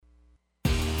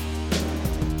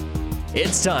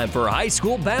It's time for high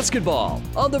school basketball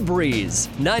on The Breeze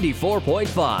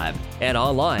 94.5 and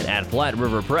online at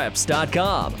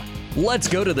PlatteRiverPreps.com. Let's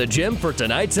go to the gym for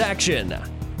tonight's action.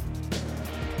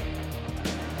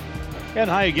 And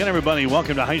hi again, everybody.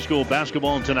 Welcome to high school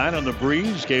basketball tonight on The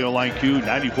Breeze, KOIQ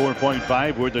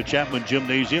 94.5. We're at the Chapman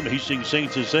Gymnasium, Hastings St.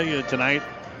 Cecilia tonight,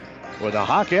 where the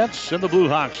Hawkettes and the Blue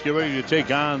Hawks get ready to take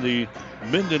on the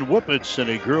Minden Whippets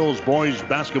in a girls-boys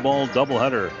basketball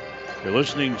doubleheader. You're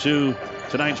listening to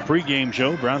tonight's pregame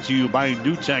show brought to you by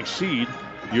NewTek Seed,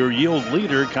 your yield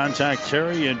leader. Contact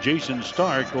Terry and Jason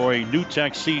Stark or a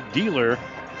NewTek Seed dealer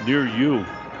near you.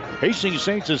 Hastings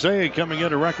St. Cecilia coming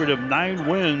in a record of 9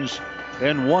 wins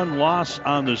and 1 loss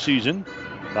on the season.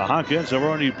 The Hawkettes have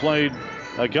already played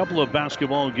a couple of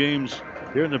basketball games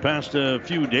here in the past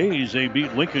few days. They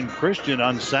beat Lincoln Christian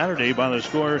on Saturday by the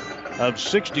score of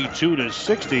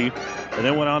 62-60, and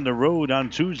then went on the road on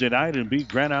Tuesday night and beat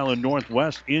Grand Island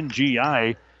Northwest in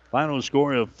GI. Final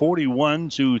score of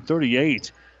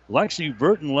 41-38. Lexi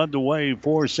Burton led the way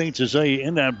for St. Cecilia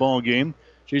in that ball game.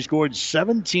 She scored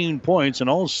 17 points, and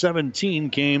all 17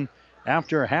 came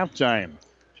after halftime.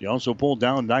 She also pulled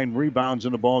down 9 rebounds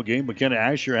in the ball game. McKenna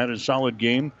Asher had a solid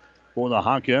game for the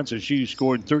Hawkettes as she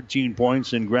scored 13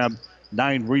 points and grabbed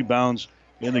 9 rebounds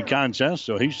in the contest.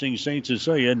 So Hastings St.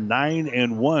 Cecilia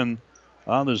 9-1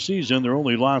 on the season. Their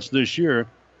only loss this year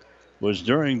was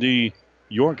during the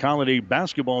York Holiday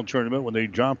basketball tournament when they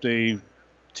dropped a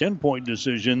 10-point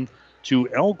decision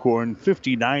to Elkhorn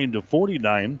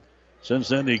 59-49. Since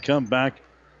then they come back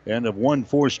and have won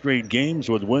 4 straight games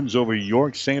with wins over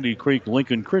York, Sandy Creek,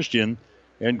 Lincoln Christian,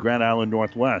 and Grand Island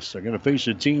Northwest. They're going to face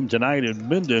a team tonight in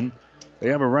Minden. They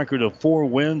have a record of 4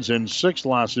 wins and 6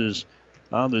 losses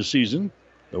on the season.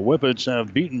 The Whippets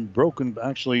have beaten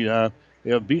they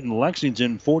have beaten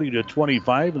Lexington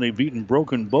 40-25, and they've beaten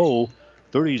Broken Bow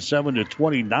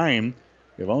 37-29.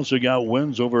 They've also got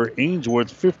wins over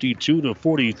Ainsworth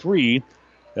 52-43,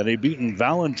 and they've beaten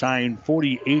Valentine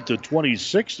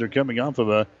 48-26. They're coming off of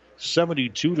a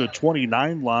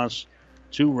 72-29 loss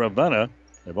to Ravenna.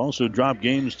 They've also dropped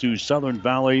games to Southern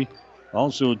Valley,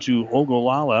 also to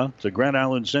Ogallala, to Grand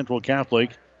Island Central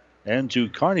Catholic, and to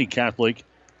Kearney Catholic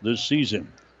this season.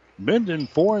 Minden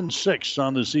 4-6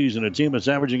 on the season, a team that's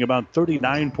averaging about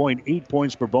 39.8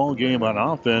 points per ball game on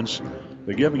offense.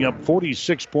 They're giving up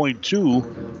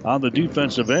 46.2 on the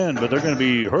defensive end, but they're going to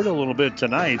be hurt a little bit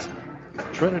tonight.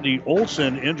 Trinity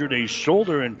Olson injured a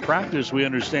shoulder in practice, we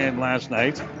understand, last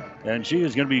night, and she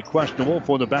is going to be questionable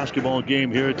for the basketball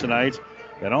game here tonight.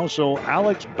 And also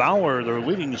Alex Bauer, their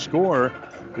leading scorer,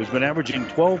 who's been averaging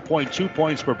 12.2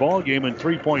 points per ball game and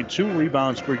 3.2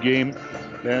 rebounds per game,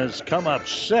 has come up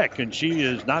sick, and she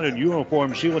is not in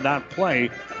uniform. She will not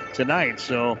play tonight.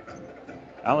 So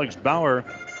Alex Bauer,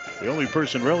 the only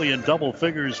person really in double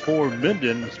figures for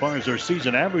Minden as far as their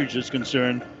season average is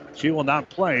concerned, she will not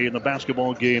play in the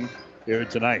basketball game here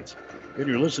tonight. And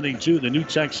you're listening to the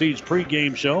NewTek Seeds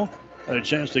pregame show. And a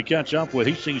chance to catch up with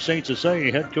Hastings St.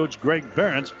 Cecilia head coach Greg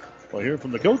Barrett. We'll hear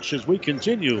from the coach as we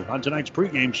continue on tonight's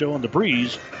pregame show on The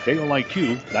Breeze,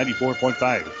 KOIQ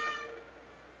 94.5.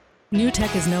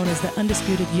 NewTek is known as the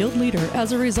undisputed yield leader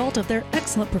as a result of their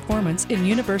excellent performance in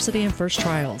university and first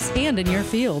trials and in your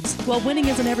fields. While winning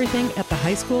isn't everything at the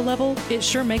high school level, it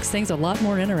sure makes things a lot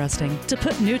more interesting. To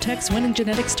put NewTek's winning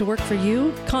genetics to work for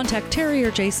you, contact Terry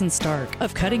or Jason Stark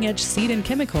of Cutting Edge Seed and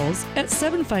Chemicals at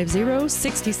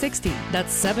 750-6060.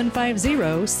 That's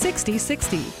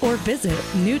 750-6060. Or visit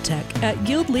NewTek at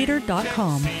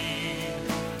yieldleader.com.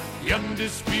 The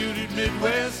undisputed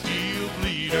Midwest yield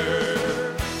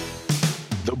leader.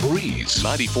 The Breeze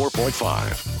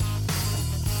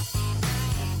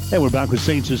 94.5. Hey, we're back with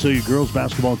St. Cecilia girls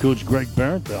basketball coach Greg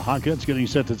Barrett. The Hawkettes getting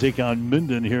set to take on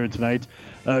Minden here tonight.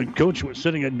 Coach was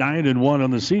sitting at 9-1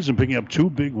 on the season, picking up 2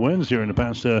 big wins here in the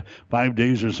past 5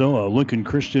 days or so. A Lincoln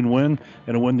Christian win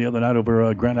and a win the other night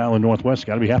over Grand Island Northwest.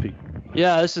 Got to be happy.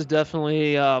 Yeah, this is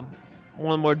definitely one of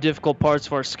the more difficult parts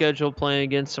of our schedule, playing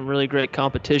against some really great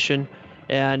competition.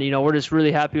 And, we're just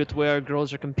really happy with the way our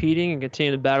girls are competing and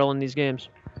continue to battle in these games.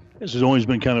 This has always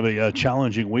been kind of a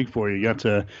challenging week for you. You got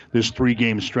this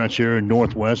 3-game stretch here in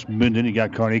Northwest, Minden. You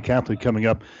got Kearney Catholic coming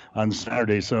up on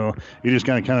Saturday. So you just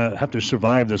kind of have to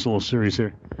survive this little series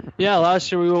here. Yeah,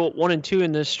 last year we were 1-2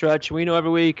 in this stretch. We know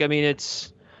every week,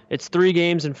 it's 3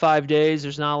 games in 5 days.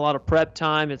 There's not a lot of prep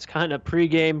time. It's kind of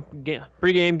pregame game,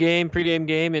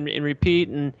 and repeat.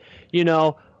 And,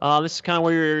 this is kind of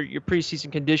where your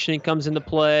preseason conditioning comes into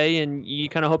play, and you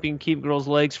kind of hope you can keep girls'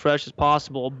 legs fresh as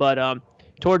possible. But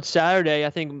towards Saturday, I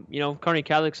think, Kearney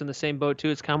Catholic's in the same boat too.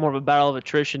 It's kind of more of a battle of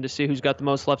attrition to see who's got the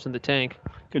most left in the tank.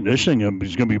 Conditioning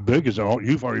is going to be big as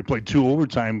you've already played 2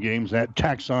 overtime games. That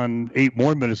tacks on 8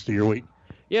 more minutes to your week.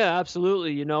 Yeah,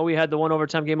 absolutely. We had the 1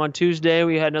 overtime game on Tuesday.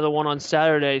 We had another one on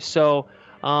Saturday. So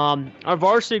our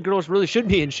varsity girls really should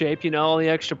be in shape, all the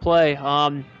extra play.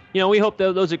 We hope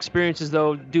that those experiences,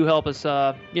 though, do help us,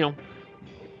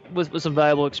 with some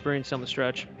valuable experience on the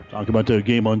stretch. Talk about the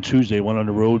game on Tuesday. Went on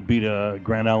the road, beat a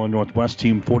Grand Island Northwest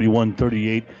team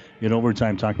 41-38 in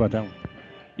overtime. Talk about that one.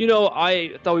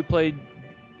 I thought we played,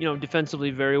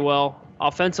 defensively very well.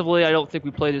 Offensively, I don't think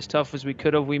we played as tough as we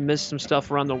could have. We missed some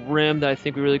stuff around the rim that I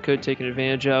think we really could have taken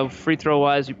advantage of. Free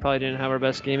throw-wise, we probably didn't have our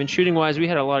best game. And shooting-wise, we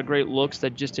had a lot of great looks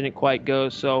that just didn't quite go.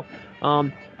 So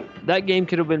that game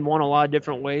could have been won a lot of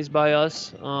different ways by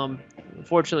us.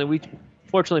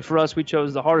 Fortunately for us, we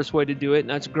chose the hardest way to do it, and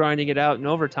that's grinding it out in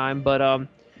overtime. But, at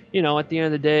the end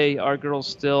of the day, our girls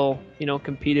still,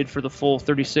 competed for the full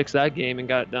 36 that game and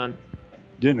got it done.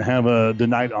 Didn't have the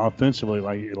night offensively,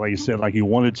 like you said, like you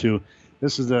wanted to.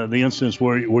 This is the instance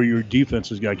where your defense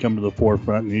has got to come to the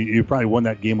forefront, and you probably won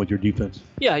that game with your defense.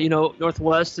 Yeah,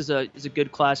 Northwest is a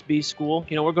good Class B school.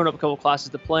 We're going up a couple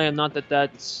classes to play them. Not that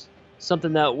that's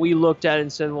something that we looked at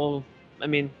and said, well,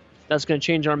 that's going to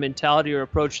change our mentality or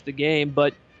approach to the game.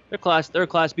 But they're a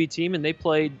Class B team, and they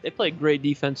played great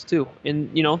defense too.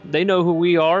 And they know who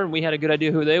we are, and we had a good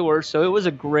idea who they were. So it was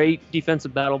a great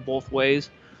defensive battle both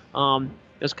ways.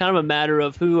 It was kind of a matter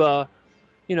of who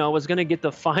was going to get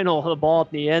the ball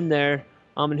at the end there,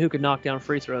 and who could knock down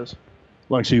free throws.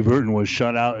 Lexi Burton was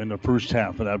shut out in the first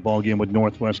half of that ball game with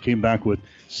Northwest. Came back with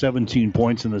 17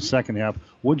 points in the second half.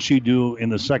 What did she do in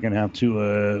the second half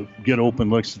to get open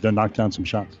looks to knock down some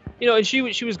shots? And she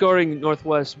was guarding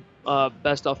Northwest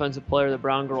best offensive player, the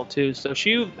Brown girl too. So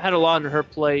she had a lot on her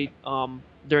plate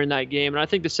during that game. And I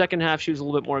think the second half she was a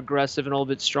little bit more aggressive and a little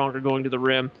bit stronger going to the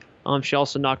rim. She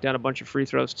also knocked down a bunch of free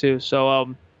throws too.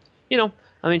 So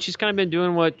she's kind of been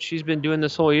doing what she's been doing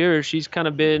this whole year. She's kind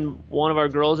of been one of our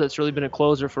girls that's really been a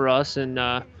closer for us, and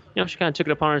she kind of took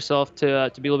it upon herself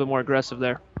to be a little bit more aggressive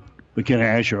there. McKenna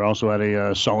Asher also had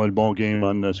a solid ball game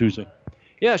on Tuesday.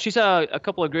 Yeah, she's had a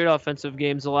couple of great offensive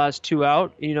games the last 2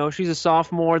 out. She's a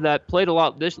sophomore that played a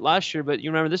lot last year, but you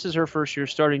remember this is her first year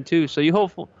starting too. So you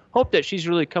hope that she's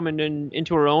really coming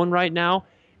into her own right now.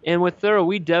 And with her,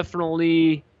 we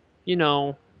definitely,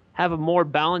 have a more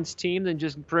balanced team than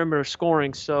just perimeter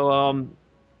scoring. So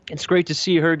it's great to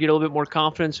see her get a little bit more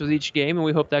confidence with each game, and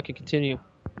we hope that can continue.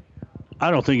 I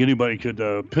don't think anybody could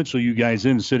pencil you guys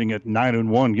in sitting at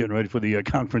 9-1, getting ready for the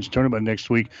conference tournament next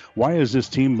week. Why has this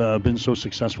team been so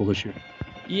successful this year?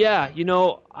 Yeah,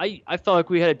 I felt like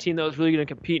we had a team that was really going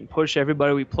to compete and push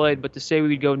everybody we played, but to say we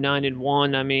would go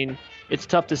 9-1, it's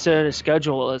tough to set in a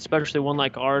schedule, especially one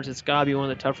like ours. It's got to be one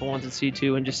of the tougher ones in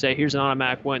C2 and just say, here's an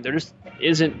automatic win. There just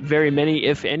isn't very many,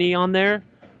 if any, on there.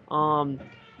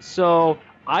 So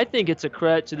I think it's a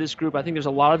credit to this group. I think there's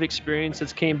a lot of experience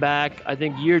that's came back. I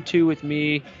think year 2 with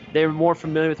me, they were more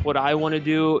familiar with what I want to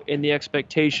do and the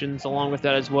expectations along with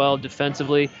that as well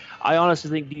defensively. I honestly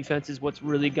think defense is what's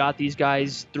really got these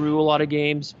guys through a lot of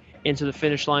games into the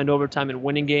finish line overtime and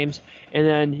winning games. And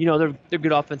then, they're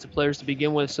good offensive players to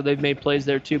begin with, so they've made plays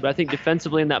there too. But I think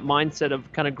defensively in that mindset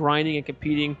of kind of grinding and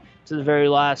competing to the very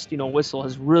last, whistle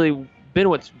has really been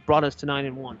what's brought us to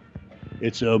 9-1.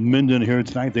 It's Minden here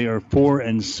tonight. They are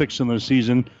 4-6 in the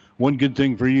season. One good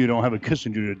thing for you don't have a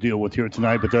Kissinger to deal with here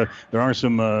tonight, but there are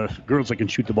some girls that can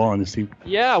shoot the ball on this team.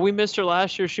 Yeah, we missed her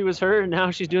last year. She was hurt, and now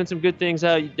she's doing some good things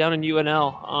down in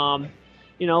UNL.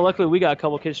 Luckily we got a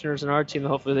couple Kissiners in our team.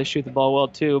 Hopefully they shoot the ball well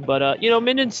too. But,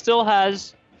 Minden still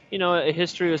has, a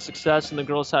history of success in the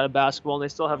girls' side of basketball, and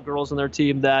they still have girls on their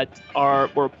team that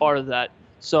were a part of that.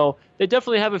 So they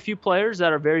definitely have a few players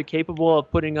that are very capable of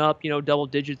putting up, double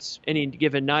digits any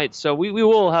given night. So we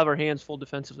will have our hands full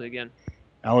defensively again.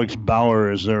 Alex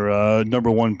Bauer is their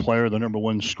number one player, the number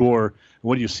one scorer.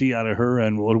 What do you see out of her,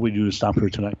 and what do we do to stop her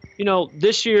tonight?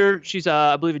 This year she's,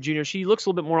 I believe, a junior. She looks a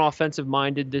little bit more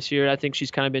offensive-minded this year. I think she's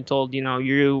kind of been told,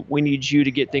 we need you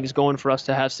to get things going for us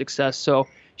to have success. So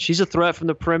she's a threat from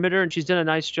the perimeter, and she's done a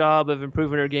nice job of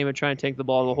improving her game and trying to take the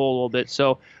ball to the hole a little bit.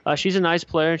 So she's a nice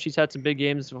player, and she's had some big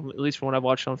games, at least from what I've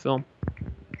watched on film.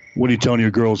 What are you telling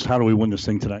your girls? How do we win this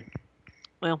thing tonight?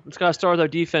 Well, it's got to start with our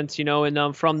defense,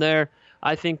 and from there,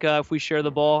 I think if we share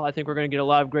the ball, I think we're going to get a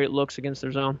lot of great looks against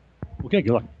their zone. Okay,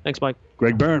 good luck. Thanks, Mike.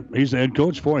 Greg Barrett, he's the head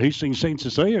coach for Hastings St.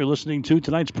 Cecilia. You're listening to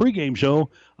tonight's pregame show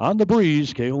on The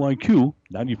Breeze, KOIQ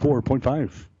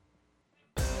 94.5.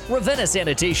 Ravenna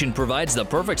Sanitation provides the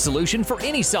perfect solution for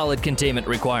any solid containment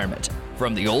requirement.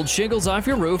 From the old shingles off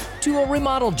your roof to a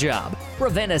remodel job,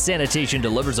 Ravenna Sanitation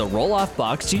delivers a roll-off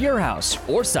box to your house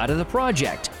or side of the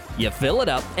project. You fill it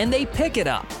up and they pick it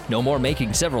up. No more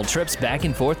making several trips back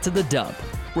and forth to the dump.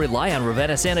 Rely on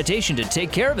Ravenna Sanitation to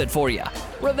take care of it for you.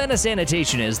 Ravenna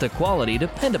Sanitation is the quality,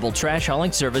 dependable trash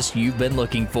hauling service you've been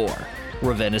looking for.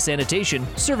 Ravenna Sanitation,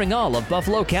 serving all of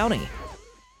Buffalo County.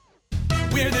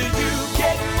 Where do you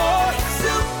get more?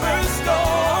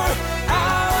 Superstore.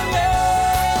 Allen's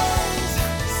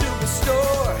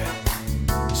Superstore.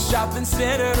 Shopping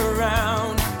centered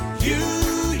around you.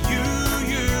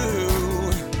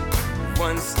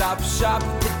 One-stop shop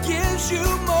that gives you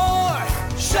more.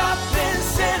 Shopping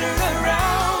centered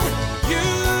around you.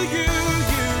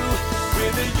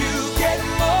 Where do you get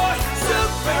more?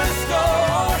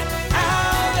 Superstore.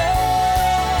 Allen's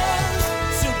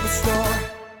Superstore.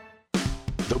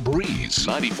 The Breeze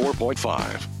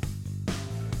 94.5.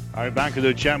 All right, back to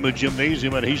the Chapman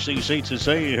Gymnasium at Hastings St.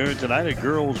 Cecilia here tonight. A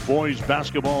girls-boys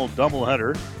basketball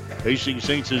doubleheader. Hastings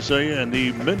St. Cecilia and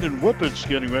the Minden Whippets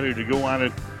getting ready to go on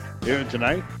it here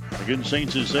tonight. Again,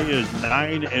 St. Cecilia is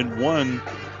 9-1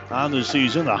 on the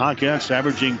season. The Hawkettes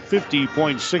averaging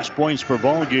 50.6 points per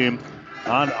ball game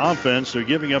on offense. They're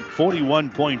giving up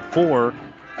 41.4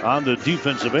 on the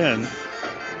defensive end.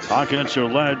 Hawkettes are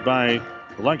led by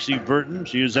Lexi Burton.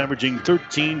 She is averaging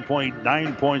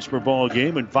 13.9 points per ball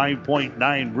game and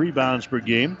 5.9 rebounds per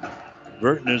game.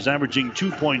 Burton is averaging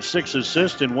 2.6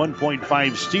 assists and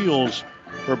 1.5 steals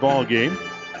per ball game.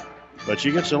 But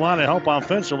she gets a lot of help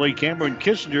offensively. Cameron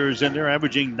Kissinger is in there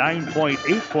averaging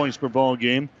 9.8 points per ball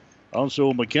game.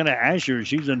 Also, McKenna Asher,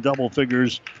 she's in double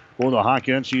figures for the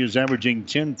Hawkettes. She is averaging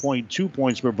 10.2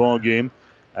 points per ball game.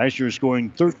 Asher scoring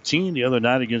 13 the other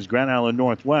night against Grand Island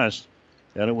Northwest.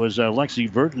 And it was Lexi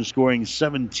Burton scoring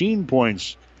 17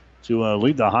 points to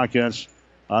lead the Hawkettes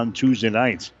on Tuesday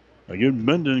night. Again,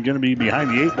 Minden going to be behind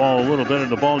the 8 ball a little bit in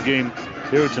the ball game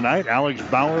here tonight. Alex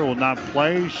Bauer will not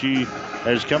play. She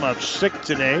has come up sick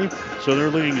today, so their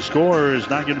leading scorer is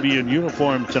not going to be in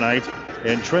uniform tonight.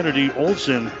 And Trinity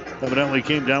Olson evidently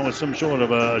came down with some sort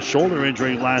of a shoulder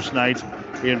injury last night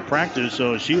in practice,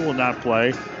 so she will not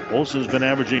play. Olson's been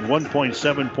averaging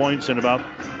 1.7 points and about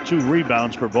 2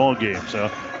 rebounds per ball game. So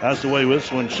that's the way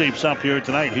this one shapes up here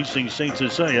tonight. Hastings St.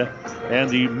 Cecilia and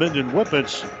the Minden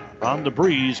Whippets on the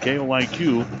Breeze,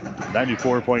 KOIQ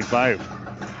 94.5.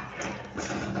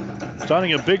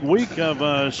 Starting a big week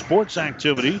of sports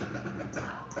activity.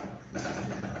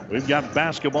 We've got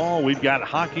basketball, we've got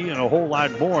hockey, and a whole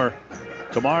lot more.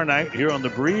 Tomorrow night here on the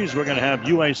Breeze, we're going to have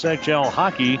USHL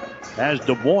hockey as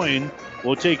Des Moines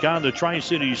will take on the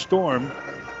Tri-City Storm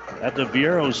at the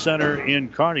Vieiro Center in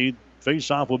Kearney.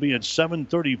 Face-off will be at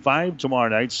 7:35 tomorrow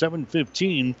night,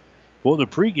 7:15 for the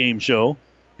pregame show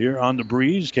here on the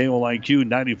Breeze, KOIQ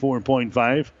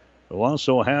 94.5. We'll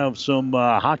also have some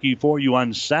hockey for you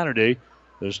on Saturday.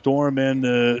 The Storm and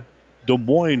Des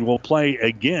Moines will play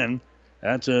again.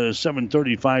 That's a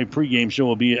 7:35 pregame show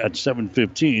will be at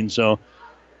 7:15. So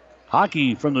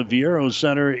hockey from the Vieiro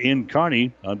Center in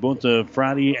Kearney on both the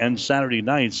Friday and Saturday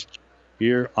nights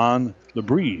here on the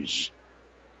Breeze.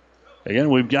 Again,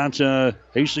 we've got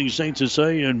Hastings St.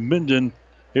 Cecilia and Minden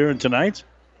here tonight.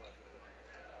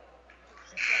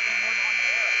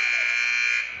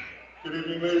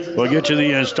 We'll get you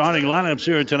the starting lineups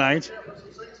here tonight.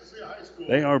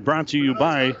 They are brought to you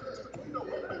by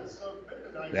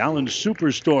the Allen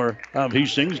Superstore of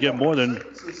Hastings. Get more than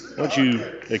what you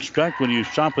expect when you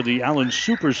shop at the Allen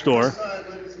Superstore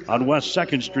on West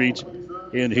 2nd Street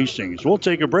in Hastings. We'll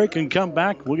take a break and come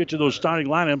back. We'll get you those starting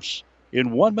lineups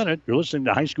in 1 minute. You're listening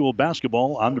to high school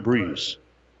basketball on the Breeze.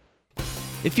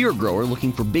 If you're a grower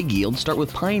looking for big yield, start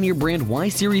with Pioneer brand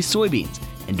Y-Series soybeans.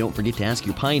 And don't forget to ask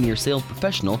your Pioneer sales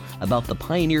professional about the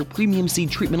Pioneer premium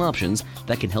seed treatment options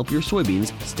that can help your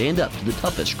soybeans stand up to the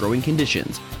toughest growing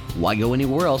conditions. Why go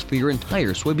anywhere else for your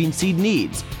entire soybean seed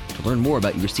needs? To learn more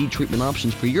about your seed treatment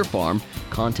options for your farm,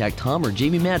 contact Tom or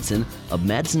Jamie Madsen of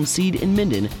Madsen Seed in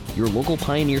Minden, your local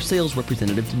Pioneer sales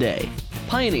representative today.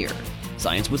 Pioneer,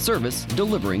 science with service,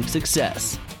 delivering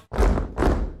success.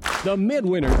 The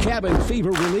Midwinter Cabin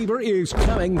Fever Reliever is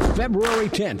coming February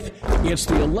 10th. It's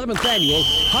the 11th annual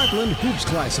Heartland Hoops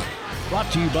Classic.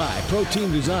 Brought to you by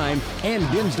Protein Design and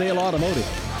Dinsdale Automotive.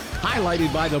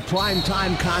 Highlighted by the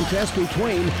primetime contest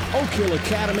between Oak Hill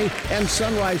Academy and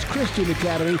Sunrise Christian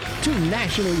Academy, 2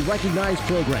 nationally recognized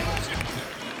programs.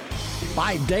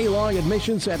 Buy day-long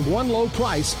admissions at one low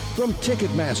price from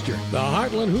Ticketmaster. The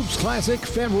Heartland Hoops Classic,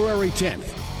 February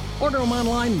 10th. Order them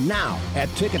online now at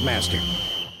Ticketmaster.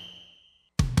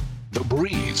 The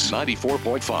Breeze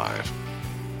 94.5.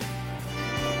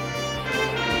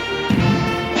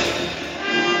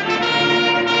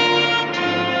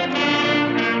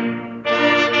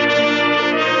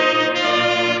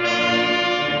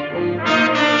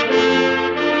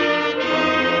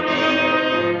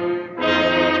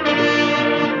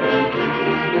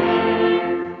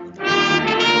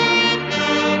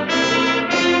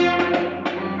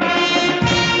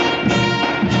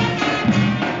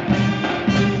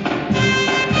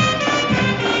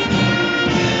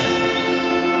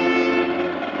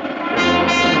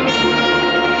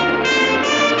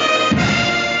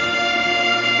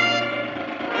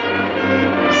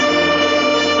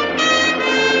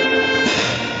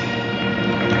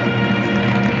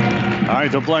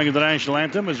 the playing of the national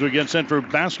anthem as we get set for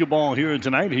basketball here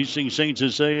tonight. Hastings St.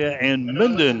 Cecilia and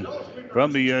Minden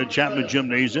from the Chapman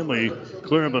Gymnasium. We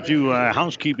clear up a few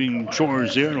housekeeping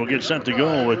chores here, and we'll get set to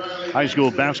go with high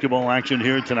school basketball action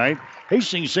here tonight.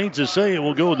 Hastings St. Cecilia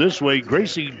will go this way.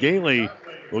 Gracie Daly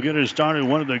will get her started in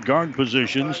one of the guard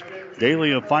positions.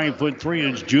 Daly, a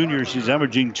 5'3" junior. She's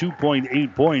averaging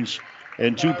 2.8 points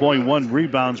and 2.1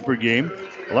 rebounds per game.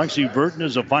 Alexi Burton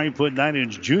is a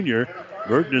 5'9" junior.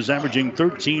 Burton is averaging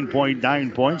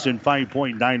 13.9 points and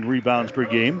 5.9 rebounds per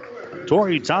game.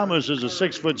 Tori Thomas is a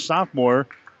 6' sophomore.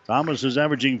 Thomas is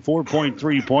averaging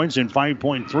 4.3 points and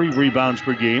 5.3 rebounds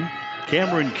per game.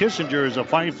 Cameron Kissinger is a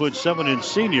 5'7"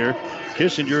 senior.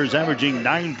 Kissinger is averaging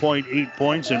 9.8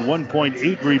 points and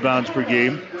 1.8 rebounds per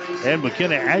game. And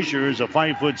McKenna Asher is a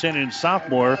 5'10"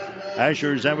 sophomore.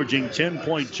 Asher is averaging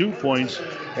 10.2 points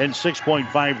and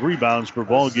 6.5 rebounds per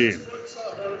ball game.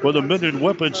 For the Minden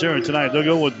Whippets here tonight, they'll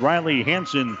go with Riley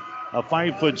Hansen, a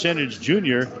 5'10"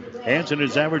 junior. Hansen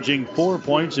is averaging 4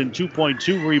 points and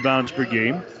 2.2 rebounds per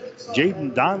game.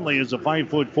 Jaden Donnelly is a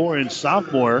 5'4"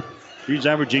 sophomore. She's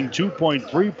averaging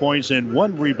 2.3 points and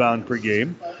 1 rebound per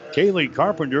game. Kaylee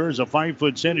Carpenter is a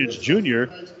 5'10"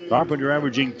 junior. Carpenter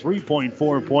averaging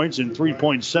 3.4 points and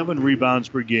 3.7 rebounds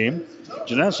per game.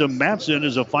 Janessa Matson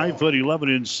is a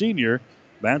 5'11" senior.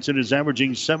 Matson is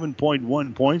averaging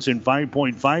 7.1 points and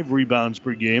 5.5 rebounds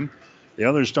per game. The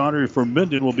other starter for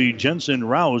Minden will be Jensen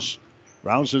Rouse.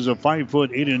 Rouse is a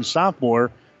 5'8"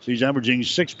 sophomore. She's averaging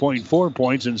 6.4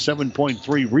 points and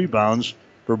 7.3 rebounds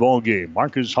per ball game.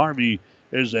 Marcus Harvey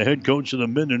is the head coach of the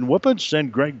Minden Whippets,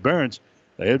 and Greg Barrett,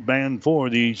 the head man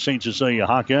for the St. Cecilia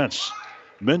Hawkettes.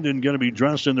 Minden going to be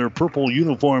dressed in their purple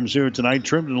uniforms here tonight,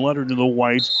 trimmed and lettered in the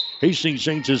white. Hastings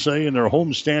St. Cecilia in their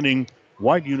homestanding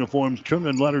white uniforms, trimmed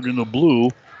and lettered in the blue.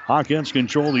 Hawkettes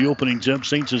control the opening tip.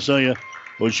 St. Cecilia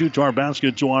will shoot to our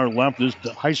basket to our left. This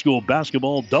high school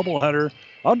basketball doubleheader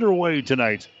underway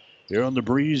tonight here on the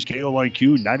Breeze.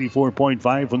 KOIQ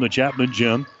 94.5 from the Chapman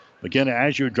Gym. McKenna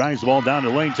Asher drives the ball down the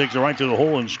lane, takes it right to the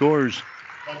hole and scores.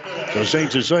 So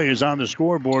St. Cecilia is on the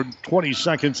scoreboard 20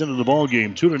 seconds into the ball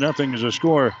game. 2-0 is the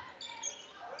score.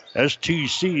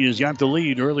 STC has got the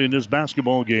lead early in this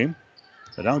basketball game.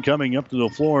 And now coming up to the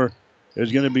floor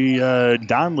is going to be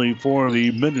Donnelly for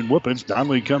the Minden Whippets.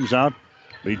 Donnelly comes out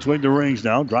between the rings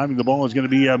now. Driving the ball is going to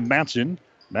be Matson.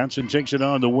 Matson takes it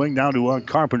on the wing now to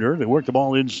Carpenter. They work the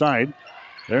ball inside.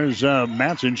 There's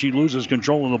Matson. She loses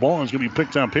control of the ball. It's going to be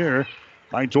picked up here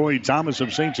by Tori Thomas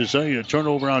of St. Cecilia.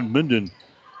 Turnover on Minden.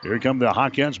 Here come the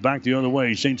Hawkettes back the other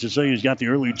way. St. Cecilia's got the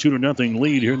early 2-0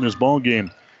 lead here in this ball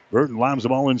game. Burton lobs the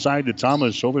ball inside to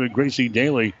Thomas. Over to Gracie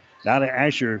Daly. Now to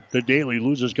Asher. To Daly.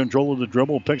 Loses control of the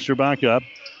dribble. Picks her back up.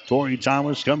 Tori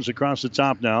Thomas comes across the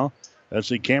top now. That's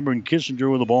the Cameron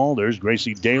Kissinger with the ball. There's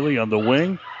Gracie Daly on the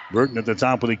wing. Burton at the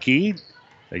top of the key.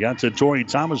 They got to Tori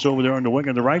Thomas over there on the wing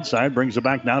on the right side. Brings it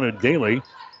back now to Daly.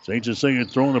 St. Cecilia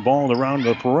throwing the ball around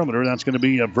the perimeter. That's going to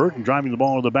be Burton driving the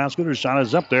ball to the basket. Her shot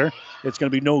is up there. It's going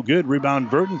to be no good.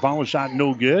 Rebound Burton. Follow shot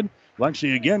no good.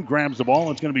 Lexi again grabs the ball.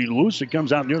 It's going to be loose. It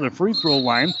comes out near the free throw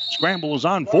line. Scramble is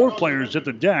on. 4 players hit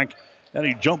the deck. And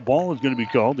a jump ball is going to be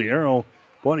called. The arrow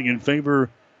pointing in favor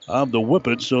of the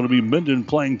Whippets. So it'll be Minden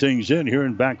playing things in here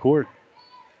in backcourt.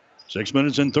 6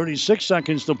 minutes and 36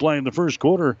 seconds to play in the first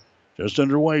quarter. Just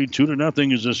underway.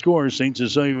 2-0 is the score. St.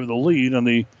 Cecilia with the lead on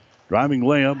the driving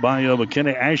layup by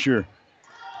McKenna Asher.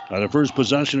 The first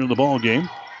possession of the ball game.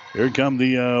 Here come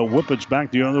the Whippets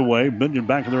back the other way. Minden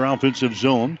back in their offensive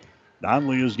zone.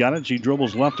 Donnelly has got it. She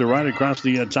dribbles left to right across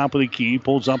the top of the key.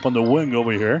 Pulls up on the wing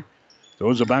over here.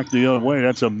 Throws it back the other way.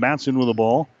 That's a Matson with the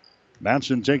ball.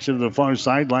 Matson takes it to the far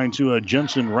sideline to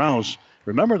Jensen Rouse.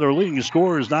 Remember, their leading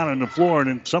scorer is not on the floor,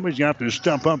 and somebody's going to have to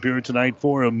step up here tonight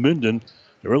for Minden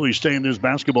to really stay in this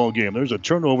basketball game. There's a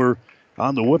turnover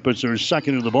on the Whippets. Their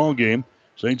second of the ball game.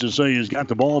 St. Cecilia's got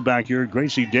the ball back here.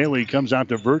 Gracie Daly comes out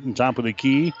to Burton, top of the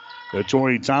key. To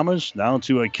Tori Thomas, now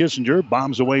to Kissinger.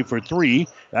 Bombs away for 3.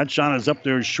 That shot is up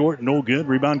there short, no good.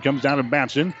 Rebound comes down to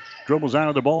Matson. Dribbles out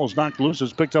of the ball, is knocked loose.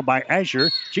 It's picked up by Asher.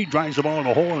 She drives the ball in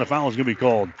the hole, and a foul is going to be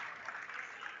called.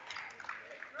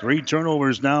 3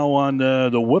 turnovers now on the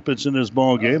Whippets in this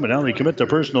ball game, and now they commit the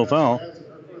personal foul.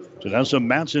 So now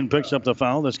Matson picks up the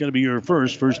foul. That's going to be her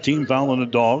first team foul on the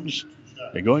Dogs.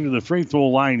 And going to the free throw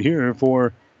line here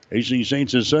for Hastings St.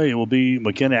 Cecilia will be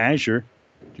McKenna Asher.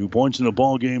 2 points in the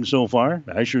ball game so far.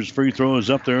 Asher's free throw is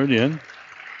up there and in.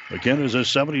 McKenna's a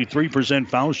 73%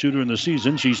 foul shooter in the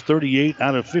season. She's 38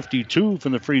 out of 52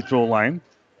 from the free throw line.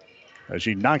 As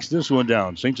she knocks this one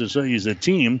down. St. Cecilia is a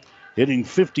team hitting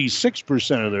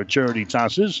 56% of their charity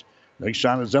tosses. Next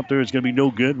shot is up there. It's going to be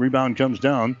no good. Rebound comes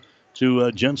down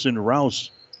to Jensen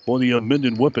Rouse. for the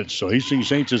Minden Whippets. So Hastings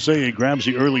St. Cecilia grabs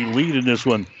the early lead in this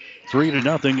one.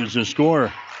 3-0 is the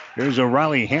score. Here's a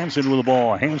Riley Hansen with the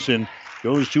ball. Hansen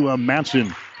goes to a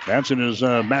Matson. Matson is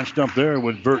matched up there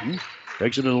with Burton.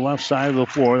 Takes it to the left side of the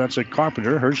floor. That's a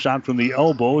Carpenter. Her shot from the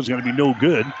elbow is going to be no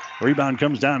good. Rebound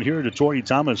comes down here to Tori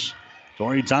Thomas.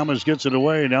 Tori Thomas gets it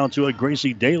away now to a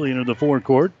Gracie Daly into the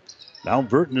forecourt. Now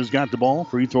Burton has got the ball.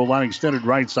 Free throw line extended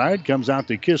right side. Comes out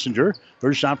to Kissinger.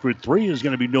 Her shot for three is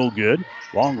going to be no good.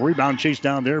 Long rebound chased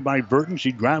down there by Burton.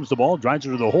 She grabs the ball, drives it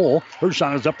to the hole. Her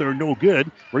shot is up there, no good.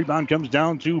 Rebound comes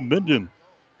down to Minden.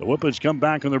 The Whippets come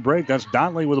back on the break. That's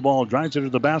Donnelly with the ball. Drives it to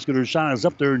the basket. Her shot is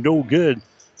up there, no good.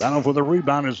 Battle for the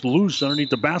rebound is loose underneath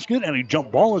the basket, and a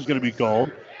jump ball is going to be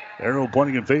called. Arrow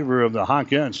pointing in favor of the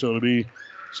Hawkettes, so it'll be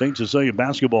St. Cecilia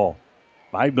basketball.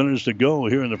 5 minutes to go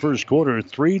here in the first quarter.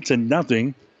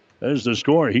 3-0 is the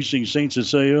score. Hastings St.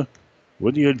 Cecilia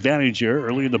with the advantage here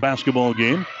early in the basketball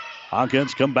game.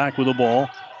 Hawkettes come back with the ball.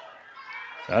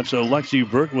 That's Lexi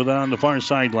Burton with it on the far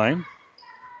sideline.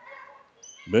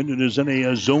 Minden is in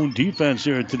a zone defense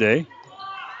here today.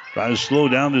 Trying to slow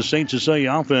down the St.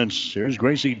 Cecilia offense. Here's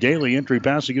Gracie Daly, entry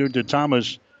passing it to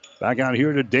Thomas. Back out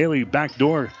here to Daly, back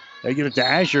door. They get it to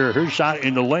Asher. Her shot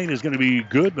in the lane is going to be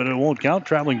good, but it won't count.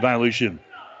 Traveling violation.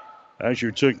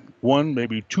 Asher took one,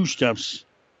 maybe 2 steps,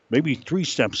 maybe 3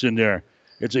 steps in there.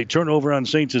 It's a turnover on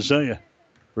St. Cecilia.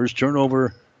 First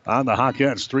turnover on the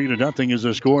Hawkettes. 3-0 is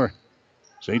the score.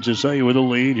 St. Cecilia with a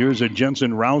lead. Here's a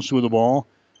Jensen Rouse with the ball.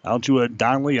 Out to a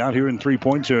Donnelly out here in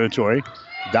 3-point territory.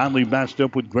 Donnelly matched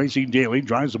up with Gracie Daly.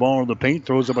 Drives the ball in the paint.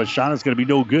 Throws up a shot. It's going to be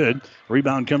no good.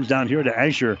 Rebound comes down here to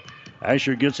Asher.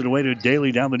 Asher gets it away to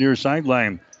Daly down the near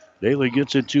sideline. Daly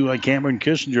gets it to Cameron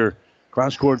Kissinger.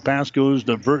 Cross-court pass goes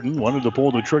to Burton. Wanted to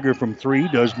pull the trigger from 3.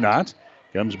 Does not.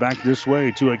 Comes back this way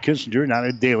to a Kissinger. Now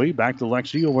to Daly. Back to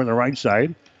Lexi over on the right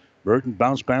side. Burton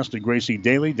bounce pass to Gracie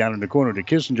Daly. Down in the corner to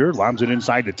Kissinger. Lobs it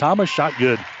inside to Thomas. Shot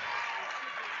good.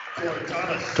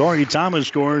 Tori Thomas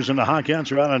scores, and the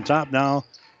Hawkettes are out on top now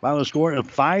by the score of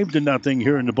 5-0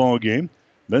 here in the ball game.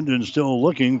 Minden still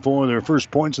looking for their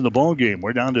first points in the ball game.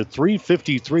 We're down to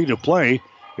 3:53 to play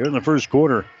here in the first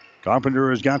quarter. Carpenter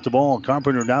has got the ball.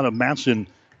 Carpenter down to Matson.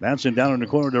 Matson down in the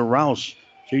corner to Rouse.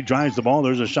 She drives the ball.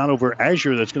 There's a shot over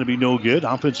Asher that's going to be no good.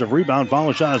 Offensive rebound.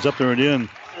 Follow shot is up there and in.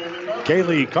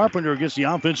 Kaylee Carpenter gets the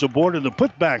offensive board and the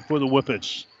putback for the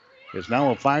Whippets. It's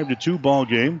now a 5-2 ball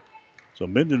game. So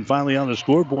Minden finally on the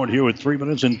scoreboard here with 3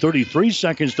 minutes and 33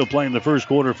 seconds to play in the first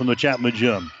quarter from the Chapman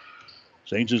Gym.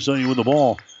 St. Cecilia with the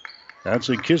ball. That's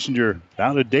a Kissinger.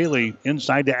 Down to Daly.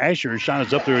 Inside to Asher. Shot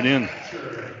is up there and in.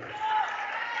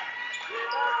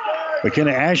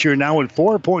 McKenna Asher now with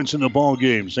 4 points in the ball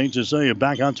game. St. Cecilia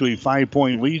back onto a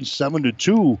 5-point lead.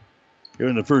 7-2 here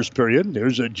in the first period.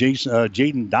 There's a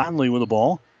Jaden Donnelly with the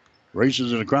ball.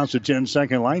 Races it across the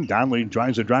 10-second line. Donnelly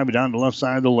tries to drive it down the left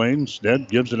side of the lane. Instead,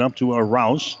 gives it up to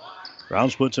Rouse.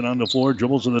 Rouse puts it on the floor,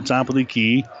 dribbles to the top of the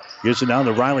key. Gets it down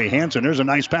to Riley Hansen. There's a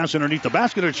nice pass underneath the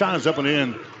basket. Her shot is up and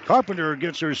in. Carpenter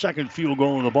gets her second field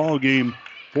goal in the ball game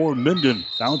for Minden.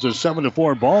 Down to a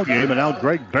 7-4 ball game, and now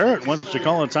Greg Barrett wants to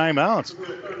call a timeout.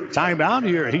 Timeout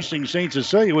here at Hastings St.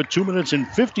 Cecilia with 2 minutes and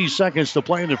 50 seconds to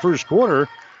play in the first quarter.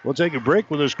 We'll take a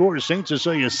break with a score of St.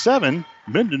 Cecilia 7,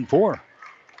 Minden 4.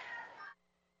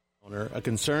 A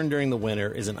concern during the winter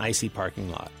is an icy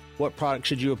parking lot. What product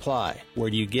should you apply? Where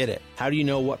do you get it? How do you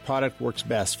know what product works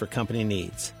best for company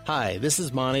needs? Hi, this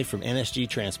is Monty from NSG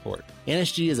Transport.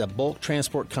 NSG is a bulk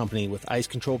transport company with ice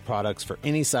control products for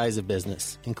any size of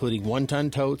business, including 1-ton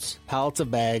totes, pallets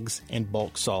of bags, and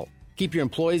bulk salt. Keep your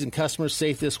employees and customers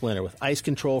safe this winter with ice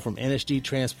control from NSG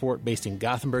Transport based in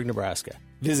Gothenburg, Nebraska.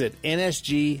 Visit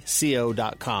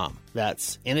nsgco.com.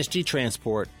 That's NSG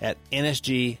Transport at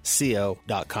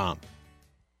nsgco.com.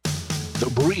 The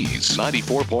Breeze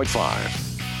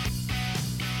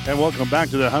 94.5. And welcome back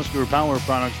to the Husker Power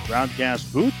Products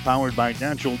broadcast booth, powered by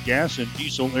natural gas and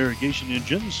diesel irrigation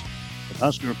engines. The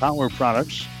Husker Power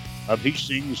Products of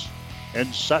Hastings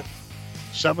and Sutton.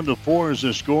 7-4 is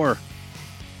the score.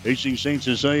 Hastings St.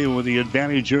 Cecilia with the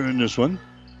advantage here in this one.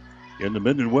 And the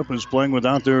Minden Whippets playing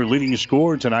without their leading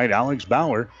scorer tonight, Alex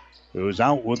Bauer, who is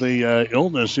out with a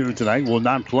illness here tonight, will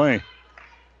not play.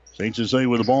 St. Cecilia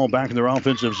with the ball back in their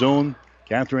offensive zone.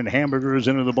 Catherine Hamburger is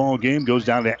into the ball game. Goes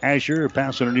down to Asher.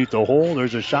 Pass underneath the hole.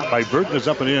 There's a shot by Burton. It's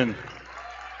up and in.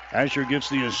 Asher gets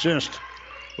the assist.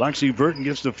 Lexi Burton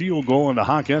gets the field goal, and the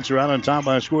Hawkettes are out on top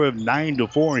by a score of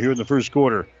 9-4 here in the first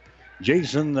quarter.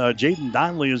 Jaden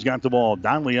Donnelly has got the ball.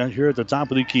 Donnelly out here at the top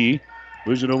of the key.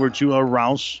 Moves it over to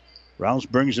Rouse. Rouse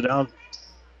brings it out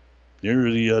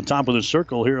near the top of the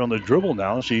circle here on the dribble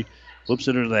now. She flips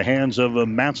it into the hands of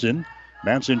Matson.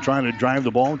 Manson trying to drive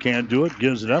the ball, can't do it,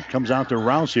 gives it up, comes out to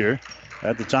Rouse here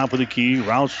at the top of the key.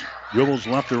 Rouse dribbles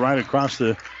left to right across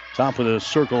the top of the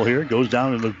circle here, goes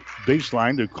down to the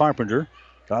baseline to Carpenter.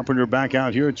 Carpenter back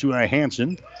out here to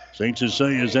Hansen. St.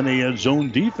 Cecilia is in a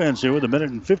zone defense here with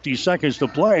 1:50 to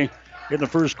play in the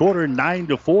first quarter.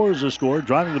 9-4 is the score.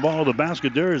 Driving the ball to the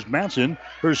basket there is Manson.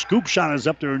 Her scoop shot is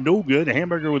up there, no good.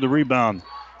 Hamburger with the rebound.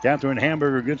 Catherine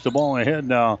Hamburger gets the ball ahead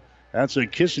now. That's a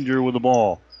Kissinger with the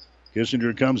ball.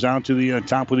 Kissinger comes out to the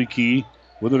top of the key.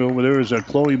 With it over there is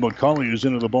Chloe McCauley, who's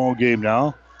into the ball game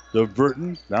now. The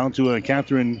Burton down to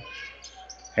Catherine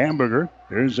Hamburger.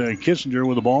 There's Kissinger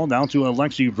with the ball down to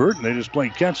Lexi Burton. They just play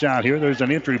catch out here. There's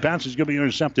an entry pass. It's going to be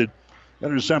intercepted.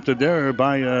 Intercepted there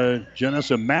by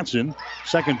Janessa Matson.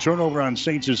 Second turnover on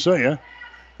St. Cecilia.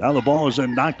 Now the ball is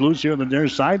knocked loose here on the near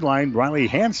sideline. Riley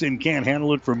Hansen can't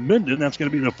handle it for Minden. That's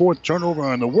going to be the fourth turnover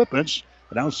on the Whippets.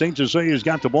 And now St. Cecilia's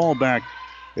got the ball back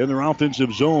in their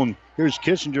offensive zone. Here's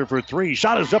Kissinger for three.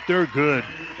 Shot is up there, good.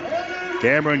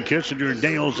 Cameron Kissinger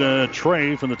nails a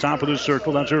tray from the top of the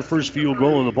circle. That's her first field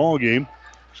goal of the ball game.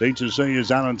 St. Cecilia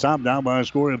is out on top now by a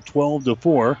score of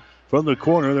 12-4. From the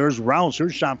corner, there's Rouse. Her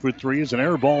shot for three is an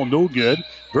air ball, no good.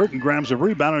 Burton grabs a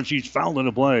rebound, and she's fouled in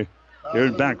the play. Here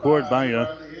in backcourt by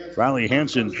Riley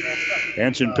Hansen.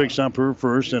 Hansen picks up her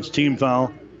first. That's team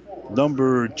foul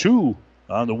number 2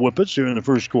 on the Whippets here in the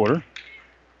first quarter.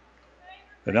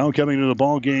 And now coming to the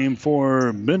ball game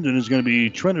for Minden is going to be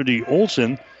Trinity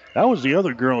Olson. That was the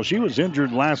other girl. She was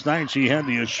injured last night. She had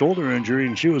the shoulder injury,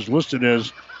 and she was listed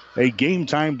as a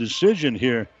game-time decision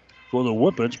here for the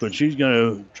Whippets, but she's going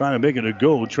to try to make it a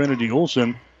go. Trinity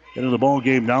Olson into the ball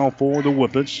game now for the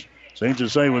Whippets. St.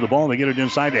 Cecilia with the ball. They get it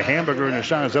inside to Hamburger, and the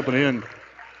shot is up and in.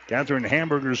 Catherine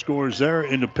Hamburger scores there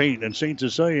in the paint, and St.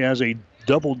 Cecilia has a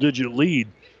double-digit lead,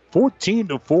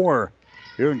 14-4.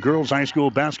 Here in girls high school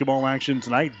basketball action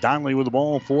tonight. Donnelly with the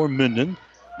ball for Minden.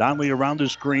 Donnelly around the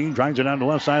screen, drives it down the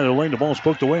left side of the lane. The ball's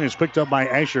poked away, and it's picked up by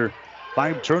Asher.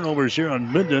 5 turnovers here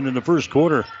on Minden in the first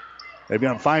quarter. They've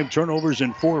got 5 turnovers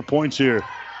and 4 points here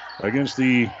against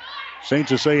the St.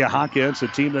 Cecilia Hawkettes, a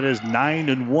team that is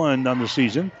 9-1 on the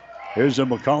season. Here's a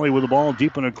McCauley with the ball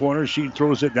deep in the corner. She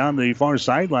throws it down the far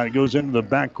sideline. It goes into the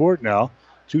backcourt now.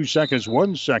 2 seconds,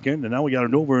 1 second, and now we got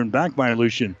an over and back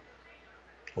violation.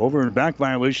 Over and back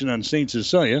violation on St.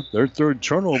 Cecilia. Their third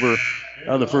turnover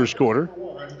of the first quarter.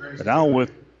 And now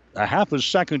with a half a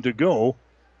second to go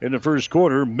in the first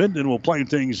quarter, Minden will play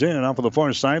things in off of the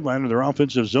far sideline of their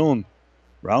offensive zone.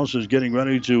 Rouse is getting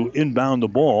ready to inbound the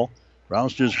ball.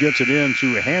 Rouse just gets it in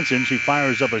to Hansen. She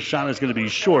fires up a shot. It's going to be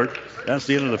short. That's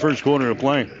the end of the first quarter of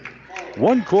play.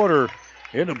 1 quarter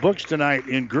in the books tonight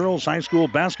in girls high school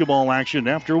basketball action.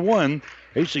 After 1,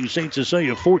 Hastings St.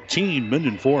 Cecilia 14,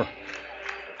 Minden 4.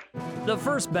 The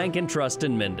First Bank and Trust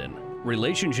in Minden.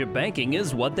 Relationship banking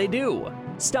is what they do.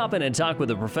 Stop in and talk with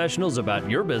the professionals about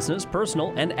your business,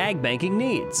 personal, and ag banking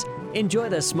needs. Enjoy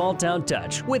the small town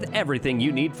touch with everything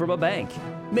you need from a bank.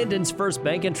 Minden's First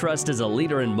Bank and Trust is a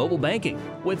leader in mobile banking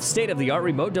with state-of-the-art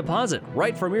remote deposit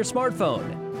right from your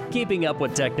smartphone. Keeping up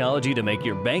with technology to make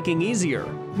your banking easier.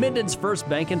 Minden's First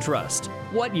Bank and Trust.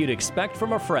 What you'd expect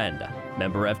from a friend.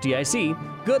 Member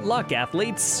FDIC. Good luck,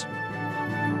 athletes.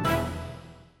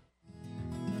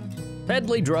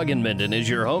 Pedley Drug in Minden is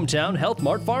your hometown Health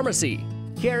Mart pharmacy,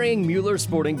 carrying Mueller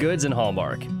sporting goods and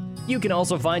Hallmark. You can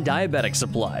also find diabetic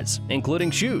supplies, including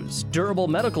shoes, durable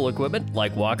medical equipment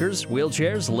like walkers,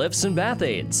 wheelchairs, lifts, and bath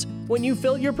aids. When you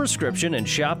fill your prescription and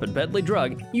shop at Pedley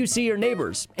Drug, you see your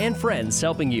neighbors and friends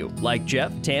helping you, like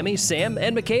Jeff, Tammy, Sam,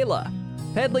 and Michaela.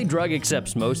 Pedley Drug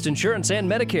accepts most insurance and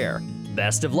Medicare.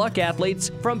 Best of luck, athletes,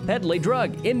 from Pedley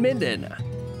Drug in Minden.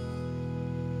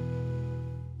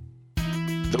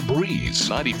 The Breeze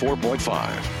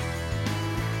 94.5.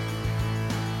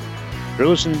 You're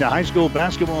listening to high school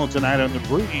basketball tonight on the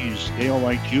Breeze,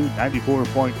 KLIQ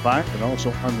 94.5, and also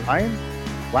online,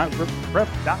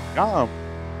 flatriverprep.com.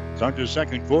 Start the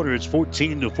second quarter, it's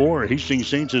 14-4. Hastings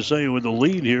St. Cecilia with the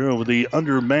lead here over the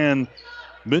undermanned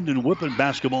Minden Whippet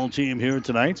basketball team here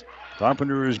tonight.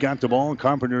 Carpenter has got the ball.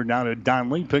 Carpenter now to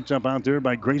Donnelly, picked up out there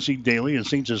by Gracie Daly, and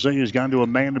St. Cecilia has gone to a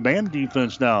man-to-man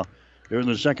defense now here in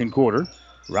the second quarter.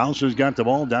 Rouse has got the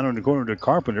ball down in the corner to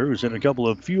Carpenter, who's hit a couple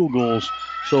of field goals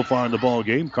so far in the ball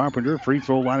game. Carpenter, free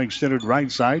throw line extended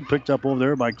right side, picked up over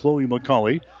there by Chloe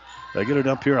McCauley. They get it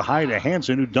up here high to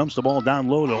Hansen, who dumps the ball down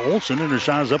low to Olson, and her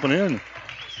shot is up and in.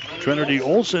 Trinity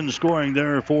Olson scoring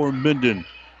there for Minden.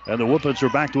 And the Whippets are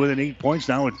back to within 8 points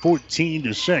now at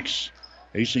 14-6.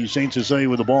 Hastings St. Cecilia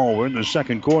with the ball. We're in the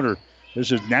second quarter.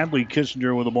 This is Natalie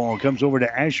Kissinger with the ball. Comes over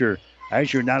to Asher.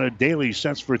 Asher now to Daly,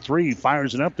 sets for three,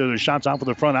 fires it up there. The shot's off of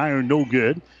the front iron, no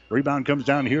good. Rebound comes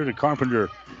down here to Carpenter.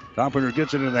 Carpenter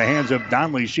gets it into the hands of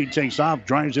Donnelly. She takes off,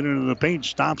 drives it into the paint,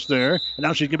 stops there. And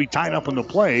now she's going to be tied up in the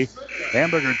play.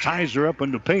 Hamburger ties her up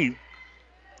in the paint.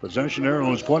 Possession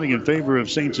arrow is pointing in favor of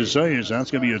St. Cecilia's.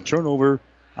 That's going to be a turnover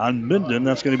on Minden.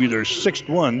 That's going to be their sixth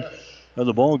one of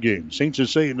the ball game. St.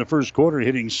 Cecilia in the first quarter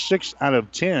hitting 6 out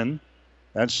of 10.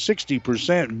 That's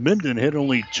 60%. Minden hit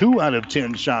only 2 out of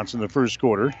 10 shots in the first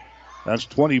quarter. That's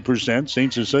 20%.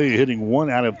 St. Cecilia hitting 1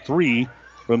 out of 3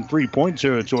 from three-point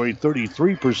territory,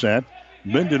 33%.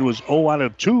 Minden was 0 out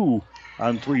of 2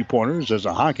 on three-pointers as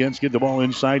the Hawkins get the ball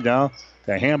inside now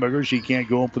to Hamburger. She can't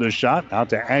go up for the shot. Out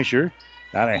to Asher.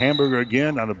 Out to Hamburger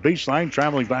again on the baseline.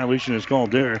 Traveling violation is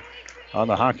called there on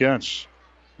the Hawkins.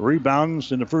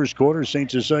 Rebounds in the first quarter.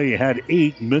 St. Cecilia had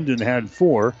 8. Minden had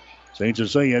 4. St.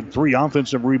 Cecilia had 3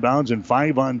 offensive rebounds and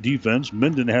 5 on defense.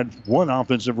 Minden had 1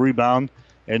 offensive rebound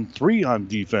and 3 on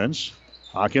defense.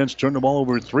 Hawkins turned the ball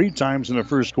over 3 times in the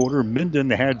first quarter. Minden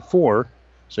had 4.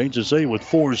 St. Cecilia with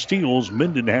 4 steals.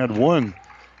 Minden had 1.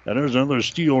 And there's another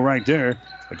steal right there.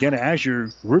 Again,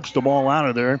 Asher rips the ball out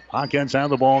of there. Hawkins have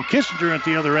the ball. Kissinger at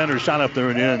the other end. Her shot up there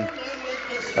and in.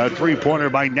 A three-pointer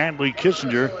by Natalie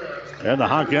Kissinger. And the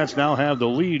Hawkins now have the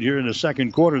lead here in the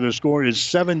second quarter. The score is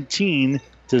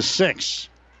 17-6.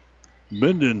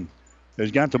 Minden has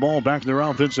got the ball back to their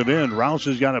offensive end. Rouse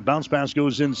has got a bounce pass,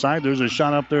 goes inside. There's a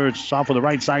shot up there. It's off of the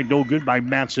right side. No good by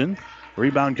Matson.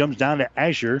 Rebound comes down to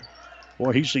Asher.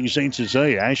 Boy, he's seeing St.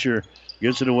 Cecilia. Asher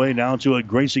gets it away now to a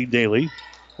Gracie Daly.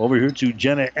 Over here to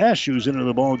Jenna Esch, who's into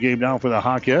the ball game now for the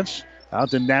Hawkettes.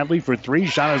 Out to Natalie for 3.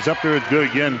 Shot is up there. It's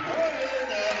good again.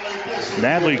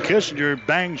 Natalie Kissinger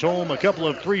bangs home a couple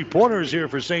of three-pointers here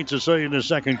for St. Cecilia in the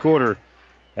second quarter.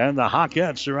 And the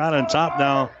Hawkettes are out on top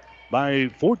now by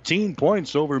 14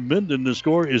 points over Minden. The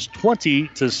score is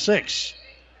 20-6.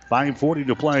 5:40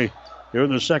 to play here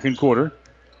in the second quarter.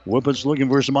 Whippets looking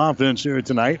for some offense here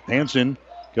tonight. Hanson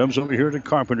comes over here to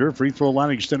Carpenter. Free throw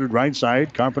line extended right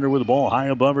side. Carpenter with the ball high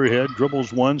above her head.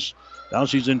 Dribbles once. Now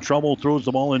she's in trouble. Throws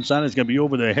the ball inside. It's going to be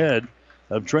over the head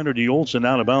of Trinity Olsen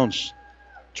out of bounds.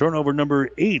 Turnover number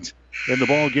 8 in the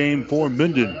ball game for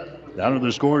Minden. Down to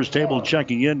the scorers table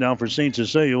checking in now for St.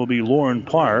 Cecilia will be Lauren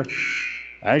Parr.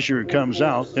 Asher comes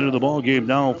out into the ball game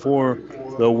now for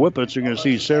the Whippets. You're going to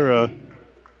see Sarah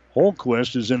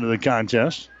Holquist is into the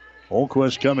contest.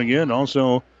 Holquist coming in.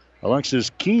 Also Alexis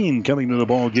Keene coming to the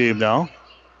ball game now.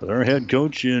 Their head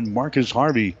coach in Marcus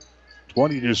Harvey.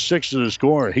 20-6 to the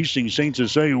score. Hastings St.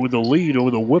 Cecilia with the lead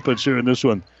over the Whippets here in this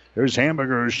one. There's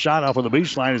Hamburger's shot off of the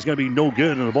baseline. It's going to be no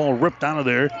good, and the ball ripped out of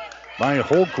there by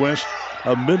Holquist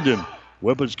of Minden.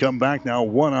 Whippets come back now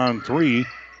 1-on-3.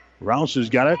 Rouse has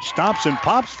got it. Stops and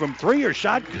pops from 3. Her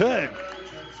shot good.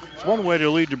 It's one way to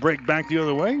lead to break back the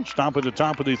other way. Stop at the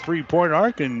top of the three-point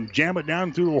arc and jam it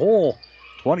down through the hole.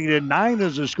 20-9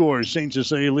 is the score. St.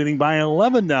 Cecilia leading by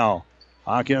 11 now.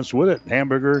 Hawkins with it.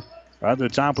 Hamburger at the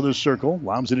top of the circle.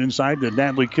 Lobs it inside to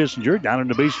Natalie Kissinger. Down in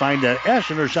the baseline to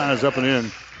Esch, and her shot is up and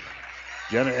in.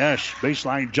 Jenna Esch,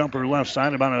 baseline jumper left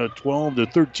side, about a 12 to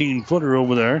 13 footer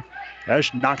over there.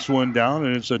 Esch knocks one down,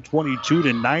 and it's a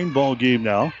 22-9 ball game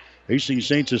now. Hastings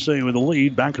St. Cecilia with the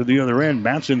lead. Back to the other end.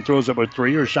 Matson throws up a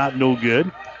 3. Her shot no good.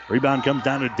 Rebound comes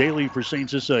down to Daly for St.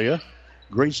 Cecilia.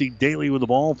 Gracie Daly with the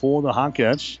ball for the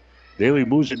Hawkettes. Daly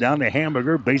moves it down to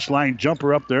Hamburger. Baseline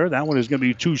jumper up there. That one is going to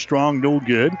be too strong, no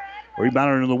good.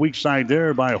 Rebounded on the weak side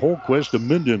there by Holquist of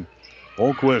Minden.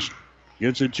 Holquist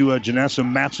gets it to Janessa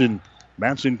Matson.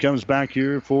 Matson comes back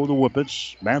here for the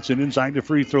Whippets. Matson inside the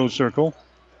free throw circle.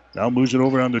 Now moves it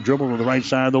over on the dribble to the right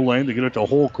side of the lane to get it to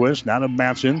Holquist. Now to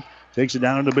Matson. Takes it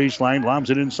down on the baseline. Lobs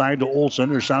it inside to Olsen.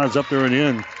 Her shot is up there and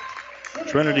in.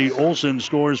 Trinity Olsen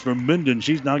scores for Minden.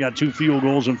 She's now got 2 field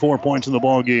goals and 4 points in the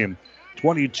ball game.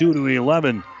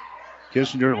 22-11.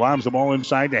 Kissinger lobs the ball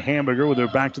inside to Hamburger with her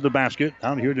back to the basket.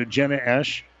 Down here to Jenna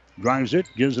Esch. Drives it.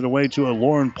 Gives it away to a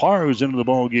Lauren Parr who's into the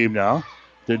ball game now.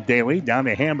 To Daly. Down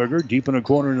to Hamburger. Deep in the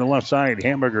corner in the left side.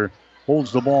 Hamburger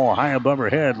holds the ball high above her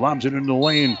head. Lobs it into the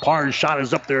lane. Parr's shot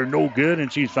is up there. No good. And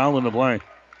she's fouling the play.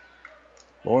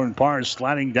 Lauren Parr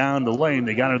sliding down the lane.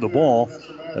 They got her the ball.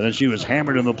 And then she was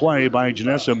hammered in the play by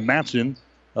Janessa Matson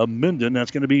of Minden. That's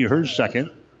going to be her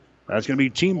second. That's going to be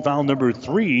team foul number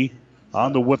 3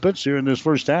 on the Whippets here in this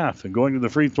first half. And going to the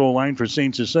free throw line for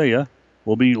St. Cecilia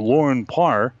will be Lauren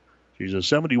Parr. She's a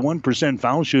 71%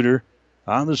 foul shooter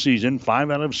on the season.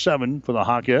 5 out of 7 for the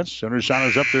Hawkettes. And her shot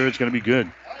is up there. It's going to be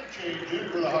good.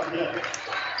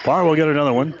 Parr will get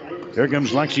another one. Here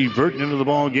comes Lexi Burton into the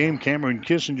ball game. Cameron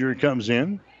Kissinger comes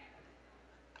in.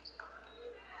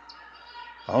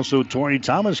 Also, Tori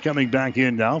Thomas coming back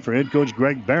in now for head coach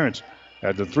Greg Barrett.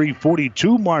 at the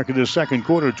 3:42 mark of the second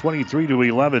quarter,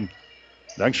 23-11.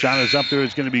 Next shot is up there.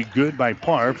 It's going to be good by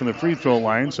Parr from the free throw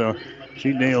line. So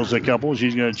she nails a couple.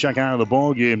 She's going to check out of the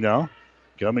ball game now.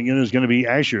 Coming in is going to be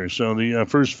Asher. So the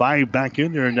first 5 back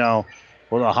in there now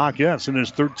for the Hawkettes in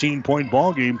this 13-point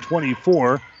ball game.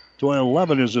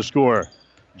 24-11 is the score.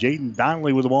 Jaden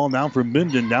Donnelly with the ball now for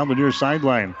Minden down the near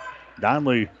sideline.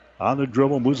 Donnelly on the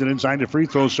dribble, moves it inside the free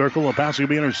throw circle. A pass will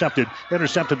be intercepted.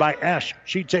 Intercepted by Ash.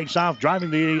 She takes off,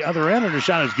 driving the other end, and her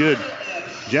shot is good.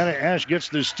 Jenna Ash gets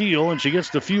the steal, and she gets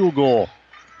the field goal.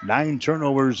 9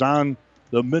 turnovers on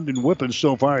the Minden Whippets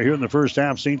so far here in the first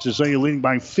half. St. Cecilia leading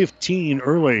by 15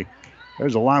 early.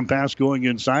 There's a long pass going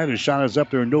inside. A shot is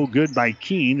up there, no good by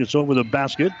Keene. It's over the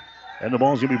basket. And the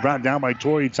ball's going to be brought down by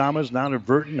Tori Thomas. Now to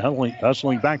Burton,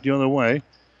 hustling back the other way.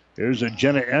 Here's a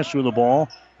Jenna Ash with the ball.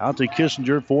 Out to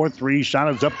Kissinger, 4-3.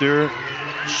 Shot is up there.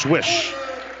 Swish.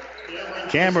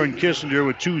 Cameron Kissinger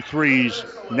with 2 threes.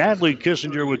 Natalie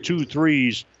Kissinger with 2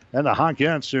 threes. And the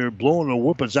Hawkettes are blowing the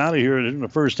Whippets out of here in the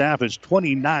first half. It's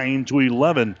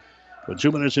 29-11 with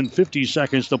 2 minutes and 50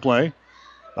 seconds to play.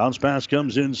 Bounce pass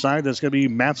comes inside. That's going to be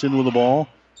Matson with the ball.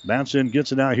 Matson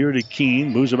gets it out here to Keene.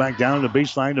 Moves it back down to the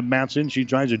baseline to Matson. She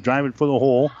tries to drive it for the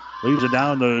hole. Leaves it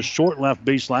down the short left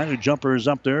baseline. The jumper is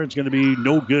up there. It's going to be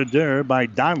no good there by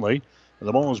Donnelly. And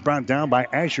the ball is brought down by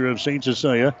Asher of St.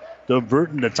 Cecilia. To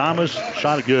Burton, to Thomas.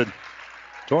 Shot it good.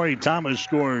 Tori Thomas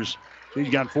scores. She's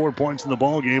got 4 points in the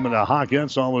ball game, and the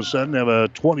Hawkettes all of a sudden have a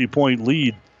 20-point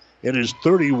lead. It is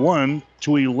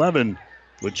 31-11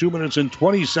 with 2 minutes and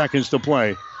 20 seconds to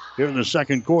play here in the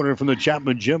second quarter from the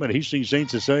Chapman Gym at Hastings St.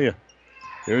 Cecilia.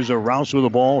 There's a Rouse with the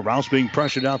ball. Rouse being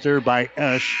pressured out there by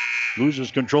Esch.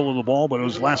 Loses control of the ball, but it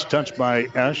was last touched by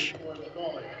Esch.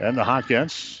 And the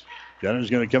Hawkettes. Jenner's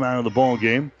going to come out of the ball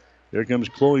game. There comes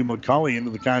Chloe McCauley into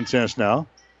the contest now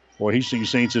for Hastings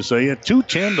St. Cecilia.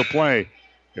 2:10 to play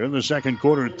here in the second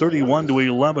quarter.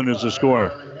 31-11 is the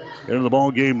score. Into the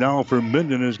ball game now for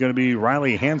Minden is going to be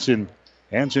Riley Hansen.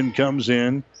 Hansen comes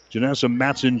in. Janessa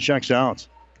Matson checks out.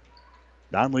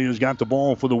 Donnelly has got the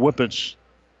ball for the Whippets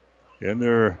in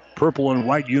their purple and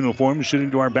white uniforms,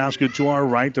 shooting to our basket to our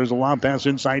right. There's a lob pass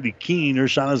inside to Keene. Her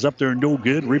shot is up there, no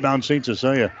good. Rebound St.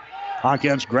 Cecilia.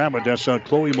 Hawkettes grab it. That's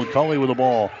Chloe McCauley with the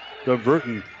ball. To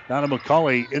Burton. Down to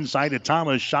McCauley. Inside to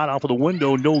Thomas. Shot off of the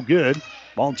window, no good.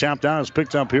 Ball tapped out. Is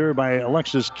picked up here by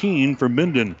Alexis Keene for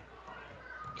Minden.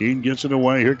 Keene gets it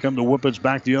away. Here come the Whippets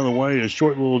back the other way. A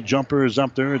short little jumper is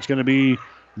up there. It's going to be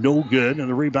no good. And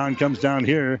the rebound comes down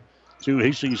here to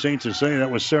Hastings St. Cecilia.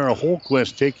 That was Sarah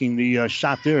Holquist taking the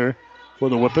shot there for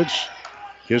the Whippets.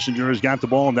 Kissinger has got the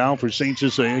ball now for St.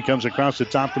 Cecilia. Comes across the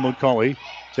top to McCauley.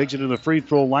 Takes it to the free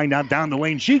throw line. Now down the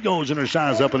lane. She goes, and her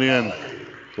shot is up and in.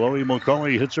 Chloe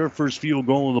McCauley hits her first field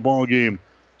goal of the ball game.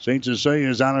 St. Cecilia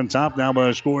is out on top now by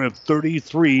a score of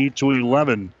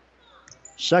 33-11.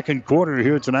 Second quarter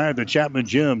here tonight at the Chapman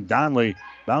Gym. Donnelly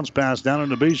bounce pass down on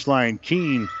the baseline.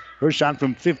 Keene, her shot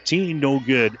from 15, no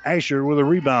good. Asher with a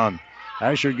rebound.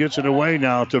 Asher gets it away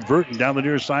now to Burton down the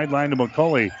near sideline to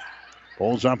McCauley.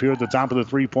 Pulls up here at the top of the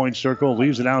three-point circle.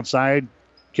 Leaves it outside.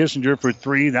 Kissinger for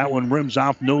 3. That one rims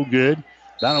off, no good.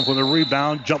 Down for the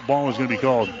rebound. Jump ball is going to be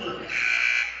called.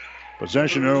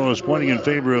 Possession arrow is pointing in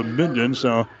favor of Minden,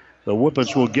 so the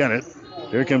Whippets will get it.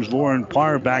 Here comes Lauren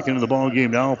Parr back into the ball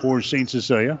game now for St.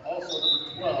 Cecilia.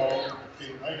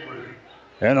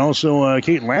 And also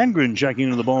Kate Landgren checking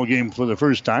into the ball game for the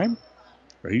first time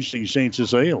for Hastings St.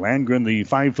 Cecilia. Landgren, the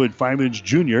 5'5"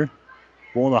 junior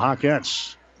for the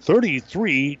Hawkettes.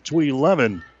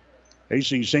 33-11.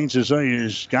 Hastings St.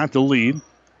 Cecilia's got the lead.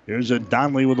 Here's a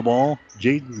Donnelly with the ball.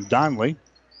 Jaden Donnelly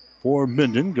for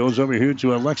Minden. Goes over here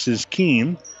to Alexis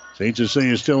Keene. St.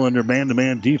 Cecilia is still under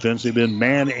man-to-man defense. They've been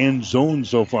man and zone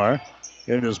so far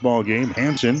in this ball game.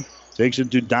 Hansen takes it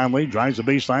to Donnelly. Drives the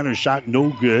baseline. Her shot no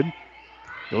good.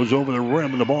 Goes over the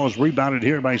rim, and the ball is rebounded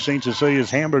here by St. Cecilia's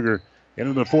Hamburger.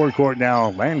 Into the forecourt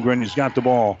now. Landgren has got the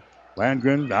ball.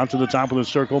 Landgren out to the top of the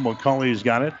circle. McCauley's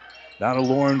got it. Now to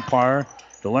Lauren Parr.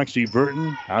 To Lexi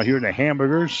Burton. Out here to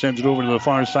Hamburger. Sends it over to the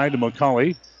far side to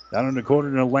McCauley. Down in the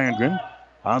corner to Landgren.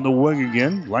 On the wing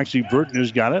again. Lexi Burton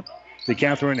has got it. To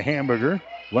Catherine Hamburger.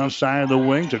 Left side of the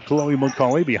wing to Chloe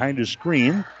McCauley behind the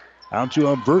screen. Out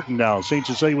to Burton now. St.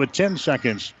 Cecilia with 10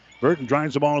 seconds. Burton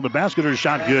drives the ball to the basket. Her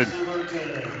shot good.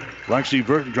 Lexi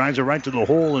Burton drives it right to the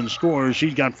hole and scores.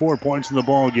 She's got 4 points in the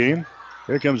ball game.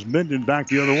 Here comes Minden back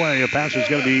the other way. A pass is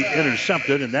going to be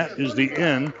intercepted, and that is the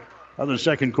end of the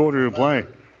second quarter of play.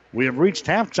 We have reached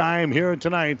halftime here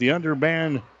tonight. The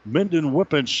undermanned Minden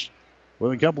Whippets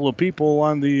with a couple of people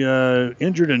on the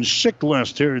injured and sick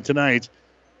list here tonight.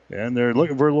 And they're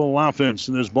looking for a little offense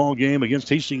in this ball game against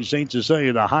Hastings St.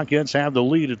 Cecilia. The Hawkettes have the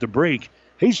lead at the break.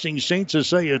 Hastings St.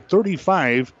 Cecilia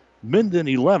 35, Minden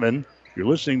 11. You're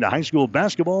listening to high school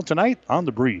basketball tonight on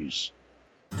The Breeze.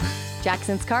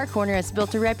 Jackson's Car Corner has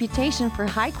built a reputation for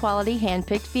high-quality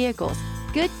hand-picked vehicles.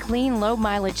 Good, clean,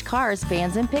 low-mileage cars,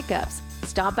 vans, and pickups.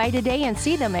 Stop by today and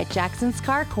see them at Jackson's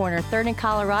Car Corner, 3rd and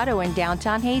Colorado in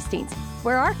downtown Hastings,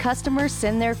 where our customers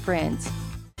send their friends.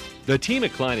 The team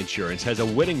at Klein Insurance has a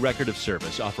winning record of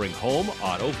service, offering home,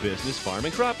 auto, business, farm,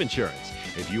 and crop insurance.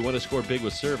 If you want to score big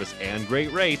with service and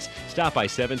great rates, stop by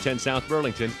 710 South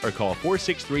Burlington or call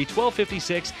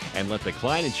 463-1256 and let the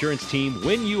Klein Insurance team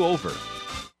win you over.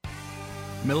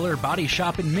 Miller Body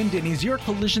Shop in Minden is your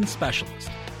collision specialist.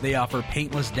 They offer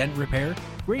paintless dent repair,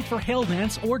 great for hail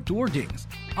dents or door dings,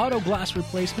 auto glass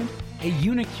replacement, a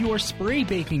Unicure spray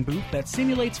baking booth that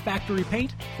simulates factory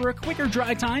paint for a quicker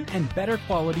dry time and better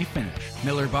quality finish.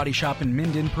 Miller Body Shop in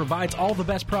Minden provides all the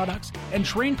best products and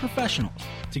trained professionals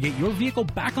to get your vehicle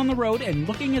back on the road and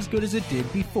looking as good as it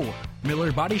did before.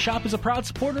 Miller Body Shop is a proud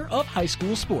supporter of high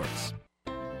school sports.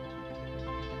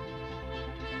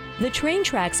 The train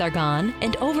tracks are gone,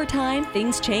 and over time,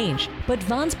 things change. But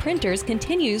Vaughn's Printers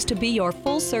continues to be your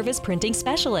full-service printing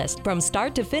specialist. From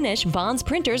start to finish, Vaughn's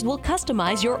Printers will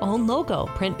customize your own logo,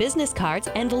 print business cards,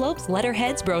 envelopes,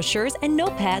 letterheads, brochures, and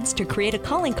notepads to create a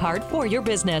calling card for your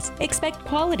business. Expect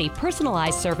quality,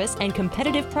 personalized service and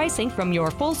competitive pricing from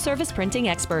your full-service printing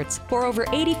experts. For over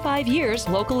 85 years,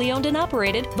 locally owned and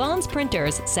operated, Vaughn's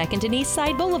Printers, 2nd and East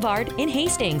Side Boulevard in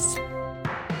Hastings.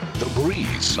 The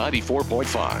Breeze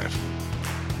 94.5.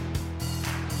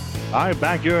 All right,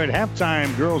 back here at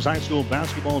halftime, girls high school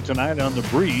basketball tonight on The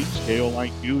Breeze,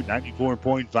 KOIQ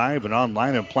 94.5 and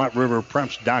online at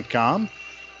PlatteRiverPreps.com.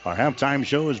 Our halftime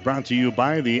show is brought to you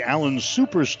by the Allen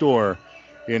Superstore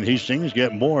in Hastings.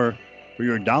 Get more for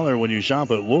your dollar when you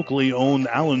shop at locally owned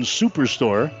Allen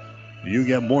Superstore. You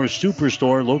get more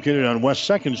Superstore located on West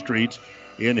 2nd Street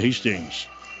in Hastings.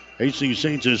 Hastings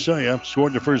St. Cecilia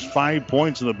scored the first 5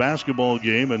 points of the basketball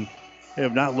game, and they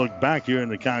have not looked back here in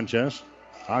the contest.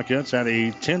 Hawkettes had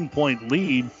a 10-point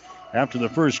lead after the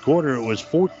first quarter. It was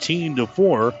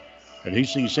 14-4, and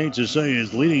Hastings St. Cecilia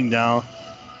is leading now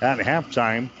at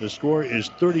halftime. The score is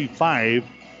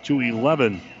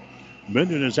 35-11.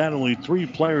 Minden has had only 3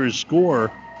 players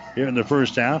score here in the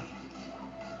first half.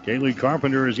 Kaylee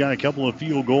Carpenter has got a couple of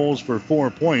field goals for 4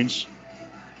 points.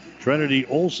 Trinity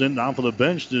Olsen off of the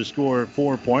bench to score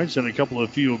 4 points and a couple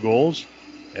of field goals.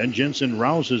 And Jensen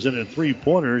Rouse is in a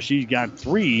 3-pointer. She's got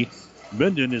 3.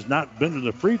 Minden has not been to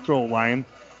the free throw line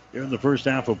here in the first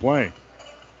half of play.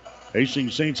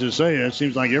 Hastings St. Cecilia, it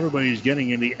seems like everybody's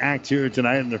getting in the act here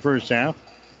tonight in the first half.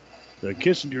 The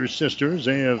Kissinger sisters,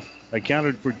 they have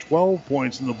accounted for 12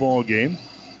 points in the ball game.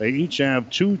 They each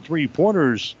have 2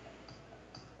 3-pointers.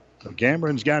 So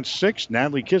Cameron's got 6.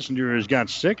 Natalie Kissinger has got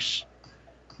 6.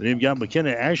 Then you've got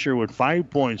McKenna Asher with 5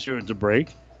 points here at the break.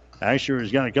 Asher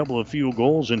has got a couple of field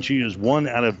goals, and she is 1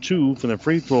 out of 2 from the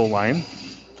free throw line.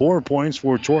 4 points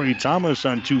for Tori Thomas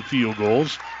on 2 field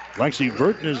goals. Lexi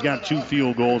Burton has got 2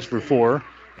 field goals for 4.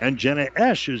 And Jenna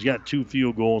Esch has got 2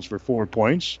 field goals for 4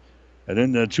 points.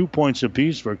 And then 2 points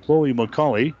apiece for Chloe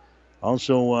McCauley.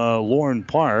 Also Lauren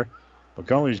Parr.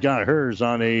 McCauley's got hers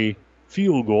on a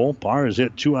field goal. Parr has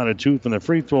hit 2 out of 2 from the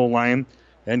free throw line.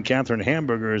 And Catherine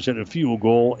Hamburger has hit a field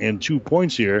goal and 2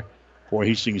 points here for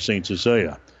Hastings St.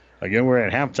 Cecilia. Again, we're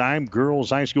at halftime. Girls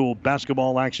high school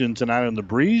basketball action tonight on The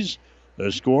Breeze.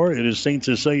 The score, it is St.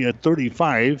 Cecilia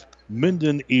 35,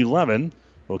 Minden 11.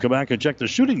 We'll come back and check the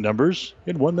shooting numbers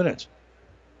in 1 minute.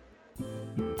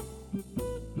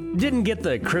 Didn't get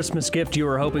the Christmas gift you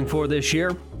were hoping for this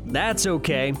year? That's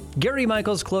okay. Gary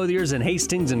Michaels Clothiers in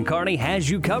Hastings and Kearney has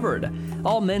you covered.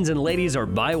 All men's and ladies are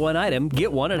buy one item,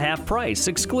 get one at half price,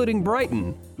 excluding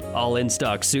Brighton. All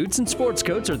in-stock suits and sports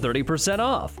coats are 30%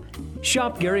 off.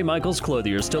 Shop Gary Michaels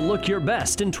Clothiers to look your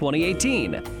best in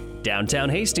 2018. Downtown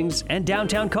Hastings and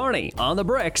downtown Kearney on the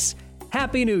bricks.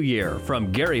 Happy New Year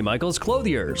from Gary Michaels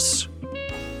Clothiers.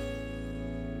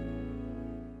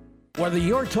 Whether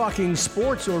you're talking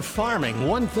sports or farming,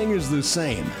 one thing is the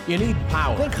same. You need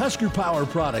power. Think Husker Power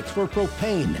products for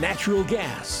propane, natural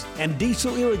gas, and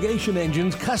diesel irrigation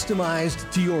engines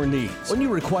customized to your needs. When you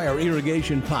require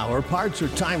irrigation power, parts, or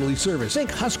timely service,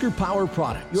 think Husker Power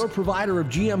products, your provider of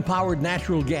GM-powered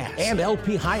natural gas and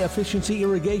LP high-efficiency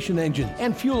irrigation engines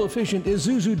and fuel-efficient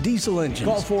Isuzu diesel engines.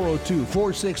 Call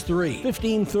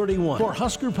 402-463-1531 for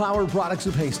Husker Power Products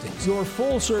of Hastings, your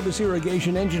full-service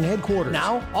irrigation engine headquarters.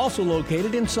 Now, also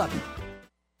located in Sutton.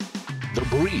 The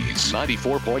Breeze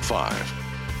 94.5.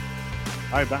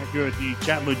 All right, back here at the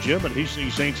Chapman Gym at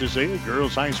Hastings St. Cecilia.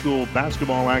 Girls high school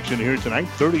basketball action here tonight.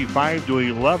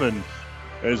 35-11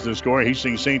 is the score.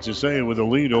 Hastings St. Cecilia with a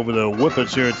lead over the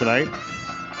Whippets here tonight.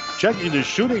 Checking the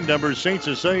shooting numbers, St.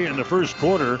 Cecilia in the first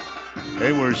quarter,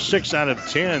 they were 6 out of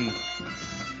 10.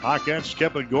 Hawkettes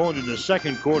kept it going in the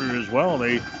second quarter as well.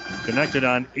 They connected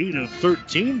on 8 of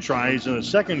 13 tries in the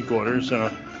second quarter.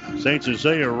 So St.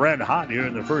 Cecilia red hot here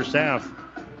in the first half.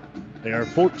 They are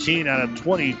 14 out of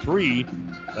 23.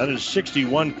 That is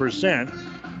 61%.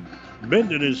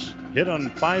 Minden is hit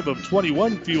on 5 of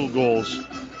 21 field goals.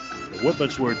 The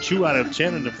Whippets were 2 out of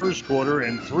 10 in the first quarter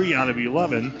and 3 out of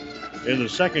 11 in the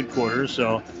second quarter.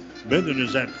 So Minden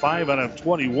is at 5 out of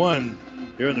 21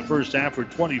 here in the first half for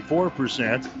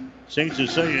 24%. St.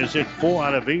 Cecilia has hit 4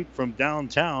 out of 8 from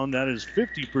downtown. That is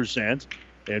 50%.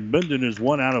 And Minden is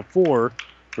 1 out of 4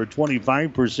 for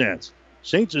 25%.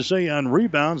 St. Cecilia on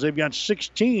rebounds, they've got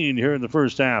 16 here in the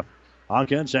first half.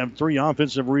 Hawkettes have 3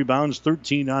 offensive rebounds,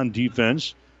 13 on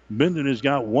defense. Minden has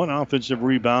got 1 offensive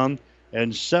rebound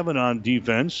and 7 on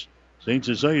defense. St.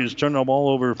 Cecilia has turned the ball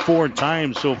over 4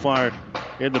 times so far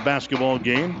in the basketball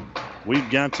game. We've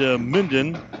got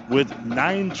Minden with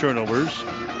 9 turnovers.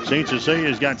 St. Cecilia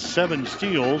has got 7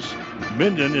 steals.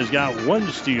 Minden has got 1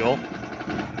 steal.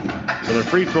 So the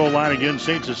free throw line against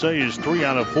St. Cecilia is 3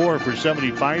 out of 4 for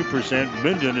 75%.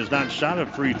 Minden has not shot a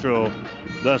free throw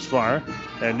thus far,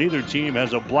 and neither team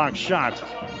has a blocked shot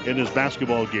in this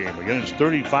basketball game. Again, it's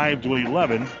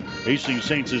 35-11. Hastings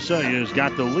St. Cecilia has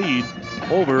got the lead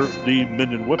over the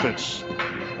Minden Whippets.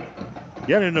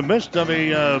 Yet in the midst of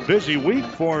a busy week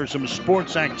for some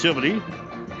sports activity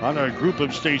on our group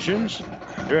of stations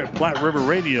here at Platte River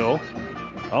Radio.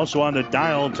 Also on the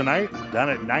dial tonight, down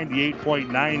at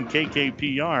 98.9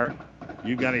 KKPR,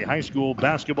 you've got a high school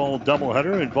basketball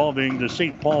doubleheader involving the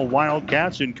St. Paul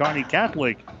Wildcats and Kearney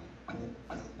Catholic.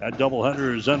 That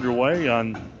doubleheader is underway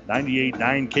on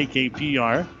 98.9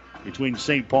 KKPR between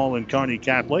St. Paul and Kearney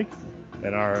Catholic.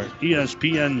 And our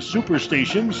ESPN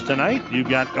Superstations tonight, you've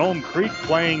got Elm Creek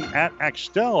playing at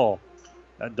Axtell.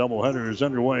 That doubleheader is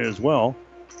underway as well.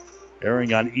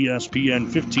 Airing on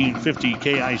ESPN 1550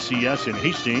 KICS in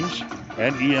Hastings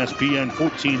and ESPN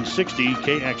 1460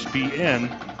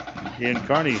 KXPN in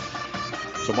Kearney.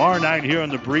 Tomorrow night here on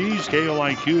the Breeze,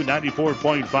 KOIQ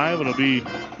 94.5, it'll be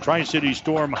Tri-City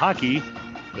Storm hockey.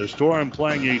 The Storm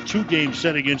playing a 2-game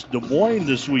set against Des Moines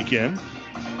this weekend.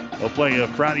 They'll play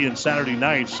Friday and Saturday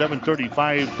night,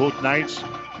 7:35 both nights,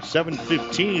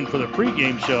 7:15 for the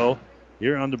pregame show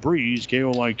here on the Breeze,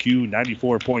 KOIQ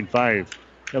 94.5.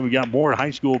 And we got more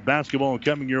high school basketball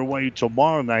coming your way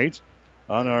tomorrow night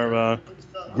on our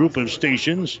group of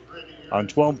stations on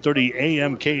 12:30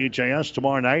 a.m. KHIS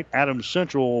tomorrow night. Adams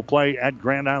Central will play at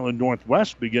Grand Island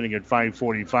Northwest beginning at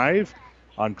 5:45.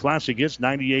 On Classic Hits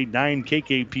 98.9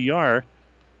 KKPR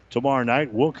tomorrow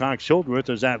night, Wilcox Hildreth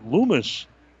is at Loomis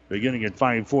beginning at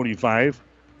 5:45.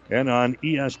 And on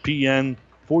ESPN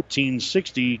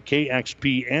 1460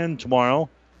 KXPN tomorrow,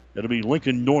 it'll be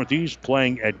Lincoln Northeast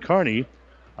playing at Kearney.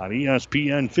 On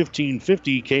ESPN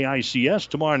 1550 KICS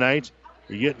tomorrow night,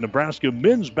 you get Nebraska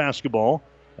men's basketball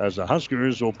as the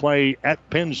Huskers will play at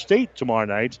Penn State tomorrow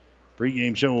night.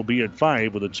 Pre-game show will be at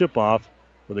 5 with a tip-off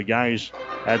for the guys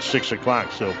at 6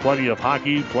 o'clock. So plenty of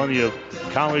hockey, plenty of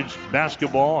college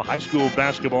basketball, high school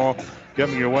basketball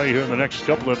coming your way here in the next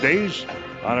couple of days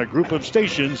on a group of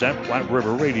stations at Platte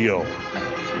River Radio.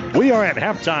 We are at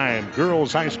halftime.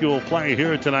 Girls high school play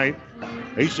here tonight.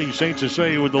 Hastings St.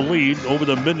 Cecilia with the lead over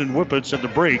the Minden Whippets at the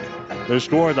break. The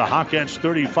score, the Hawkettes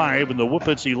 35 and the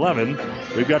Whippets 11.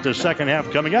 We've got the second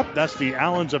half coming up. That's the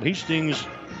Allens of Hastings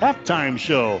halftime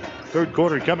show. Third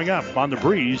quarter coming up on the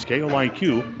Breeze,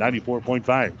 KOIQ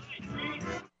 94.5.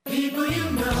 People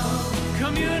you know,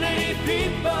 community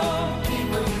people.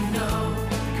 People you know,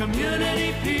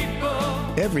 community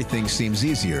people. Everything seems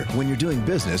easier when you're doing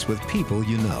business with people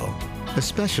you know,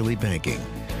 especially banking.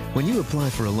 When you apply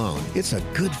for a loan, it's a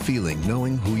good feeling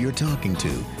knowing who you're talking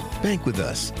to. Bank with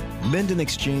us. Minden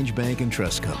Exchange Bank and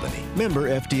Trust Company. Member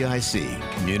FDIC.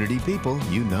 Community people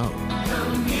you know.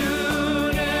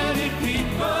 Community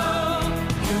people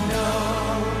you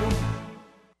know.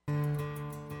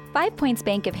 5 Points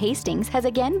Bank of Hastings has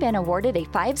again been awarded a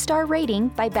 5-star rating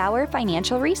by Bauer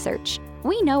Financial Research.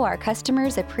 We know our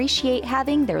customers appreciate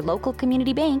having their local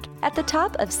community bank at the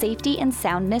top of safety and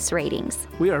soundness ratings.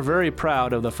 We are very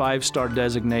proud of the 5-star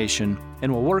designation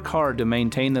and will work hard to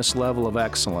maintain this level of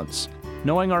excellence.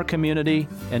 Knowing our community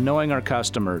and knowing our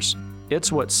customers,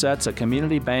 it's what sets a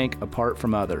community bank apart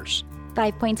from others.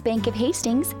 5 Points Bank of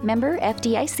Hastings, member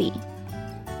FDIC.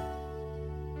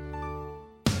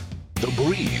 The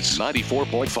Breeze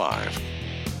 94.5.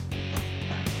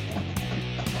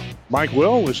 Mike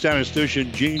Will with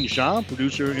statistician Gene Shaw,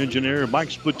 producer engineer Mike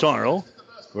Spataro.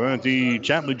 We're at the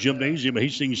Chapman Gymnasium at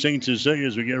Hastings St. Cecilia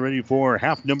as we get ready for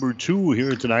half number 2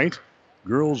 here tonight.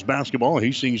 Girls basketball,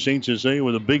 Hastings St. Cecilia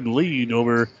with a big lead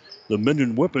over the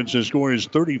Minden Whippets. The score is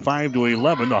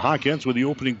 35-11. The Hawkins with the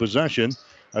opening possession.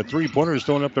 A three-pointer is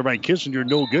thrown up there by Kissinger.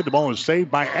 No good. The ball is saved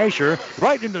by Asher.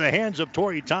 Right into the hands of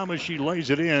Tori Thomas. She lays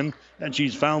it in, and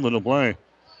she's fouled in the play.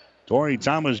 Tori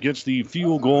Thomas gets the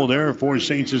field goal there for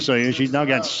St. Cecilia. She's now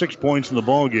got 6 points in the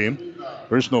ball game.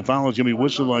 Personal foul is going to be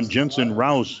whistled on Jensen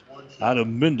Rouse out of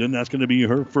Minden. That's going to be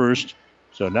her first.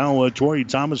 So now Tori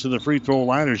Thomas to the free throw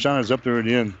line. Her shot is up there at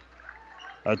the end.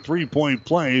 A 3-point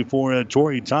play for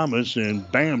Tori Thomas, and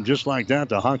bam, just like that,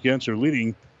 the Hawkins are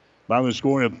leading by the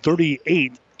score of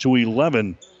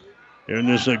 38-11 in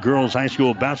this girls high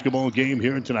school basketball game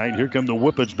here tonight. Here come the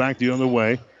Whippets back the other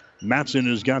way. Matson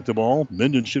has got the ball.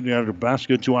 Minden shooting out of the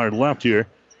basket to our left here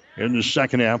in the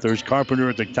second half. There's Carpenter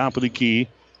at the top of the key.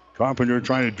 Carpenter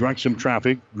trying to direct some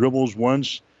traffic. Dribbles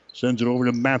once, sends it over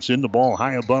to Matson. The ball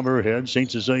high above her head. St.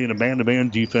 Cecilia in a man-to-man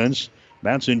defense.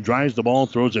 Matson drives the ball,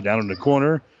 throws it down in the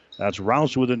corner. That's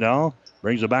Rouse with it now.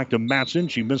 Brings it back to Matson.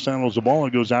 She mishandles the ball.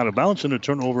 It goes out of bounds, and a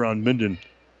turnover on Minden.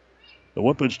 The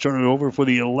Whippets turn it over for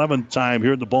the 11th time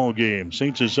here in the ball game.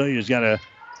 St. Cecilia's got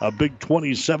a big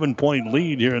 27-point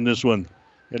lead here in this one.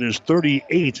 It is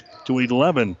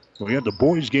 38-11. We have the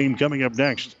boys game coming up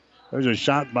next. There's a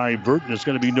shot by Burton. It's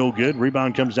going to be no good.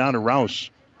 Rebound comes down to Rouse.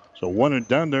 So one and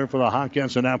done there for the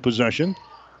Hawkins in that possession.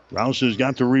 Rouse has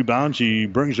got the rebound. She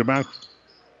brings her back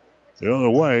the other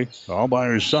way, all by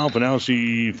herself, and now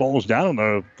she falls down on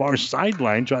the far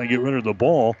sideline trying to get rid of the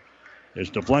ball.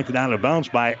 It's deflected out of bounds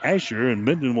by Asher, and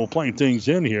Minden will play things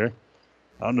in here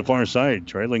on the far side,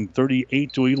 trailing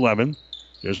 38-11.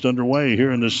 Just underway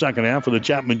here in the second half of the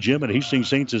Chapman Gym at Hastings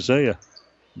St. Cecilia.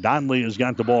 Donnelly has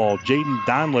got the ball. Jaden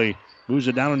Donnelly moves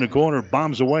it down in the corner,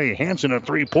 bombs away. Hanson, a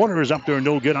three-pointer is up there,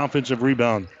 no good. Offensive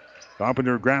rebound.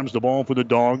 Carpenter grabs the ball for the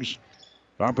Dogs.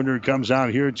 Carpenter comes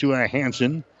out here to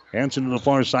Hanson. Hanson to the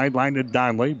far sideline to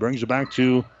Donnelly. Brings it back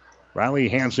to Riley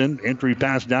Hanson. Entry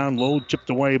pass down low, tipped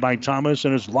away by Thomas,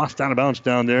 and it's lost out of bounds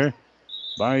down there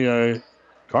by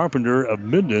Carpenter of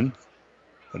Minden.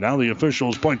 And now the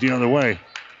officials point the other way.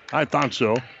 I thought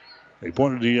so. They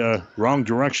pointed the wrong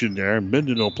direction there.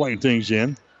 Minden will play things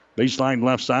in. Baseline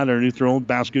left side underneath their own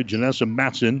basket. Janessa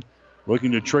Matson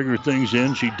looking to trigger things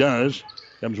in. She does.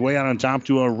 Comes way out on top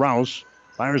to Rouse.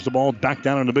 Fires the ball back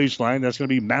down on the baseline. That's going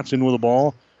to be Matson with the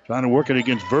ball. Trying to work it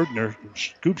against Vertner.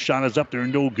 Scoop shot is up there,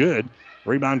 no good.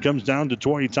 Rebound comes down to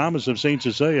Tori Thomas of St.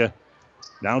 Cecilia.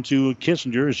 Now to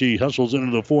Kissinger. She hustles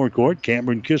into the forecourt.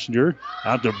 Cameron Kissinger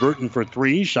out to Burton for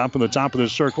three. Shot from the top of the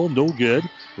circle. No good.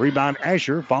 Rebound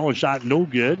Asher. Follow shot. No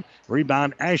good.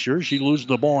 Rebound Asher. She loses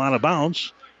the ball out of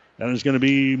bounds. And it's going to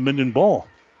be Minden ball.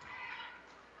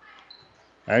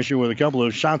 Asher with a couple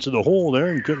of shots at the hole there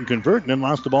and couldn't convert and then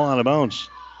lost the ball out of bounds.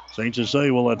 St.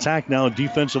 Cecilia will attack now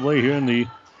defensively here in the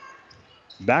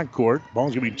backcourt.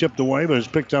 Ball's going to be tipped away, but it's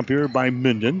picked up here by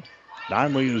Minden.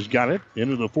 Donnelly has got it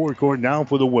into the forecourt now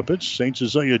for the Whippets. St.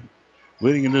 Cecilia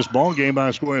leading in this ball game by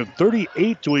a score of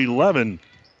 38-11.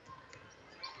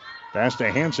 Pass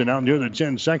to Hanson out near the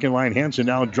 10-second line. Hanson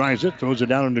now drives it, throws it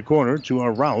down in the corner to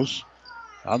Rouse.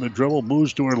 On the dribble,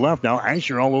 moves to her left. Now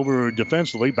Asher all over her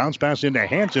defensively. Bounce pass into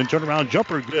Hanson. Turnaround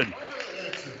jumper, good.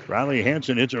 Riley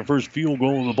Hanson hits her first field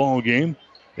goal of the ball game.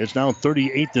 It's now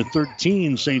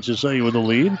 38-13. St. Cecilia with the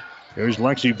lead. There's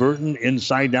Lexi Burton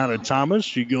inside down to Thomas.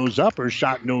 She goes up. Her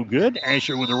shot no good.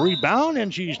 Asher with a rebound,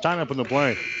 and she's tied up in the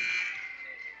play.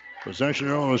 Possession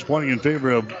arrow is pointing in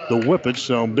favor of the Whippets,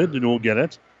 so Minden will get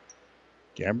it.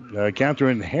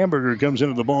 Catherine Hamburger comes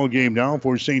into the ball game now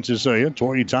for St. Cecilia.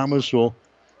 Tori Thomas will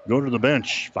go to the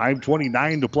bench.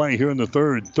 5:29 to play here in the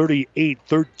third.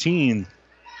 38-13.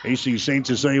 Hastings St.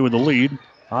 Cecilia with the lead.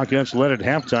 Hawkins led at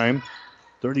halftime.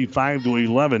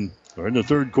 35-11. We're in the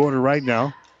third quarter right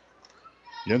now.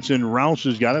 Jensen Rouse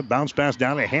has got it. Bounce pass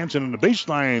down to Hanson on the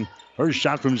baseline. Her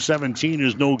shot from 17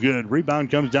 is no good.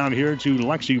 Rebound comes down here to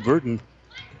Lexi Burton.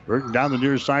 Burton down the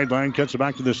near sideline. Cuts it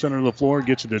back to the center of the floor.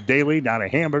 Gets it to Daly. Down to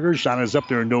Hamburger. Shot is up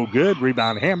there. No good.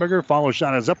 Rebound Hamburger. Follow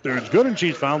shot is up there. It's good, and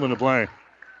she's fouled in the play.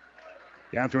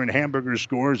 Catherine Hamburger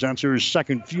scores. That's her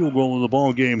second field goal of the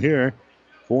ball game here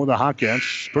for the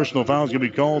Hawkins. Personal foul is going to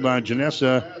be called on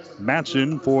Janessa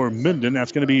Matson for Minden.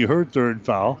 That's going to be her third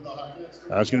foul.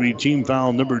 That's going to be team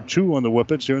foul number 2 on the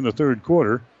Whippets here in the third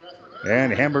quarter.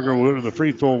 And Hamburger will go to the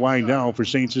free throw line now for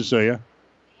St. Cecilia.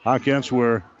 Hawkins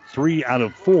were 3 out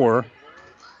of 4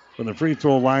 from the free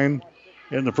throw line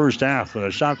in the first half. A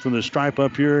shot from the stripe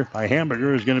up here by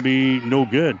Hamburger is going to be no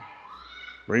good.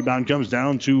 Rebound comes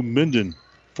down to Minden.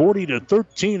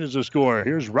 40-13 is the score.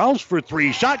 Here's Rouse for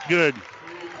three. Shot good.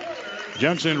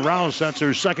 Jensen Rouse, that's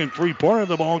her second three-pointer of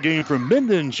the ball game from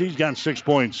Minden. She's got 6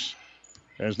 points.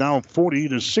 It's now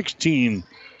 40-16.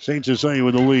 St. Cecilia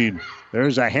with the lead.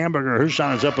 There's a Hamburger. Her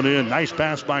shot is up and in. Nice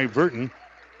pass by Burton.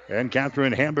 And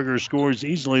Catherine Hamburger scores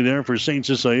easily there for St.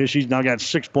 Cecilia. She's now got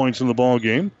 6 points in the ball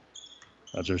game.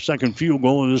 That's her second field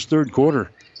goal in this third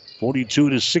quarter.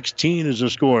 42-16 is the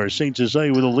score. St.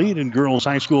 Cecilia with a lead in girls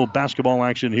high school basketball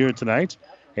action here tonight.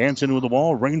 Hanson with the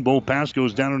ball. Rainbow pass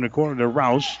goes down in the corner to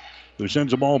Rouse, who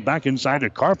sends the ball back inside to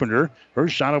Carpenter. Her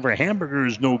shot over Hamburger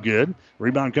is no good.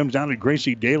 Rebound comes down to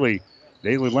Gracie Daly.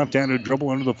 Daly left-handed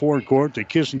dribble into the forward court to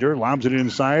Kissinger. Lobs it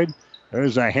inside.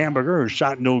 There's a Hamburger. Her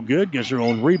shot no good. Gets her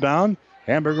own rebound.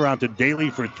 Hamburger out to Daly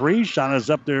for three. Shot is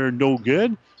up there, no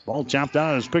good. Ball tapped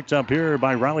out and is picked up here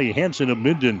by Riley Hanson of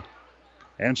Minden.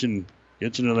 Hanson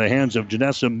gets into the hands of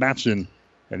Janessa Matson.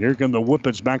 And here come the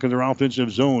Whippets back in their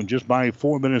offensive zone just by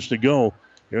 4 minutes to go.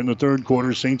 Here in the third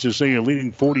quarter, St. Cecilia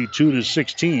leading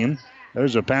 42-16.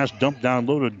 There's a pass dumped down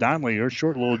low to Donnelly. Her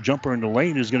short little jumper in the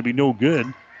lane is going to be no good.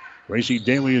 Gracie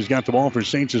Daly has got the ball for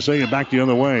St. Cecilia back the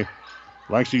other way.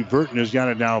 Lexi Burton has got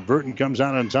it now. Burton comes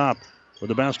out on top. With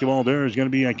the basketball there is going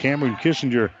to be a Cameron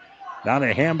Kissinger. Down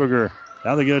to Hamburger.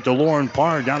 Now they get it to Lauren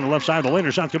Parr down the left side of the lane.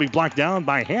 Her shot's going to be blocked down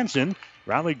by Hanson.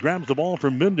 Riley grabs the ball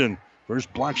from Minden.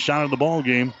 First block shot of the ball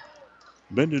game.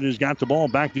 Minden has got the ball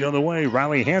back the other way.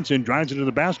 Riley Hanson drives into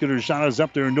the basket. Her shot is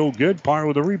up there, no good. Parr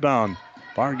with a rebound.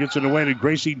 Parr gets it away to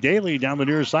Gracie Daly down the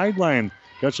near sideline.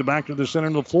 Gets it back to the center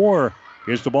of the floor.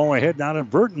 Gets the ball ahead down to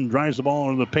Burton. Drives the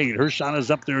ball into the paint. Her shot is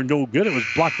up there, no good. It was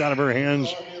blocked out of her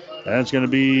hands. That's going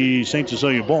to be St.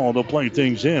 Cecilia ball. They'll play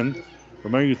things in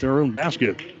from underneath their own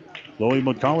basket. Chloe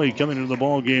McCauley coming into the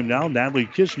ball game now. Natalie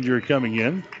Kissinger coming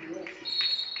in.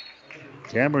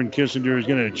 Cameron Kissinger is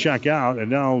going to check out, and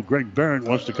now Greg Barrett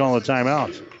wants to call a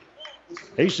timeout.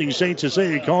 Hastings St.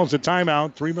 Cecilia calls the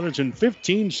timeout. 3 minutes and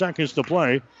 15 seconds to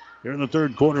play. Here in the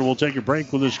third quarter, we'll take a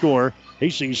break with the score.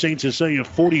 Hastings St. Cecilia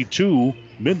 42,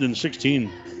 Minden 16.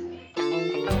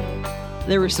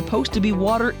 There is supposed to be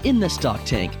water in the stock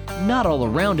tank, not all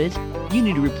around it. You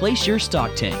need to replace your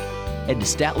stock tank. Head to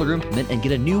Statler Implement and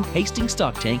get a new Hastings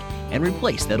stock tank and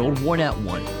replace that old worn-out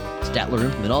one. Statler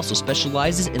Implement also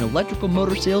specializes in electrical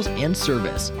motor sales and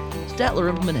service. Statler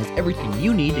Implement has everything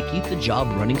you need to keep the job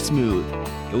running smooth.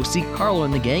 Go see Carlo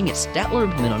and the gang at Statler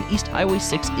Implement on East Highway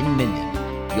 6 in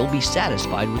Minden. You'll be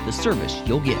satisfied with the service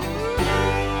you'll get.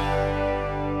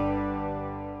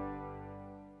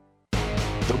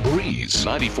 The Breeze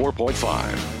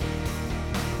 94.5.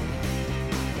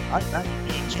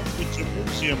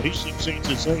 Hastings St.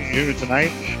 Cecilia here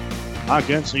tonight.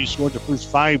 Hawkins, he scored the first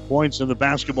 5 points in the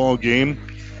basketball game.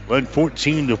 Led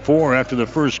 14-4 after the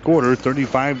first quarter,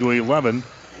 35-11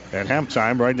 at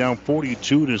halftime. Right now,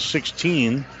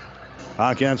 42-16.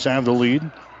 Hawkins have the lead.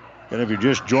 And if you're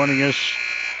just joining us,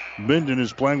 Minden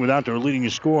is playing without their leading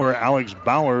scorer, Alex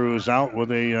Bauer, who is out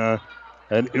with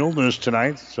an illness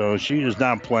tonight, so she is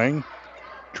not playing.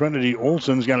 Trinity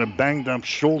Olsen's got a banged-up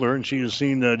shoulder, and she has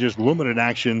seen just limited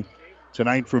action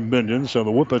tonight from Minden. So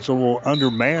the Whippets a little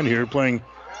undermanned here, playing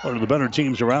one of the better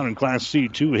teams around in Class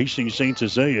C2, Hastings St.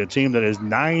 Cecilia, a team that is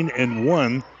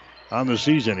 9-1 on the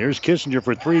season. Here's Kissinger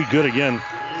for three, good again.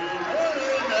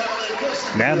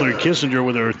 Nadler Kissinger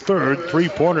with her third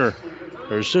three-pointer.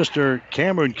 Her sister,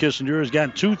 Cameron Kissinger, has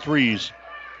got 2 threes.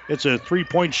 It's a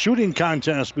three-point shooting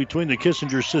contest between the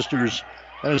Kissinger sisters.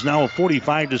 That is now a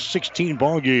 45-16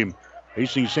 ball game.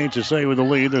 Hastings St. Cecilia with the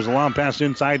lead. There's a long pass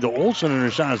inside to Olsen, and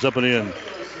her shot is up and in.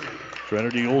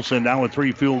 Trinity Olsen now with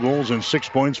 3 field goals and 6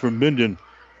 points from Minden.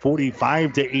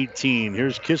 45-18.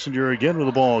 Here's Kissinger again with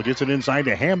the ball. Gets it inside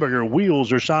to Hamburger.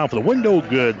 Wheels her shot off the window.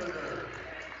 Good.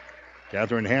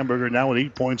 Catherine Hamburger now with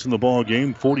 8 points in the ball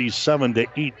game.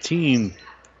 47-18.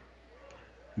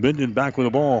 Minden back with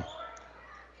the ball.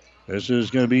 This is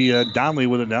going to be Donnelly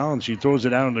with it now, and she throws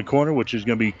it out in the corner, which is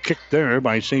going to be kicked there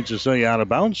by St. Cecilia out of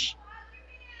bounds.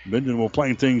 Minden will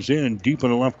play things in deep in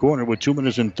the left corner with 2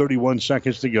 minutes and 31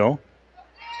 seconds to go.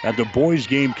 At the boys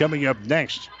game coming up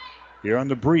next here on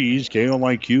the Breeze,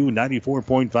 KOIQ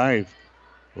 94.5.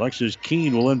 Alexis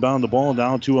Keene will inbound the ball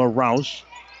down to a Rouse.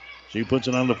 She puts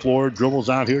it on the floor, dribbles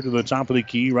out here to the top of the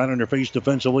key. Right on her face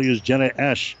defensively is Jenna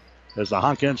Esch. As the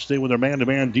Hawkins stay with their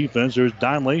man-to-man defense, there's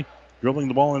Donnelly dribbling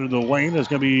the ball into the lane. That's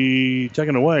going to be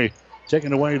taken away.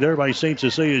 Taken away there by St.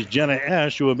 Cecilia's Jenna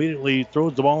Esch, who immediately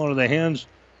throws the ball into the hands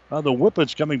of the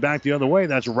Whippets coming back the other way.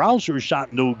 That's Rouser's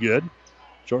shot, no good.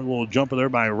 Short little jumper there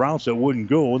by Rouse that wouldn't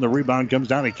go. And the rebound comes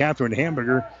down to Catherine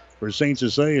Hamburger for St.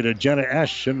 Cecilia to Jenna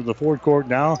Esch into the forecourt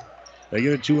now. They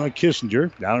get it to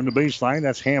Kissinger. Down in the baseline,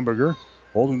 that's Hamburger.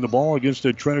 holding the ball against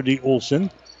the Trinity Olsen.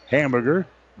 Hamburger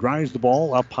drives the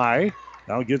ball up high.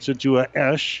 Now gets it to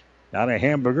Esch. Now to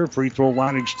Hamburger. Free throw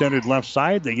line extended left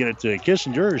side. They get it to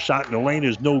Kissinger. Her shot in the lane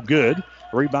is no good.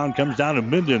 Rebound comes down to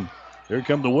Minden. Here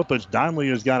come the Whippets. Donnelly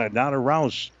has got it. Now to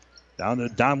Rouse. Down to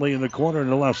Donnelly in the corner on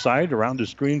the left side. Around the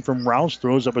screen from Rouse.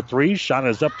 Throws up a three. Shot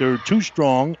is up there too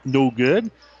strong. No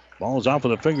good. Ball is off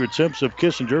of the fingertips of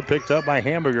Kissinger. Picked up by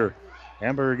Hamburger.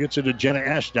 Hamburger gets it to Jenna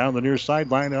Esch down the near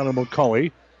sideline out of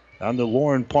McCulley. Down to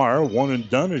Lauren Parr. One and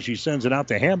done as she sends it out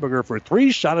to Hamburger for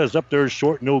three. Shot is up there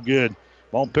short. No good.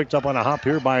 Ball picked up on a hop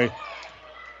here by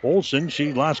Olsen.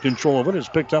 She lost control of it. It's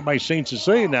picked up by St.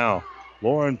 Cecilia now.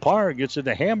 Lauren Parr gets it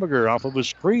to Hamburger off of a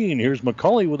screen. Here's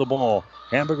McCulley with the ball.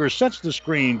 Hamburger sets the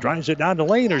screen, drives it down the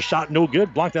lane. Her shot no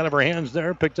good. Blocked out of her hands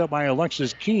there. Picked up by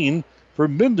Alexis Keene for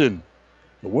Minden.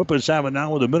 The Whippets have it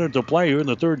now with a minute to play here in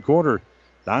the third quarter.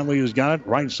 Donnelly has got it.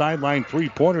 Right sideline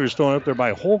three-pointer is thrown up there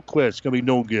by Holquist. It's going to be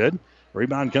no good.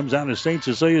 Rebound comes down to St.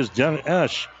 Cecilia's Jenna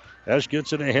Esch. Esch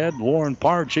gets it ahead. Lauren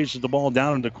Parr chases the ball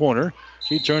down in the corner.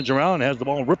 She turns around and has the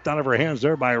ball ripped out of her hands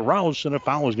there by Rouse, and a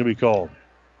foul is going to be called.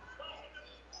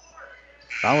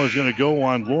 Foul is going to go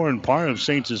on Lauren Parr of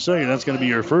St. Cecilia. That's going to be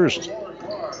her first.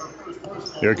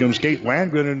 Here comes Kate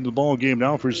Landgren into the ball game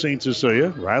now for St. Cecilia.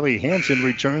 Riley Hansen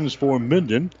returns for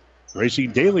Minden. Gracie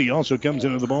Daly also comes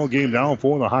into the ball game now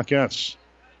for the Hawkettes.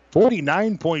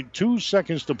 49.2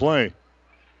 seconds to play.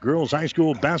 Girls high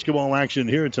school basketball action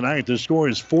here tonight. The score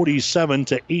is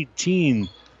 47-18.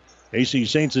 AC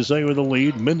St. Cecilia with the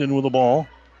lead. Minden with the ball.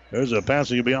 There's a pass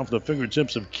that will be off the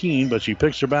fingertips of Keene, but she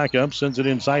picks her back up, sends it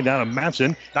inside down to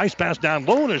Matson. Nice pass down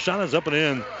low, and a shot is up and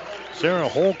in. Sarah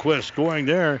Holquist scoring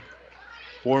there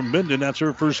for Minden. That's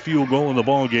her first field goal in the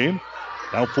ball game.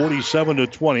 Now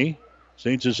 47-20.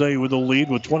 St. Cecilia with the lead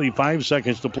with 25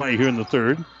 seconds to play here in the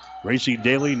third. Gracie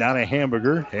Daly now to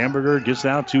Hamburger. Hamburger gets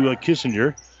out to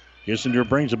Kissinger. Kissinger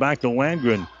brings it back to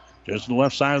Landgren. Just to the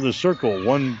left side of the circle.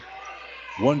 One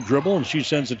dribble, and she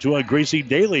sends it to Gracie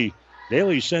Daly.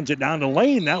 Daly sends it down the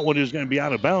lane. That one is going to be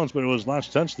out of bounds, but it was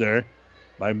last touched there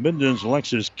by Minden's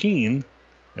Alexis Keene.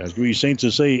 As we St.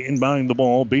 Cecilia inbounding the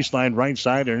ball. Baseline right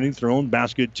side underneath their own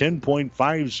basket.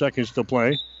 10.5 seconds to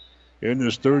play in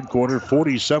this third quarter.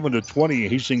 47-20.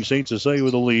 Hastings St. Cecilia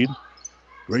with the lead.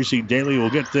 Gracie Daly will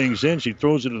get things in. She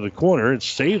throws it to the corner. It's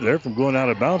saved there from going out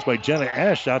of bounds by Jenna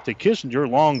Esch. Out to Kissinger.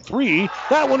 Long three.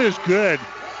 That one is good.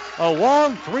 A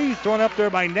long three thrown up there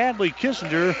by Natalie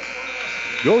Kissinger.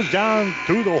 Goes down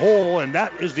through the hole, and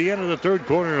that is the end of the third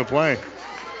quarter of play.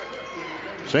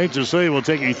 St. Cecilia will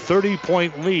take a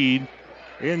 30-point lead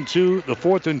into the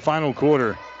fourth and final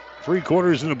quarter. 3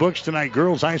 quarters in the books tonight.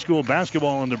 Girls high school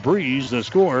basketball on the breeze. The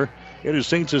score, it is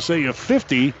St. Cecilia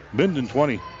 50, Minden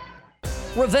 20.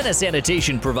 Ravenna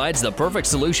Sanitation provides the perfect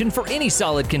solution for any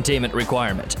solid containment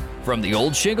requirement. From the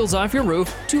old shingles off your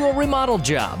roof to a remodel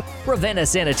job, Ravenna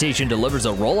Sanitation delivers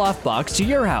a roll-off box to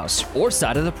your house or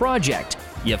side of the project.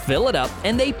 You fill it up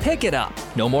and they pick it up.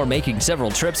 No more making several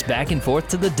trips back and forth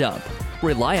to the dump.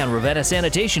 Rely on Ravenna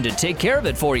Sanitation to take care of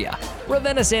it for you.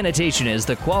 Ravenna Sanitation is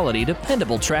the quality,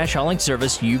 dependable trash hauling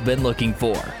service you've been looking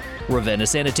for. Ravenna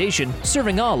Sanitation,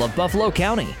 serving all of Buffalo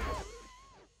County.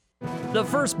 The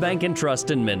First Bank and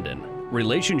Trust in Minden.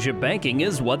 Relationship banking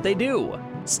is what they do.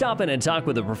 Stop in and talk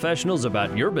with the professionals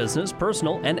about your business,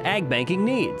 personal, and ag banking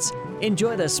needs.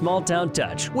 Enjoy the small town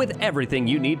touch with everything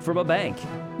you need from a bank.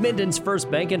 Minden's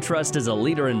First Bank and Trust is a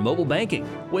leader in mobile banking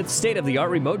with state-of-the-art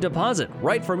remote deposit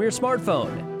right from your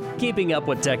smartphone. Keeping up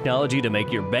with technology to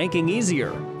make your banking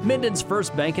easier. Minden's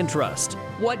First Bank and Trust.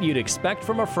 What you'd expect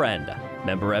from a friend.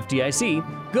 Member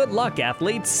FDIC. Good luck,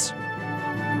 athletes.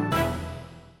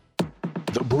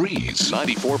 The Breeze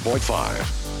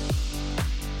 94.5.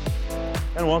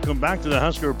 And welcome back to the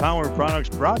Husker Power Products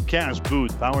broadcast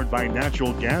booth, powered by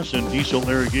natural gas and diesel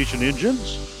irrigation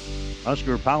engines.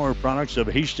 Husker Power Products of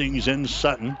Hastings and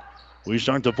Sutton. We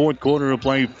start the fourth quarter of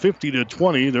play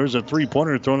 50-20. There's a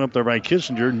three-pointer thrown up there by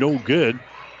Kissinger. No good.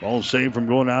 Ball saved from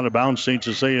going out of bounds. St.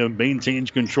 Cecilia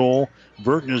maintains control.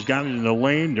 Burton has got it in the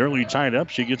lane, nearly tied up.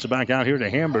 She gets it back out here to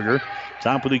Hamburger.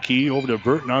 Top of the key, over to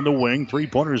Burton on the wing.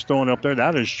 Three-pointers thrown up there.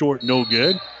 That is short, no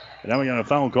good. And now we got a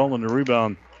foul call on the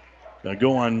rebound.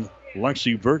 Go on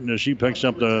Lexi Burton as she picks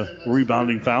up the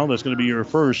rebounding foul. That's going to be her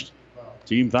first.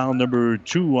 Team foul number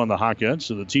 2 on the Hawkettes.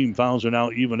 So the team fouls are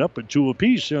now even up at 2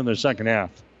 apiece here in the second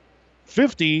half.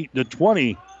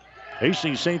 50-20.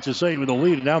 Hastings St. Cecilia with the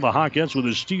lead. And now the Hawkettes with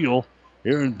a steal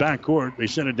here in backcourt. They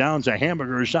send it down to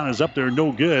Hamburger. Her shot is up there,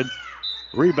 no good.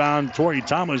 Rebound, Tori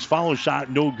Thomas. Follow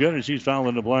shot, no good, and she's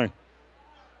fouling the play.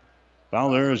 Foul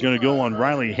there is going to go on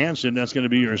Riley Hansen. That's going to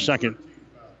be her second.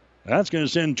 That's going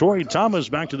to send Tori Thomas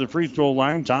back to the free throw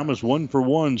line. Thomas 1 for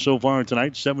 1 so far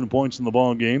tonight, 7 points in the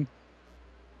ball game.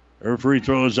 Her free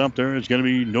throw is up there. It's going to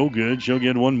be no good. She'll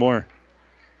get one more.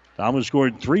 Thomas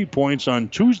scored 3 points on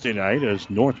Tuesday night as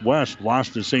Northwest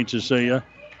lost to St. Cecilia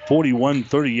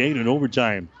 41-38 in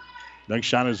overtime. Next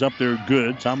shot is up there,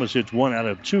 good. Thomas hits 1 out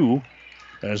of 2.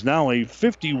 As now a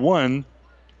 51-30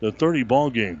 ball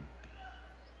game.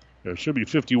 There should be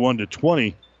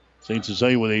 51-20. St.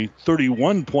 Cecilia with a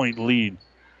 31-point lead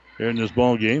here in this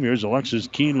ball game. Here's Alexis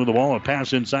Keene with the ball. A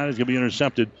pass inside is going to be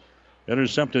intercepted.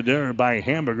 Intercepted there by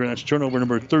Hamburger. That's turnover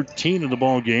number 13 of the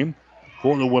ball game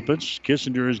for the Whippets.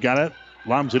 Kissinger has got it.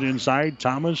 Lobs it inside.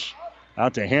 Thomas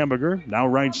out to Hamburger. Now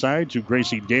right side to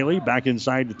Gracie Daly. Back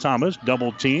inside to Thomas.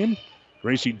 Double team.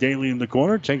 Gracie Daly in the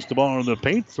corner. Takes the ball in the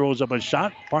paint. Throws up a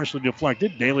shot. Partially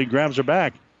deflected. Daly grabs her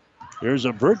back. Here's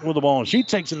a Burton with the ball. She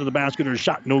takes it to the basket. Her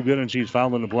shot no good, and she's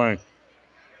fouled in the play.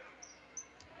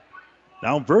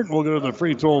 Now Burton will go to the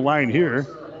free throw line here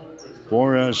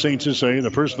for St. Cecilia.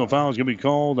 The personal foul is going to be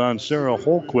called on Sarah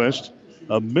Holquist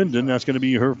of Minden. That's going to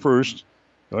be her first.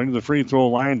 Going to the free throw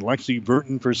line, Lexi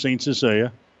Burton for St.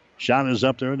 Cecilia. Shot is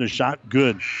up there, and the shot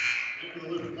good.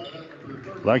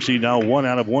 Lexi now 1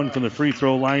 out of 1 from the free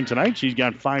throw line tonight. She's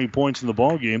got 5 points in the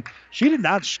ball game. She did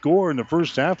not score in the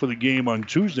first half of the game on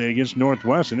Tuesday against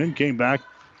Northwest, and then came back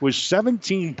with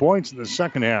 17 points in the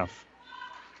second half.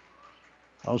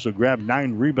 Also grabbed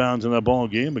 9 rebounds in that ball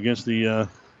game against the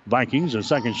Vikings. The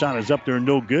second shot is up there,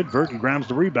 no good. Burton grabs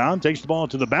the rebound, takes the ball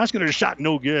to the basket. Her shot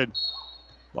no good.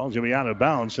 Ball's going to be out of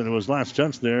bounds, and it was last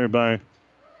touch there by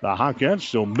the Hawkettes,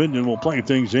 so Minden will play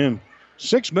things in.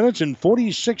 6 minutes and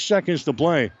 46 seconds to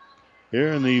play. Here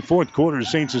in the fourth quarter,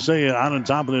 St. Cecilia out on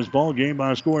top of this ball game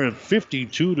by a score of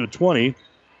 52-20.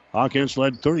 Hawkins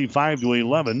led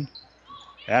 35-11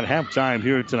 at halftime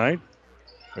here tonight.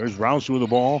 There's Rouse with the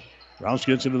ball. Rouse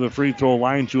gets into the free throw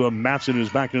line to a Matson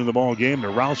who's back into the ball game. To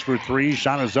Rouse for 3.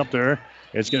 Shot is up there.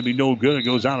 It's going to be no good. It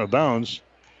goes out of bounds.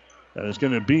 And it's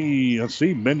going to be, let's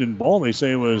see, Minden ball. They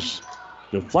say it was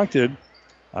deflected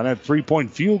on that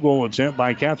 3-point field goal attempt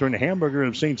by Catherine Hamburger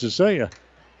of St. Cecilia.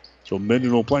 So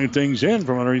Minden will play things in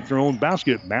from underneath their own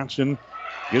basket. Matson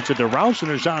gets it to Rouse,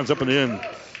 and her shot's up and in.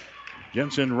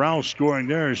 Jensen Rouse scoring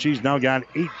there. She's now got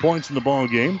 8 points in the ball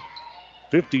game.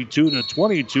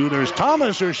 52-22. There's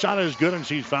Thomas. Her shot is good, and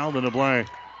she's fouled in the play.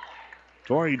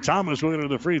 Tori Thomas will go to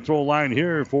the free throw line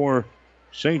here for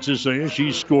St. Cecilia.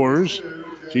 She scores.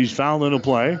 She's fouled in the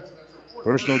play.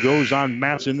 Personal goes on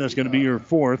Matson. That's going to be her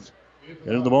fourth.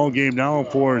 And the ball game now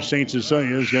for St.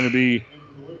 Cecilia is going to be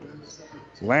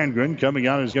Landgren. Coming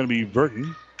out is going to be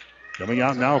Burton. Coming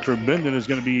out now for Minden is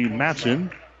going to be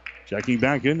Matson. Checking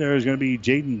back in there is going to be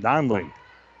Jaden Donnelly.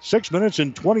 6 minutes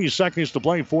and 20 seconds to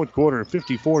play fourth quarter,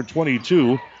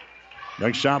 54-22.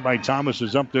 Next shot by Thomas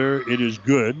is up there. It is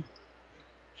good.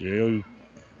 She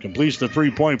completes the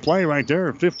three-point play right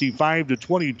there.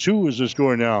 55-22 is the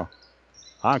score now.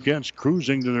 Hawkettes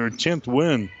cruising to their 10th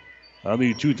win of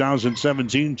the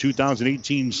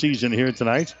 2017-2018 season here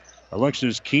tonight.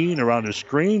 Alexis Keene around the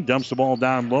screen, dumps the ball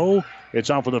down low. It's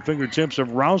off with the fingertips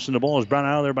of Rouse, and the ball is brought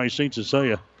out of there by St.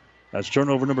 Cecilia. That's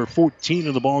turnover number 14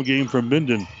 of the ball game for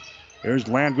Minden. There's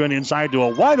Landgren inside to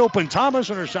a wide-open Thomas,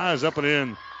 and her shot is up and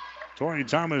in. Tori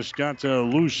Thomas got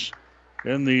loose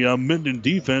in the Minden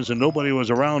defense, and nobody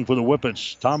was around for the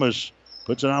Whippets. Thomas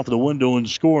puts it out for the window and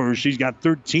scores. She's got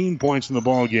 13 points in the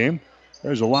ball game.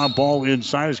 There's a lob ball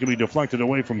inside. It's going to be deflected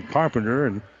away from Carpenter,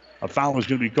 and a foul is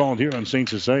going to be called here on St.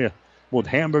 Cecilia. Both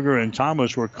Hamburger and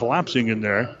Thomas were collapsing in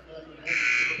there,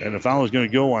 and the foul is going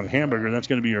to go on Hamburger. That's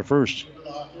going to be her first.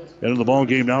 Into the ball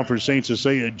game now for St.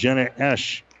 Cecilia, Jenna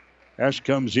Esch. Esch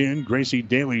comes in. Gracie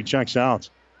Daly checks out.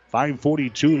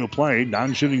 5:42 to play.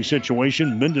 Non-shooting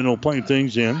situation. Minden will play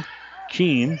things in.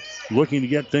 Keene looking to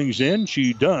get things in.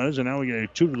 She does, and now we get a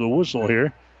toot of the whistle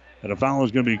here. And a foul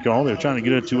is going to be called. They're trying to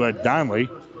get it to Donnelly.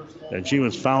 And she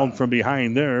was fouled from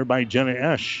behind there by Jenna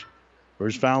Esch.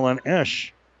 First foul on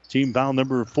Esch. Team foul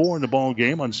number 4 in the ball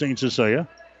game on St. Cecilia.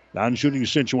 Non-shooting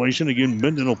situation. Again,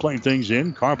 Minden will play things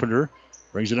in. Carpenter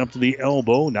brings it up to the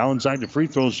elbow. Now inside the free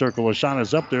throw circle. A shot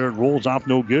is up there. It rolls off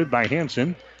no good by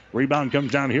Hansen. Rebound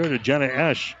comes down here to Jenna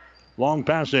Esch. Long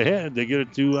pass ahead. They get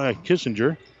it to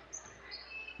Kissinger.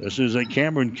 This is a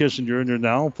Cameron Kissinger in there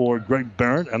now for Greg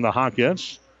Barrett and the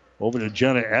Hawkettes. Over to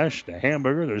Jenna Esch, the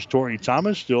Hamburger. There's Tori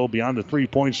Thomas still beyond the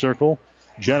three-point circle.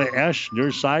 Jenna Esch,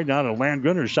 near side now to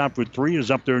Landgren. Her shot for 3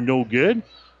 is up there, no good.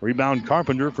 Rebound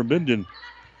Carpenter for Minden.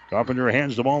 Carpenter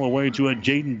hands the ball away to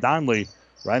Jaden Donnelly.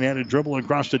 Right-handed dribble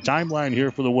across the timeline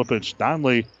here for the Whippets.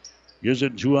 Donnelly gives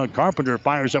it to Carpenter.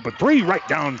 Fires up a 3 right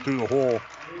down through the hole.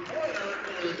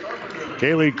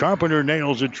 Kaylee Carpenter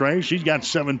nails a tray. She's got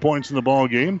 7 points in the ball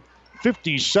game.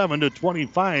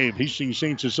 57-25. Hastings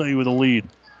St. Cecilia with a lead.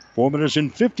 4 minutes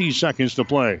and 50 seconds to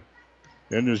play.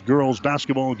 In this girls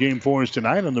basketball game for us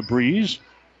tonight on the Breeze.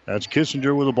 That's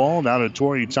Kissinger with the ball. Now to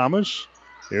Tori Thomas.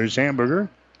 Here's Hamburger.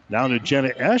 Now to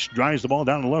Jenna Esch. Drives the ball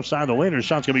down the left side of the lane. Her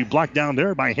shot's going to be blocked down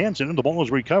there by Hansen. And the ball is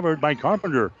recovered by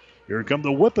Carpenter. Here come the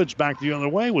Whippets back the other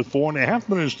way with 4.5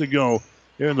 minutes to go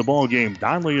here in the ball game.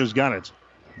 Donnelly has got it.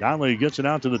 Donnelly gets it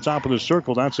out to the top of the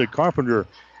circle. That's a Carpenter.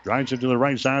 Drives it to the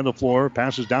right side of the floor.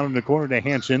 Passes down in the corner to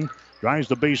Hansen. Drives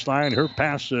the baseline. Her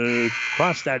pass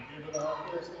across that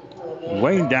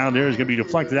lane down there is going to be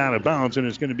deflected out of bounds, and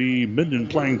it's going to be Minden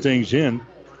playing things in.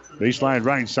 Baseline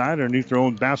right side underneath their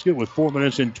own basket with 4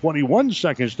 minutes and 21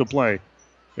 seconds to play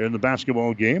in the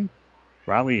basketball game.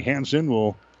 Riley Hansen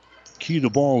will key the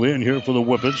ball in here for the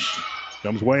Whippets.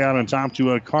 Comes way out on top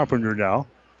to Carpenter now.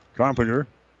 Carpenter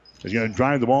is going to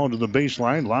drive the ball to the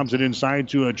baseline. Lobs it inside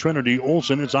to Trinity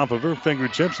Olsen. It's off of her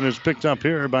fingertips, and it's picked up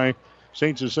here by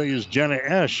St. Cecilia's Jenna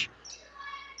Esch.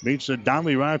 Meets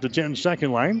Donnelly right at the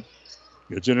 10-second line.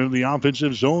 Gets it into the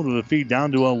offensive zone with a feed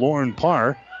down to Lauren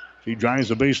Parr. She drives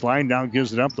the baseline, now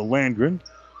gives it up to Landgren.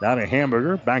 Now to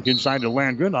Hamburger, back inside to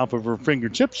Landgren, off of her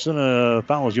fingertips, and a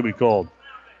foul is going to be called.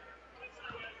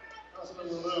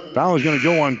 Foul is going to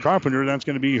go on Carpenter. That's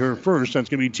going to be her first. That's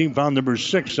going to be team foul number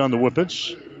 6 on the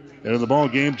Whippets. Into the ball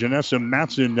game, Janessa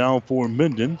Matson now for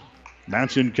Minden.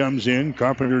 Matson comes in.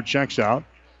 Carpenter checks out.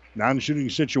 Non-shooting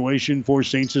situation for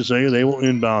St. Cecilia. They will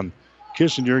inbound.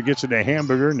 Kissinger gets it to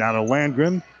Hamburger. Now to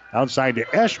Landgren. Outside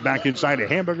to Esch. Back inside to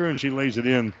Hamburger, and she lays it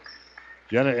in.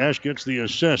 Jenna Esch gets the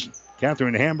assist.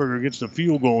 Catherine Hamburger gets the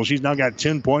field goal. She's now got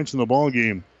 10 points in the ball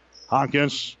game.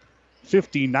 Hawkins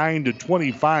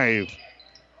 59-25.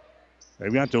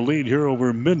 They've got the lead here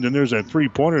over Minden. There's a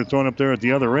three-pointer thrown up there at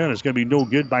the other end. It's going to be no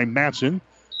good by Matson.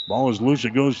 Ball is loose.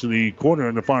 It goes to the corner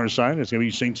on the far side. It's going to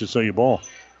be St. Cecilia ball.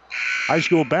 High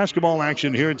school basketball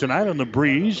action here tonight on the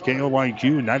Breeze.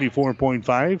 KOIQ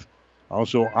 94.5.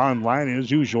 Also online as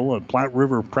usual at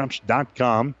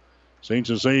PlatteRiverPreps.com. St.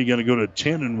 Cecilia going to go to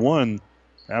 10-1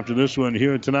 after this one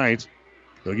here tonight.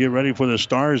 They'll get ready for the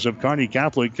Stars of Kearney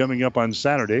Catholic coming up on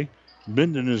Saturday.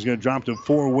 Minden is going to drop to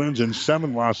 4 wins and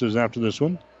 7 losses after this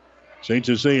one. St.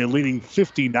 Cecilia leading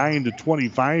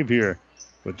 59-25 here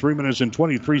with 3 minutes and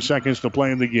 23 seconds to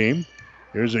play in the game.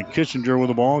 Here's a Kissinger with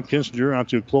the ball. Kissinger out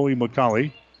to Chloe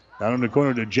McCauley. Down in the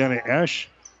corner to Jenna Esch.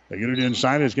 They get it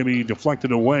inside. It's going to be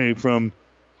deflected away from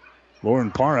Lauren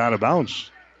Parr out of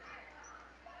bounds.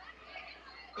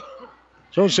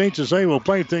 So St. Cecilia will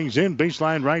play things in.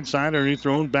 Baseline right side underneath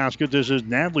their own basket. This is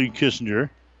Natalie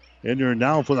Kissinger. In there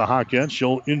now for the Hawkettes.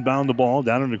 She'll inbound the ball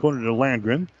down in the corner to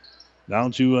Landgren.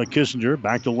 Down to Kissinger.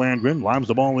 Back to Landgren. Lobs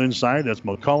the ball inside. That's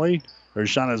McCauley. Her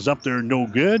shot is up there. No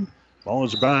good. Ball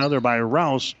is out there by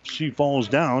Rouse. She falls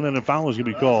down, and a foul is going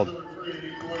to be called.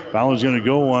 Foul is going to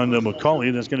go on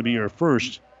McCauley. That's going to be her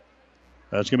first.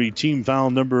 That's going to be team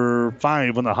foul number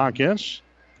 5 on the Hawkettes.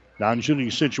 Non-shooting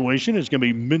situation. It's going to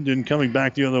be Minden coming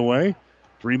back the other way.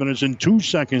 3 minutes and 2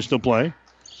 seconds to play.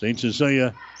 St.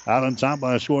 Cecilia out on top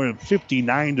by a score of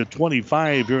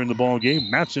 59-25 here in the ball game.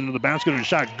 Matson to the basket and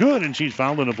shot good, and she's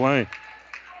fouled in the play.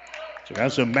 So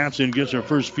that's a Matson gets her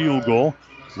first field goal.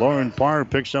 Lauren Parr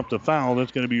picks up the foul.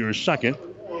 That's going to be her second.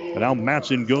 And now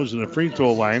Matson goes to the free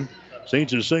throw line. St.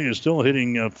 Cecilia is still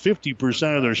hitting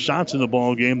 50% of their shots in the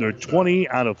ball game. They're 20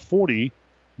 out of 40.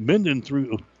 Minden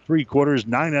through 3 quarters,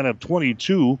 9 out of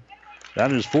 22.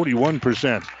 That is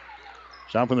 41%.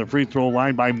 Shot from the free throw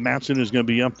line by Matson is going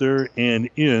to be up there and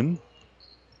in.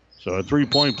 So a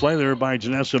 3-point play there by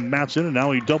Janessa Matson. And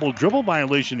now a double dribble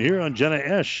violation here on Jenna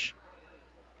Esch.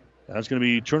 That's going to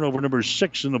be turnover number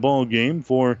 6 in the ball game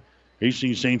for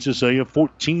Hastings St. Cecilia.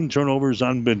 14 turnovers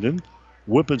on Minden.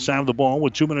 Whippets have the ball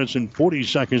with 2 minutes and 40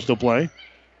 seconds to play.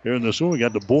 Here in this one, we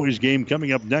got the boys game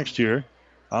coming up next here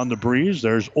on the Breeze.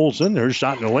 There's Olsen. Her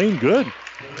shot in the lane. Good.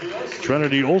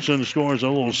 Trinity Olsen scores a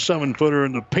little 7-footer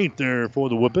in the paint there for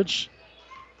the Whippets.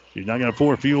 She's now got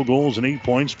 4 field goals and 8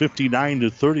 points.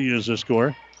 59-30 is the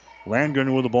score.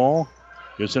 Landgren with the ball.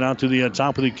 Gets it out to the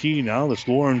top of the key now. That's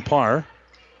Lauren Parr.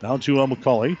 Now to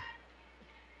McCauley.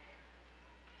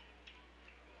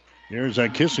 Here's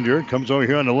Kissinger. Comes over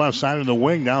here on the left side of the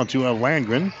wing. Now to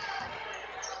Landgren.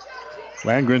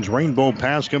 Landgren's rainbow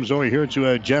pass comes over here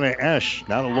to Jenna Esch.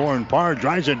 Now to Lauren Parr.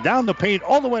 Drives it down the paint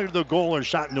all the way to the goal. Her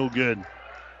shot no good.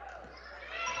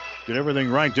 Did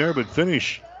everything right there, but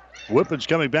finish. Whippets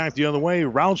coming back the other way.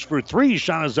 Routes for 3.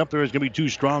 Shot is up there. It's going to be too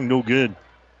strong. No good.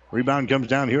 Rebound comes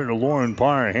down here to Lauren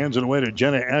Parr. Hands it away to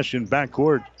Jenna Esch in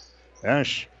backcourt.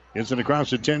 Esch gets it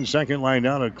across the 10-second line.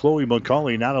 Now to Chloe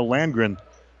McCauley. Now to Landgren.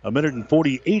 A minute and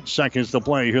 48 seconds to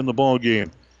play here in the ball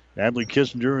game. Natalie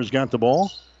Kissinger has got the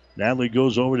ball. Natalie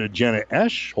goes over to Jenna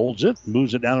Esch, holds it,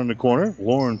 moves it down in the corner.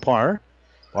 Lauren Parr.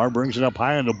 Parr brings it up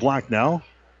high on the block now.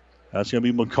 That's going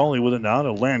to be McCauley with it now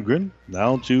to Landgren.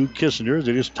 Now to Kissinger.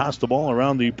 They just toss the ball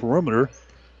around the perimeter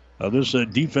of this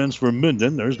defense for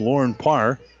Minden. There's Lauren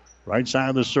Parr. Right side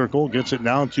of the circle. Gets it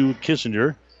now to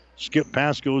Kissinger. Skip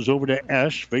pass goes over to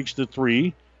Esch. Fakes the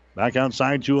three. Back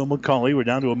outside to McCauley. We're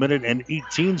down to a minute and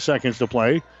 18 seconds to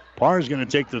play. Parr's going to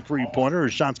take the three-pointer. Her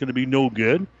shot's going to be no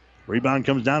good. Rebound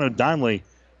comes down to Donnelly.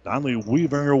 Donnelly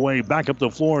weaving her way back up the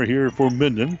floor here for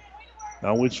Minden.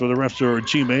 Now waits for the rest of her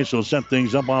teammates. She'll set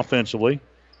things up offensively.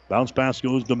 Bounce pass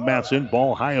goes to Matson.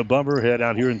 Ball high above her head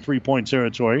out here in three-point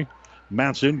territory.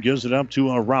 Matson gives it up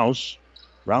to a Rouse.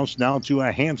 Rouse now to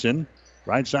a Hansen.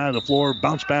 Right side of the floor.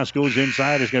 Bounce pass goes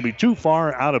inside. It's going to be too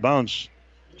far out of bounds.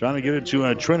 Trying to get it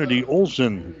to Trinity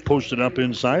Olsen. Posted up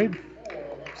inside.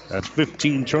 That's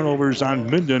 15 turnovers on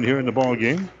Minden here in the ball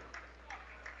game.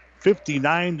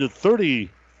 59-30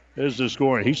 is the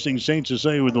score. Hastings St.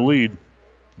 Cecilia with the lead.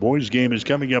 Boys game is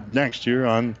coming up next here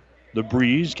on the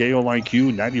Breeze.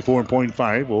 KOIQ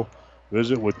 94.5. We'll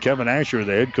visit with Kevin Asher,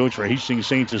 the head coach for Hastings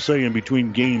St. Cecilia, in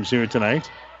between games here tonight.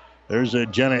 There's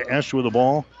Jenna Esch with the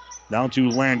ball. Down to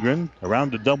Landgren.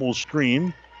 Around the double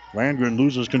screen. Landgren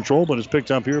loses control, but is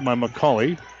picked up here by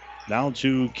McCauley. Now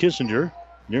to Kissinger.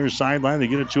 Near sideline, they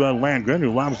get it to Landgren,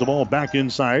 who lobs the ball back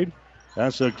inside.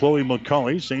 That's Chloe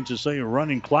McCauley. St. Cecilia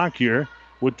running clock here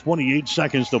with 28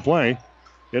 seconds to play.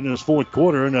 In this fourth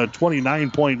quarter, and a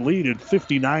 29-point lead at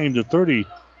 59-30.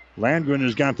 Landgren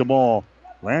has got the ball.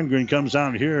 Landgren comes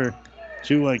out here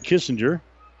to Kissinger.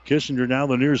 Kissinger now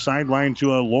the near sideline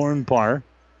to Lauren Parr.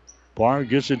 Parr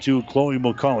gets it to Chloe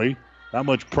McCauley. Not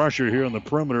much pressure here on the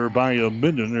perimeter by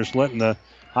Minden. They're just letting the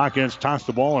Hawkins toss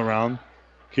the ball around.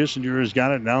 Kissinger has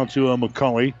got it now to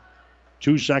McCauley.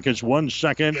 2 seconds, 1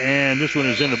 second, and this one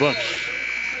is in the books.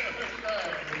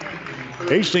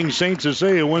 Hastings St.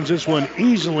 Cecilia wins this one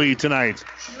easily tonight.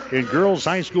 In girls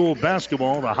high school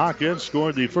basketball, the Hawkins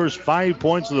scored the first 5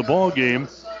 points of the ball game,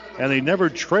 and they never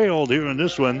trailed here in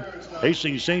this one.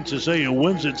 Hastings St. Cecilia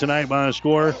wins it tonight by a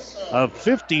score of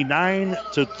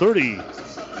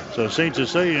 59-30. So St.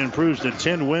 Cecilia improves to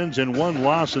 10 wins and 1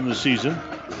 loss in the season.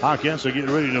 Hawkins are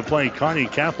getting ready to play Kearney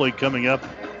Catholic coming up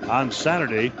on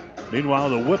Saturday.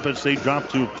 Meanwhile, the Whippets, they drop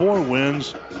to 4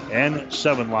 wins and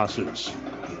 7 losses.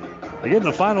 Again,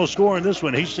 the final score in this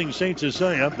one, Hastings St.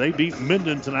 Cecilia, they beat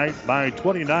Minden tonight by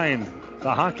 29. The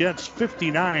Hawkettes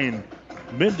 59,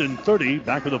 Minden 30.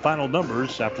 Back with the final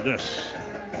numbers after this.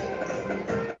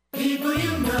 People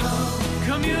you know,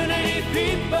 community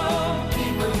people,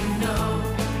 people you know,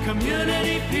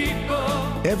 community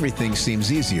people. Everything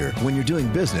seems easier when you're doing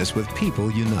business with people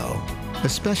you know,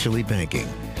 especially banking.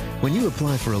 When you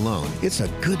apply for a loan, it's a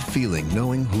good feeling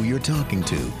knowing who you're talking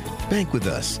to. Bank with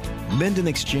us. Minden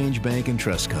Exchange Bank and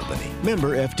Trust Company.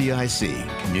 Member FDIC.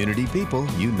 Community people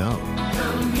you know.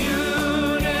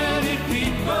 Community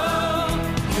people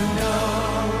you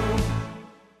know.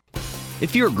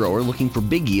 If you're a grower looking for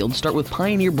big yield, start with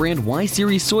Pioneer brand Y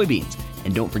Series soybeans.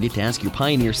 And don't forget to ask your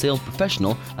Pioneer sales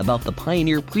professional about the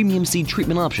Pioneer premium seed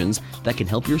treatment options that can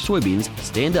help your soybeans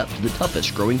stand up to the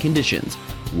toughest growing conditions.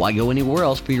 Why go anywhere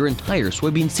else for your entire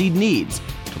soybean seed needs?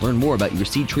 To learn more about your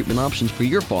seed treatment options for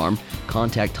your farm,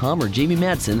 contact Tom or Jamie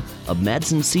Madsen of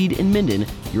Madsen Seed in Minden,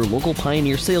 your local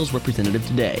Pioneer sales representative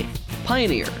today.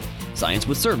 Pioneer, science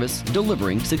with service,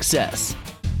 delivering success.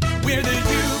 We're the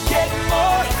You Get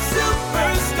More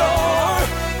Superstore.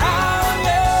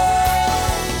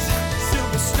 Islands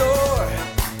Superstore.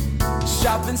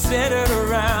 Shopping centered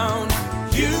around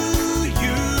you.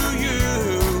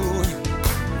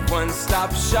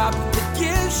 One-stop shop that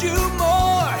gives you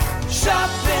more.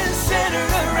 Shopping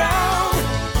centered around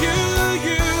you.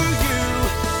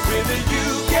 With a You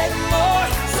Get More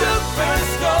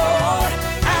Superstore.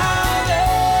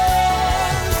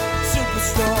 Islands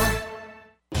Superstore.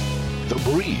 The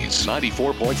Breeze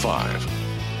 94.5.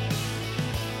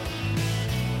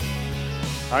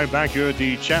 All right, back here at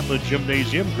the Chapman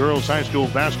Gymnasium, girls high school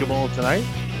basketball tonight.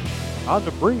 On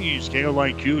the Breeze,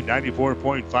 KOIQ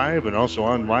 94.5, and also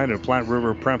online at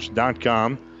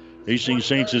PlatteRiverPreps.com. Hastings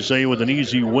St. Cecilia with an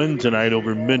easy win tonight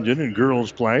over Minden in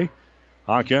girls play.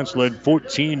 Hawkins led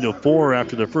 14-4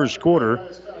 after the first quarter,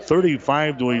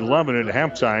 35-11 at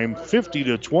halftime,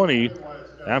 50-20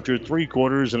 after 3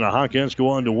 quarters, and the Hawkins go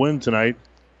on to win tonight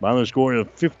by the score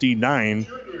of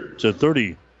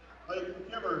 59-30.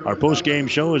 Our post-game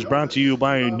show is brought to you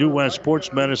by New West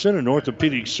Sports Medicine and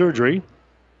Orthopedic Surgery.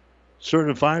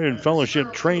 Certified and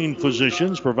fellowship-trained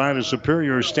physicians provide a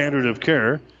superior standard of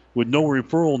care with no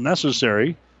referral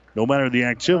necessary. no matter the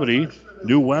activity,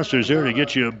 New West is here to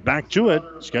get you back to it.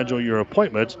 Schedule your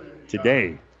appointment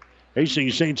today.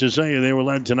 Hastings St. Cecilia, they were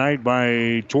led tonight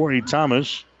by Tori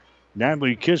Thomas,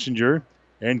 Natalie Kissinger,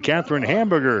 and Catherine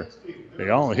Hamburger. They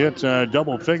all hit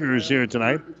double figures here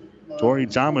tonight. Tori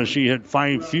Thomas, she hit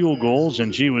 5 field goals,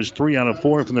 and she was 3 out of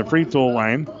 4 from the free throw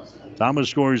line. Thomas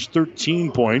scores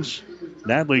 13 points.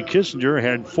 Natalie Kissinger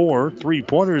had 4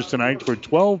 3-pointers tonight for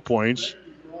 12 points.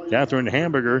 Catherine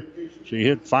Hamburger, she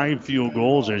hit 5 field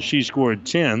goals, and she scored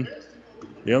 10.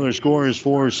 The other scorers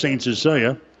for St.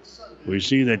 Cecilia, we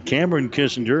see that Cameron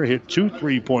Kissinger hit 2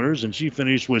 3-pointers, and she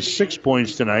finished with 6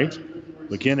 points tonight.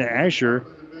 McKenna Asher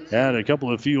had a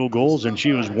couple of field goals, and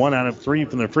she was 1 out of 3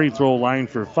 from the free throw line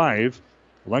for 5.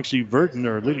 Lexi Burton,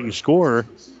 our leading scorer,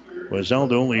 was held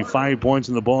to only 5 points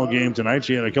in the ball game tonight.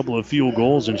 She had a couple of field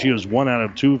goals, and she was 1 out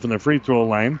of 2 from the free throw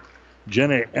line.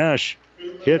 Jenna Esch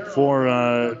hit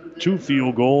for 2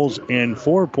 field goals and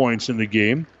 4 points in the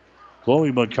game.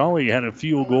 Chloe McCauley had a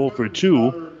field goal for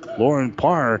 2. Lauren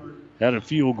Parr had a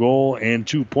field goal and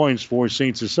 2 points for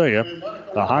St. Cecilia.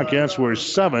 The Hawkettes were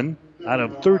 7 out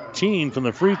of 13 from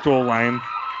the free throw line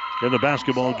in the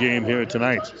basketball game here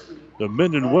tonight. The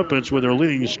Minden Whippets with their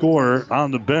leading scorer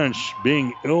on the bench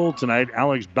being ill tonight,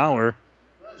 Alex Bauer.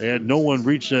 They had no one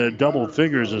reach double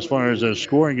figures as far as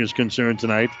scoring is concerned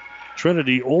tonight.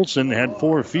 Trinity Olsen had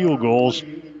 4 field goals.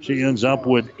 She ends up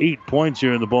with 8 points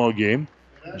here in the ball game.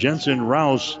 Jensen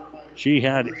Rouse, she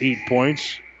had 8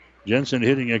 points. Jensen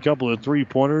hitting a couple of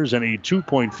 3-pointers and a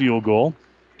 2-point field goal.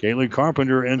 Kaylee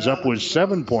Carpenter ends up with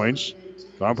 7 points.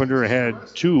 Carpenter had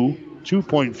 2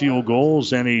 2-point field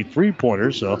goals and a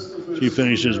 3-pointer, so she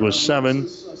finishes with 7.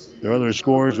 Their other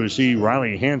scores, we see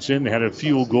Riley Hansen had a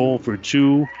field goal for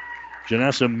 2.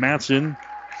 Janessa Matson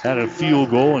had a field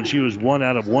goal, and she was 1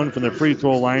 out of 1 from the free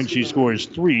throw line. She scores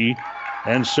 3.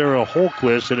 And Sarah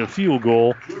Holquist had a field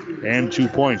goal and 2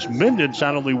 points. Minden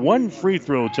shot only 1 free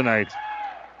throw tonight.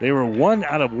 They were 1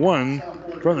 out of 1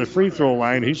 from the free throw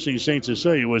line. Hastings St.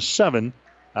 Cecilia was 7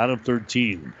 out of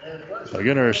 13.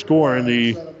 Again, our score in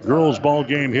the girls' ball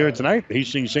game here tonight.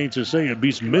 Hastings St. Cecilia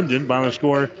beats Minden by a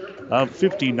score of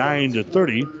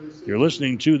 59-30. You're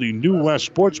listening to the New West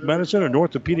Sports Medicine and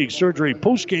Orthopedic Surgery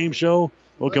post-game show.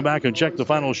 We'll come back and check the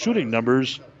final shooting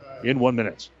numbers in 1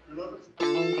 minute.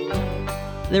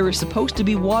 There is supposed to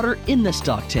be water in the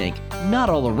stock tank, not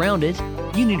all around it.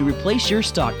 You need to replace your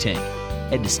stock tank.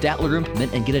 Head to Statler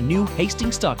Implement and get a new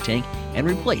Hastings stock tank and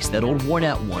replace that old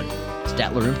worn-out one.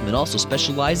 Statler Implement also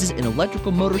specializes in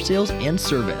electrical motor sales and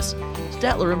service.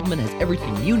 Statler Implement has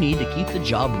everything you need to keep the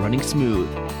job running smooth.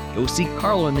 Go see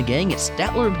Carlo and the gang at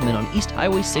Statler Implement on East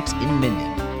Highway 6 in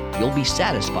Minden. You'll be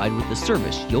satisfied with the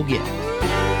service you'll get.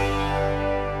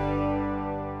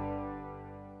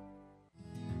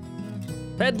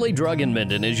 Pedley Drug in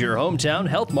Minden is your hometown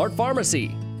Health Mart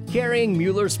pharmacy, carrying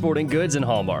Mueller Sporting Goods and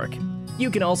Hallmark.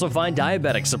 You can also find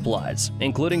diabetic supplies,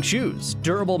 including shoes,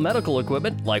 durable medical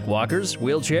equipment like walkers,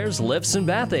 wheelchairs, lifts, and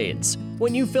bath aids.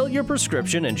 When you fill your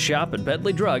prescription and shop at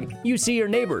Pedley Drug, you see your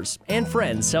neighbors and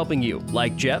friends helping you,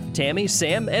 like Jeff, Tammy,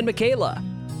 Sam, and Michaela.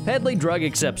 Pedley Drug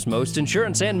accepts most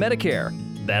insurance and Medicare.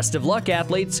 Best of luck,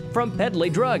 athletes, from Pedley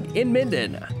Drug in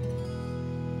Minden.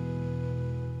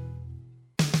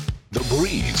 The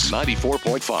Breeze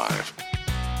 94.5.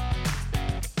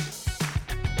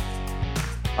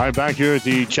 All right, back here at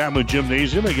the Chapman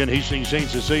Gymnasium. Again, Hastings St.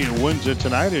 Cecilia wins it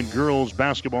tonight in girls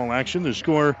basketball action. The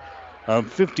score of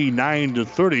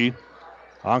 59-30.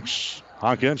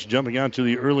 Hawkettes jumping out to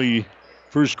the early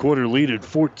first quarter lead at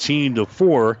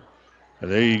 14-4.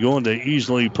 They going to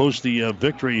easily post the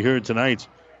victory here tonight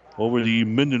over the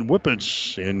Minden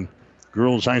Whippets in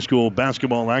girls high school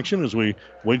basketball action as we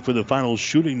wait for the final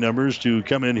shooting numbers to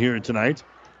come in here tonight.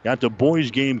 Got the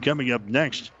boys game coming up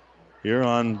next here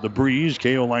on the Breeze,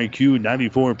 KOIQ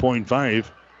 94.5.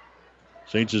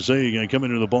 St. Cecilia going to come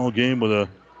into the ball game with a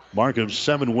mark of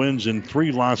 7 wins and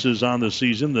 3 losses on the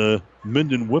season. The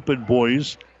Minden Whippet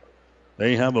boys,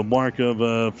 they have a mark of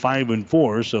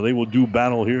 5-4, so they will do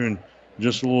battle here in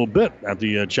just a little bit at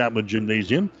the Chapman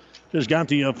Gymnasium. Just got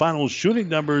the final shooting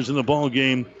numbers in the ball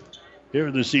game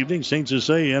here this evening. St.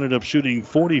 Cecilia ended up shooting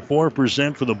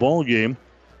 44% for the ball game.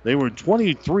 They were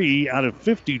 23 out of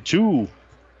 52.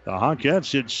 The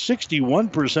Hawkettes hit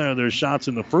 61% of their shots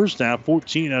in the first half,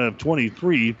 14 out of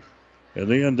 23. And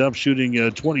they end up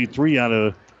shooting 23 out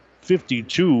of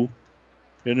 52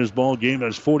 in this ball game.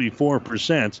 That's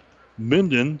 44%.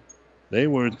 Minden, they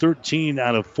were 13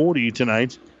 out of 40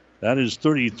 tonight. That is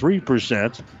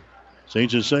 33%.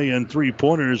 St. Cecilia and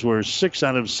 3-pointers were 6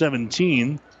 out of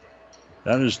 17.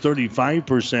 That is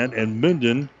 35%. And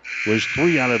Minden was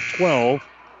 3 out of 12.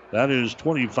 That is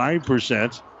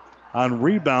 25%. On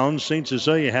rebounds, St.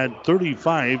 Cecilia had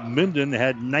 35. Minden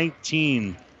had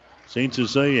 19. St.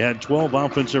 Cecilia had 12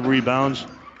 offensive rebounds,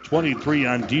 23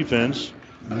 on defense.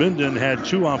 Minden had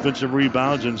 2 offensive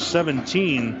rebounds and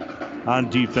 17 on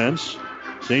defense.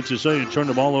 St. Cecilia turned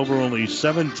the ball over only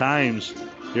 7 times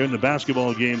here in the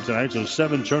basketball game tonight. So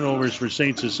 7 turnovers for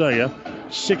St. Cecilia,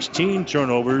 16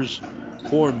 turnovers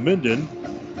for Minden.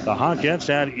 The Hawkettes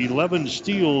had 11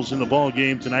 steals in the ball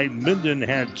game tonight. Minden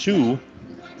had 2.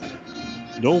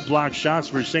 No block shots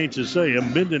for St. Cecilia.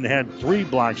 Minden had 3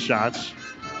 block shots.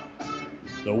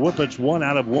 The Whippets 1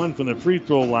 out of 1 from the free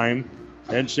throw line.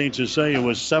 And St. Cecilia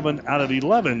was 7 out of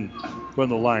 11 from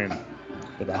the line.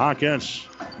 But the Hawkettes,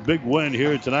 big win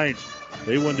here tonight.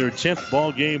 They won their 10th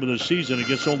ball game of the season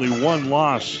against only 1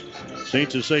 loss.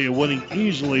 St. Cecilia winning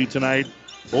easily tonight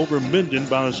over Minden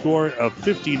by a score of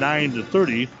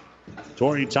 59-30.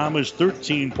 Tori Thomas,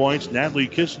 13 points. Natalie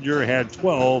Kissinger had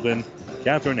 12. And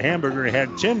Catherine Hamburger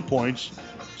had 10 points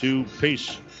to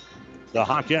pace the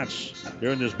Hawkettes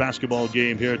here in this basketball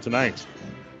game here tonight.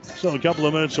 So a couple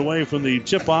of minutes away from the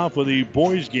tip-off of the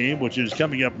boys game, which is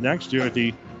coming up next here at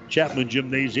the Chapman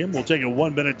Gymnasium. We'll take a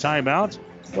 1-minute timeout.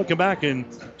 We'll come back and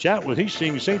chat with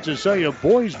Hastings St. Cecilia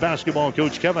boys basketball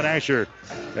coach Kevin Asher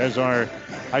as our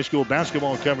high school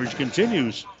basketball coverage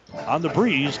continues on the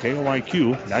Breeze,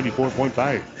 KOIQ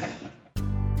 94.5.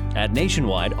 At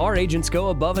Nationwide, our agents go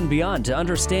above and beyond to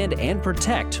understand and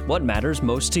protect what matters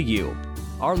most to you.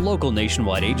 Our local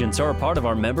Nationwide agents are a part of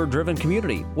our member-driven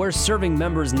community, where serving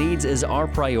members' needs is our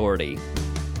priority.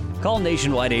 Call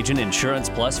Nationwide Agent Insurance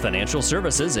Plus Financial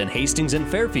Services in Hastings and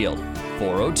Fairfield,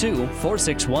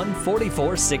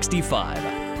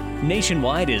 402-461-4465.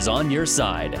 Nationwide is on your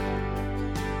side.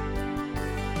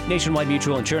 Nationwide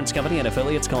Mutual Insurance Company and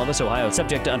affiliates, Columbus, Ohio,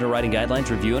 subject to underwriting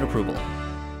guidelines, review, and approval.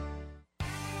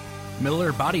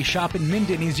 Miller Body Shop in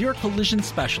Minden is your collision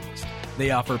specialist.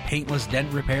 They offer paintless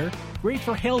dent repair, great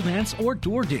for hail dents or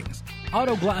door dings,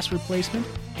 auto glass replacement,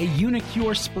 a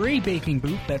Unicure spray baking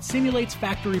booth that simulates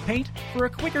factory paint for a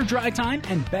quicker dry time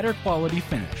and better quality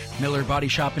finish. Miller Body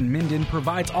Shop in Minden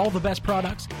provides all the best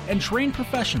products and trained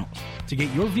professionals to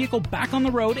get your vehicle back on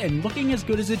the road and looking as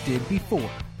good as it did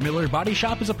before. Miller Body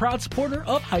Shop is a proud supporter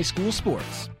of high school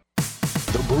sports.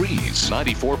 The Breeze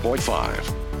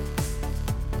 94.5.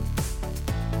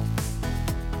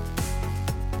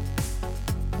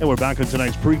 And we're back on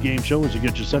tonight's pregame show as we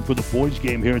get you set for the boys'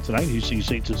 game here tonight. You see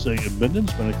St. Cecilia and Minden.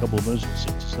 Spent a couple of minutes with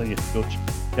St. Cecilia coach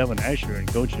Kevin Asher.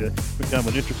 And coach, kind of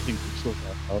an interesting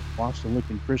lost to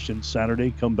Lincoln Christian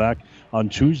Saturday, come back on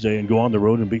Tuesday and go on the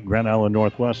road and beat Grand Island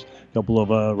Northwest. A couple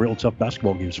of real tough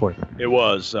basketball games for you. It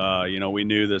was. We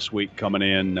knew this week coming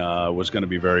in was going to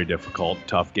be very difficult.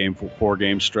 Tough game for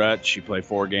 4-game stretch. You play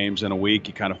 4 games in a week.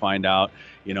 You kind of find out,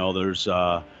 there's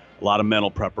a lot of mental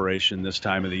preparation this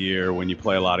time of the year when you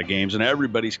play a lot of games, and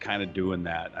everybody's kind of doing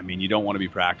that. I mean, you don't want to be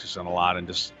practicing a lot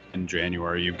in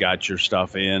January. You've got your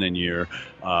stuff in, and you're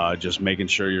just making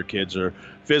sure your kids are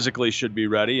physically should be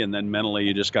ready, and then mentally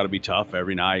you just got to be tough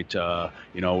every night.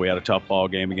 We had a tough ball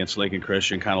game against Lincoln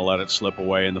Christian, kind of let it slip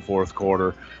away in the fourth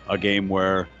quarter, a game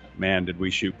where, man, did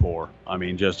we shoot poor. I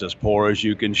mean, just as poor as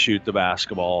you can shoot the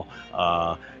basketball,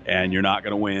 and you're not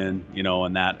going to win,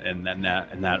 in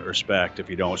that respect if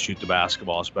you don't shoot the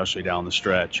basketball, especially down the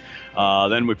stretch.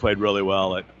 Then we played really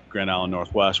well at Grand Island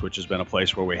Northwest, which has been a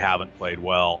place where we haven't played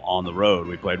well on the road.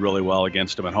 We played really well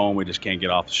against them at home. We just can't get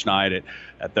off the schneid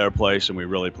at their place, and we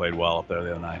really played well up there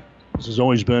the other night. This has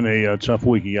always been a tough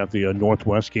week. You got the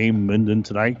Northwest game, Minden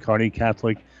tonight, Kearney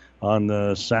Catholic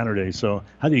on Saturday. So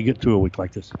how do you get through a week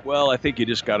like this? Well, I think you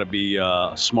just got to be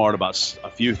smart about a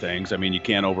few things. I mean, you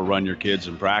can't overrun your kids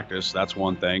in practice. That's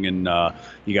one thing. And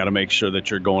you got to make sure that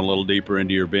you're going a little deeper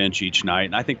into your bench each night.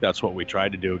 And I think that's what we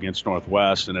tried to do against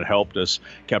Northwest, and it helped us,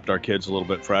 kept our kids a little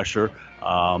bit fresher.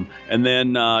 And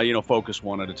then, focus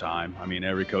one at a time. I mean,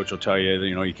 every coach will tell you,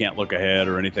 you can't look ahead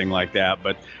or anything like that.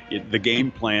 But the game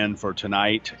plan for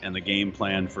tonight and the game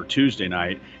plan for Tuesday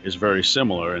night is very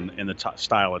similar in the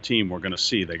style of team we're going to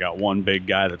see. They got one big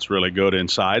guy that's really good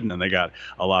inside, and then they got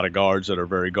a lot of guards that are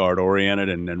very guard-oriented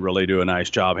and really do a nice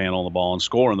job handling the ball and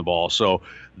scoring the ball. So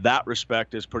that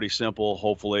respect is pretty simple,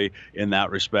 hopefully, in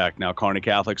that respect. Now, Kearney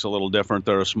Catholic's a little different.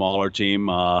 They're a smaller team.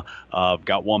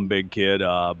 Got one big kid,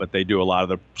 but they do a lot of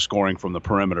the scoring from the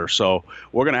perimeter. So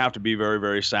we're going to have to be very,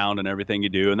 very sound in everything you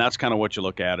do. And that's kind of what you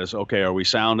look at is, okay, are we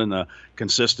sound in the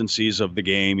consistencies of the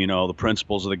game, the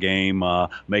principles of the game,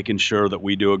 making sure that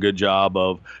we do a good job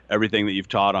of everything that you've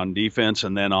taught on defense,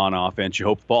 and then on offense, you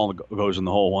hope the ball goes in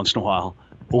the hole once in a while.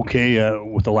 okay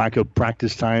with the lack of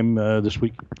practice time this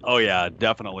week? Oh, yeah,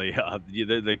 definitely.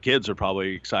 The kids are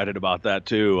probably excited about that,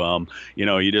 too.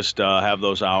 You just have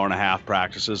those hour-and-a-half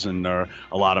practices, and there are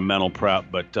a lot of mental prep.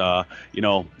 But,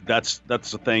 that's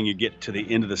the thing. You get to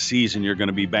the end of the season, you're going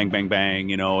to be bang, bang, bang,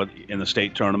 in the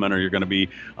state tournament, or you're going to be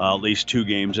at least 2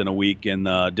 games in a week in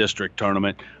the district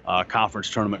tournament. Conference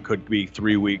tournament could be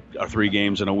 3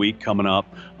 games in a week coming up.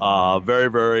 Very,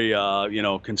 very,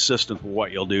 consistent with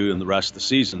what you'll do in the rest of the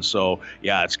season. So,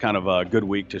 yeah, it's kind of a good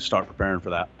week to start preparing for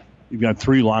that. You've got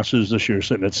 3 losses this year,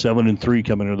 sitting at 7-3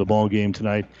 coming into the ball game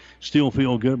tonight. Still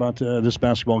feel good about this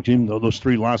basketball team, though, those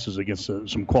 3 losses against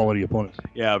some quality opponents.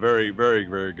 Yeah, very, very,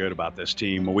 very good about this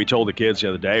team. We told the kids the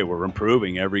other day we're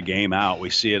improving every game out.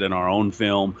 We see it in our own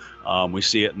film. We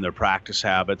see it in their practice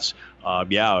habits.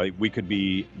 We could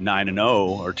be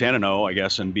 9-0 or 10-0, I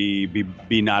guess, and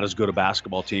be not as good a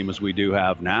basketball team as we do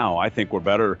have now. I think we're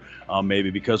better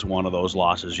maybe because of one of those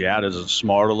losses. Yeah, it is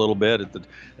smart a little bit.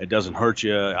 It doesn't hurt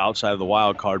you outside of the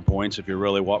wild card points. If you're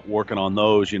really working on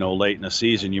those, late in the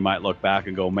season, you might look back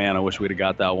and go, man, I wish we'd have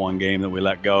got that one game that we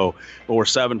let go. But we're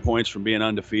 7 points from being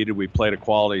undefeated. We played a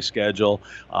quality schedule.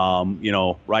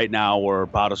 Right now we're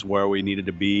about as where we needed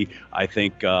to be. I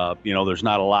think, there's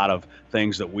not a lot of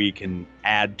things that we can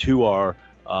add to our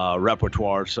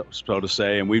repertoire, so to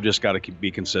say, and we've just got to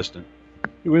be consistent.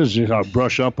 We'll just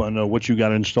brush up on what you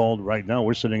got installed right now.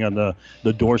 We're sitting on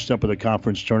the doorstep of the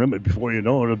conference tournament. Before you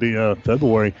know it, it'll be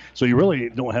February. So you really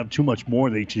don't have too much more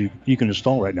that you can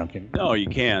install right now, can you? No, you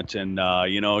can't. And,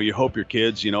 you hope your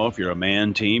kids, if you're a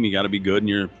man team, you got to be good in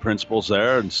your principles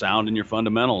there and sound in your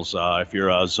fundamentals. If you're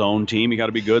a zone team, you got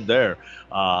to be good there.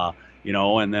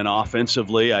 And then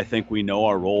offensively, I think we know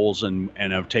our roles and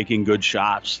have taken good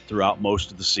shots throughout most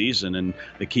of the season. And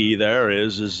the key there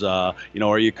is are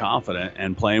you confident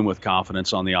and playing with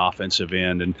confidence on the offensive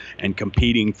end and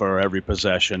competing for every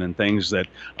possession and things that,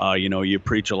 you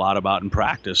preach a lot about in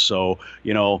practice. So,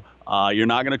 you're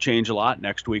not going to change a lot.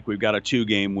 Next week, we've got a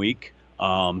 2-game week.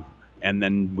 And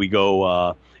then we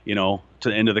go, to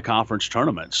the end of the conference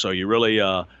tournament. So you really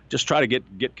just try to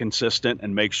get consistent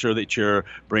and make sure that you're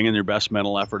bringing your best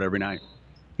mental effort every night.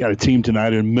 You got a team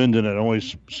tonight in Minden that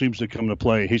always seems to come to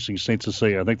play, Hastings St.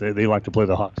 Cecilia. I think they like to play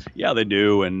the Hawks. Yeah, they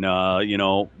do. And,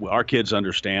 our kids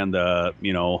understand the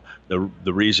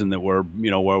reason that we're,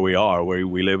 where we are.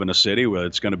 We live in a city where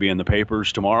it's going to be in the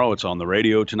papers tomorrow. It's on the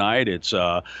radio tonight. It's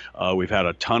we've had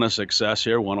a ton of success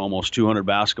here, won almost 200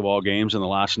 basketball games in the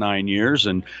last 9 years,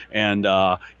 and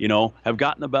have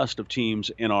gotten the best of teams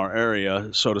in our area,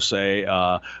 so to say,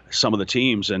 some of the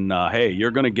teams. And, hey,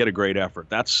 you're going to get a great effort.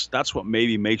 That's what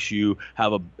maybe makes you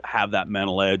have that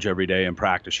mental edge every day in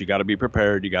practice. You got to be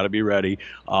prepared. You got to be ready.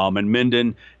 And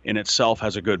Minden in itself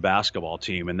has a good basketball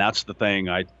team, and that's the thing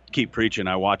I keep preaching.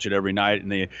 I watch it every night in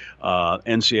the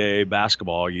NCAA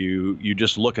basketball. You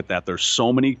just look at that. There's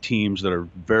so many teams that are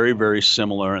very, very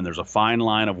similar, and there's a fine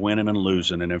line of winning and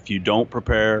losing. And if you don't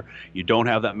prepare, you don't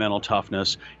have that mental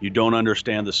toughness, you don't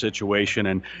understand the situation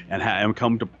and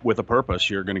come with a purpose,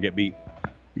 you're going to get beat.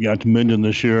 You got Minden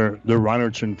this year, the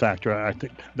Reinertson factor. I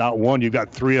think not one, you've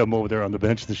got 3 of them over there on the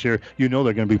bench this year. You know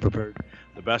they're going to be prepared.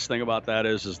 The best thing about that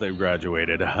is they've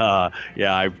graduated.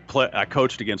 I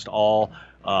coached against all,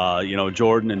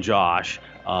 Jordan and Josh,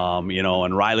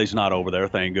 and Riley's not over there,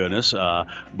 thank goodness.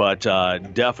 But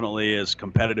definitely as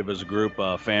competitive as a group,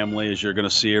 family as you're going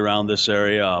to see around this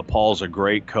area. Paul's a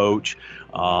great coach.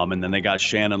 And then they got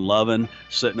Shannon Lovin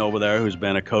sitting over there, who's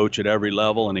been a coach at every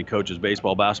level, and he coaches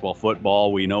baseball, basketball,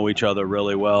 football. We know each other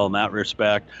really well in that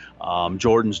respect.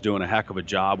 Jordan's doing a heck of a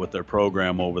job with their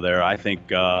program over there. I think,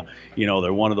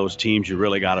 they're one of those teams you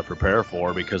really got to prepare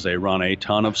for because they run a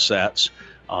ton of sets.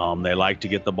 They like to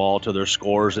get the ball to their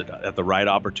scorers at the right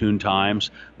opportune times.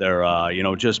 They're,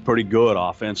 just pretty good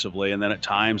offensively. And then at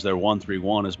times their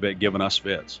 1-3-1 has been giving us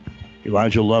fits.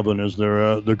 Elijah Lovin is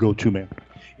their go-to man.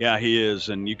 Yeah, he is,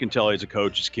 and you can tell he's a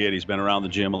coach's kid. He's been around the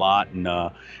gym a lot,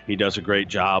 and he does a great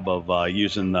job of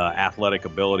using the athletic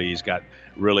ability. He's got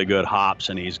really good hops,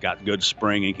 and he's got good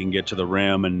spring. He can get to the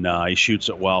rim, and he shoots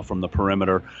it well from the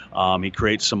perimeter. He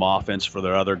creates some offense for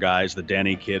their other guys. The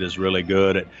Denny kid is really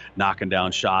good at knocking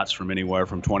down shots from anywhere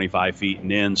from 25 feet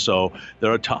and in, so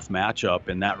they're a tough matchup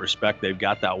in that respect. They've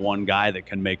got that one guy that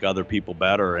can make other people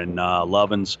better, and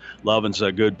Lovin's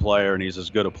a good player, and he's as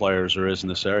good a player as there is in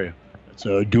this area. It's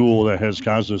a duel that has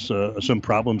caused us some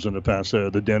problems in the past,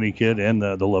 the Denny kid and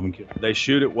the Lovin kid. They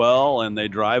shoot it well, and they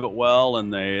drive it well,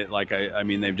 and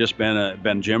they've just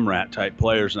been gym rat type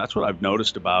players, and that's what I've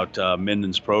noticed about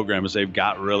Minden's program is they've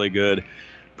got really good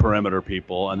perimeter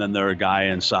people, and then there's a guy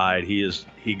inside.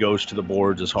 He goes to the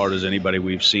boards as hard as anybody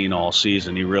we've seen all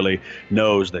season. He really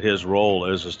knows that his role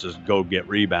is to go get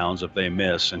rebounds if they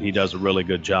miss, and he does a really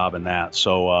good job in that.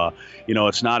 So,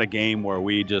 it's not a game where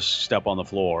we just step on the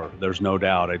floor. There's no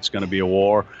doubt it's going to be a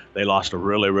war. They lost a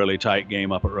really, really tight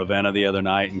game up at Ravenna the other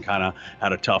night and kind of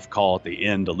had a tough call at the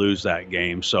end to lose that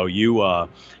game. So you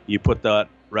put that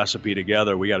recipe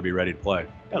together, we got to be ready to play.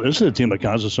 Yeah, this is a team that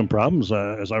causes some problems,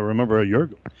 as I remember a year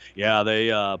ago. Yeah,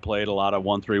 they played a lot of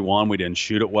 1-3-1. We didn't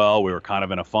shoot it well. We were kind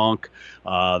of in a funk.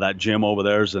 That gym over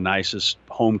there is the nicest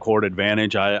home court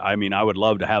advantage. I mean, I would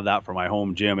love to have that for my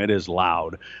home gym. It is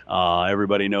loud.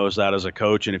 Everybody knows that as a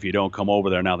coach, and if you don't come over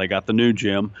there, now they got the new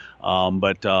gym.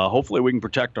 But hopefully we can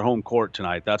protect our home court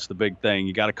tonight. That's the big thing.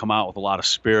 You got to come out with a lot of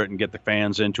spirit and get the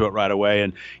fans into it right away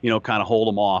and, kind of hold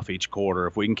them off each quarter.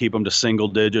 If we can keep them to single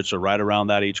digits or right around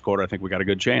that each quarter, I think we got a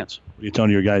good chance. What are you telling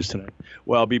your guys tonight?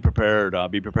 Well, be prepared.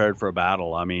 Be prepared for a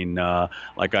battle. I mean,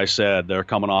 like I said, they're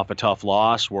coming off a tough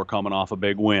loss. We're coming off a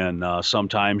big win.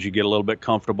 Sometimes you get a little bit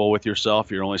comfortable with yourself.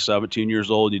 You're only 17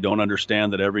 years old. You don't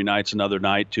understand that every night's another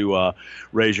night to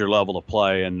raise your level of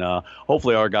play. And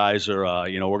hopefully our guys are,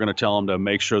 we're going to tell them to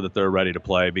make sure that they're ready to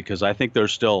play, because I think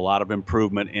there's still a lot of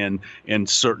improvement in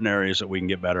certain areas that we can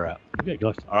get better at. Okay,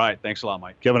 go. All right. Thanks a lot,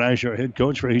 Mike. Kevin Asher, head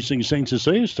coach for Hastings St.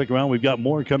 Cecilia. Stick around. We've got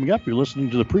more coming up. You're listening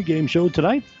to the pregame show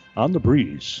tonight on The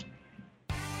Breeze.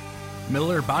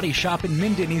 Miller Body Shop in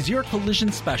Minden is your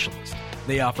collision specialist.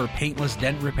 They offer paintless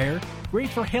dent repair, great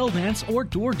for hail dents or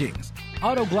door dings,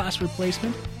 auto glass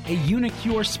replacement, a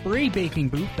Unicure spray baking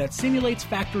booth that simulates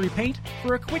factory paint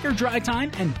for a quicker dry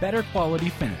time and better quality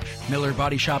finish. Miller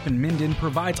Body Shop in Minden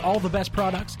provides all the best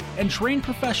products and trained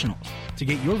professionals to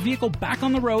get your vehicle back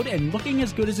on the road and looking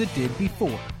as good as it did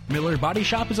before. Miller Body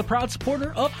Shop is a proud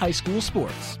supporter of high school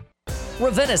sports.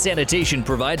 Ravenna Sanitation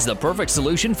provides the perfect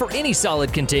solution for any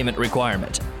solid containment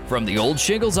requirement. From the old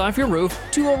shingles off your roof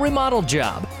to a remodel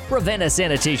job, Ravenna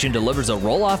Sanitation delivers a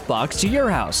roll-off box to your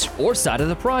house or side of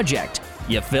the project.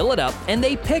 You fill it up and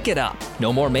they pick it up.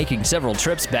 No more making several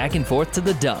trips back and forth to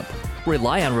the dump.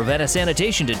 Rely on Ravenna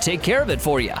Sanitation to take care of it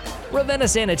for you. Ravenna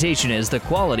Sanitation is the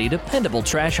quality, dependable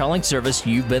trash hauling service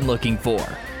you've been looking for.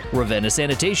 Ravenna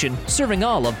Sanitation, serving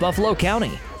all of Buffalo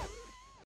County.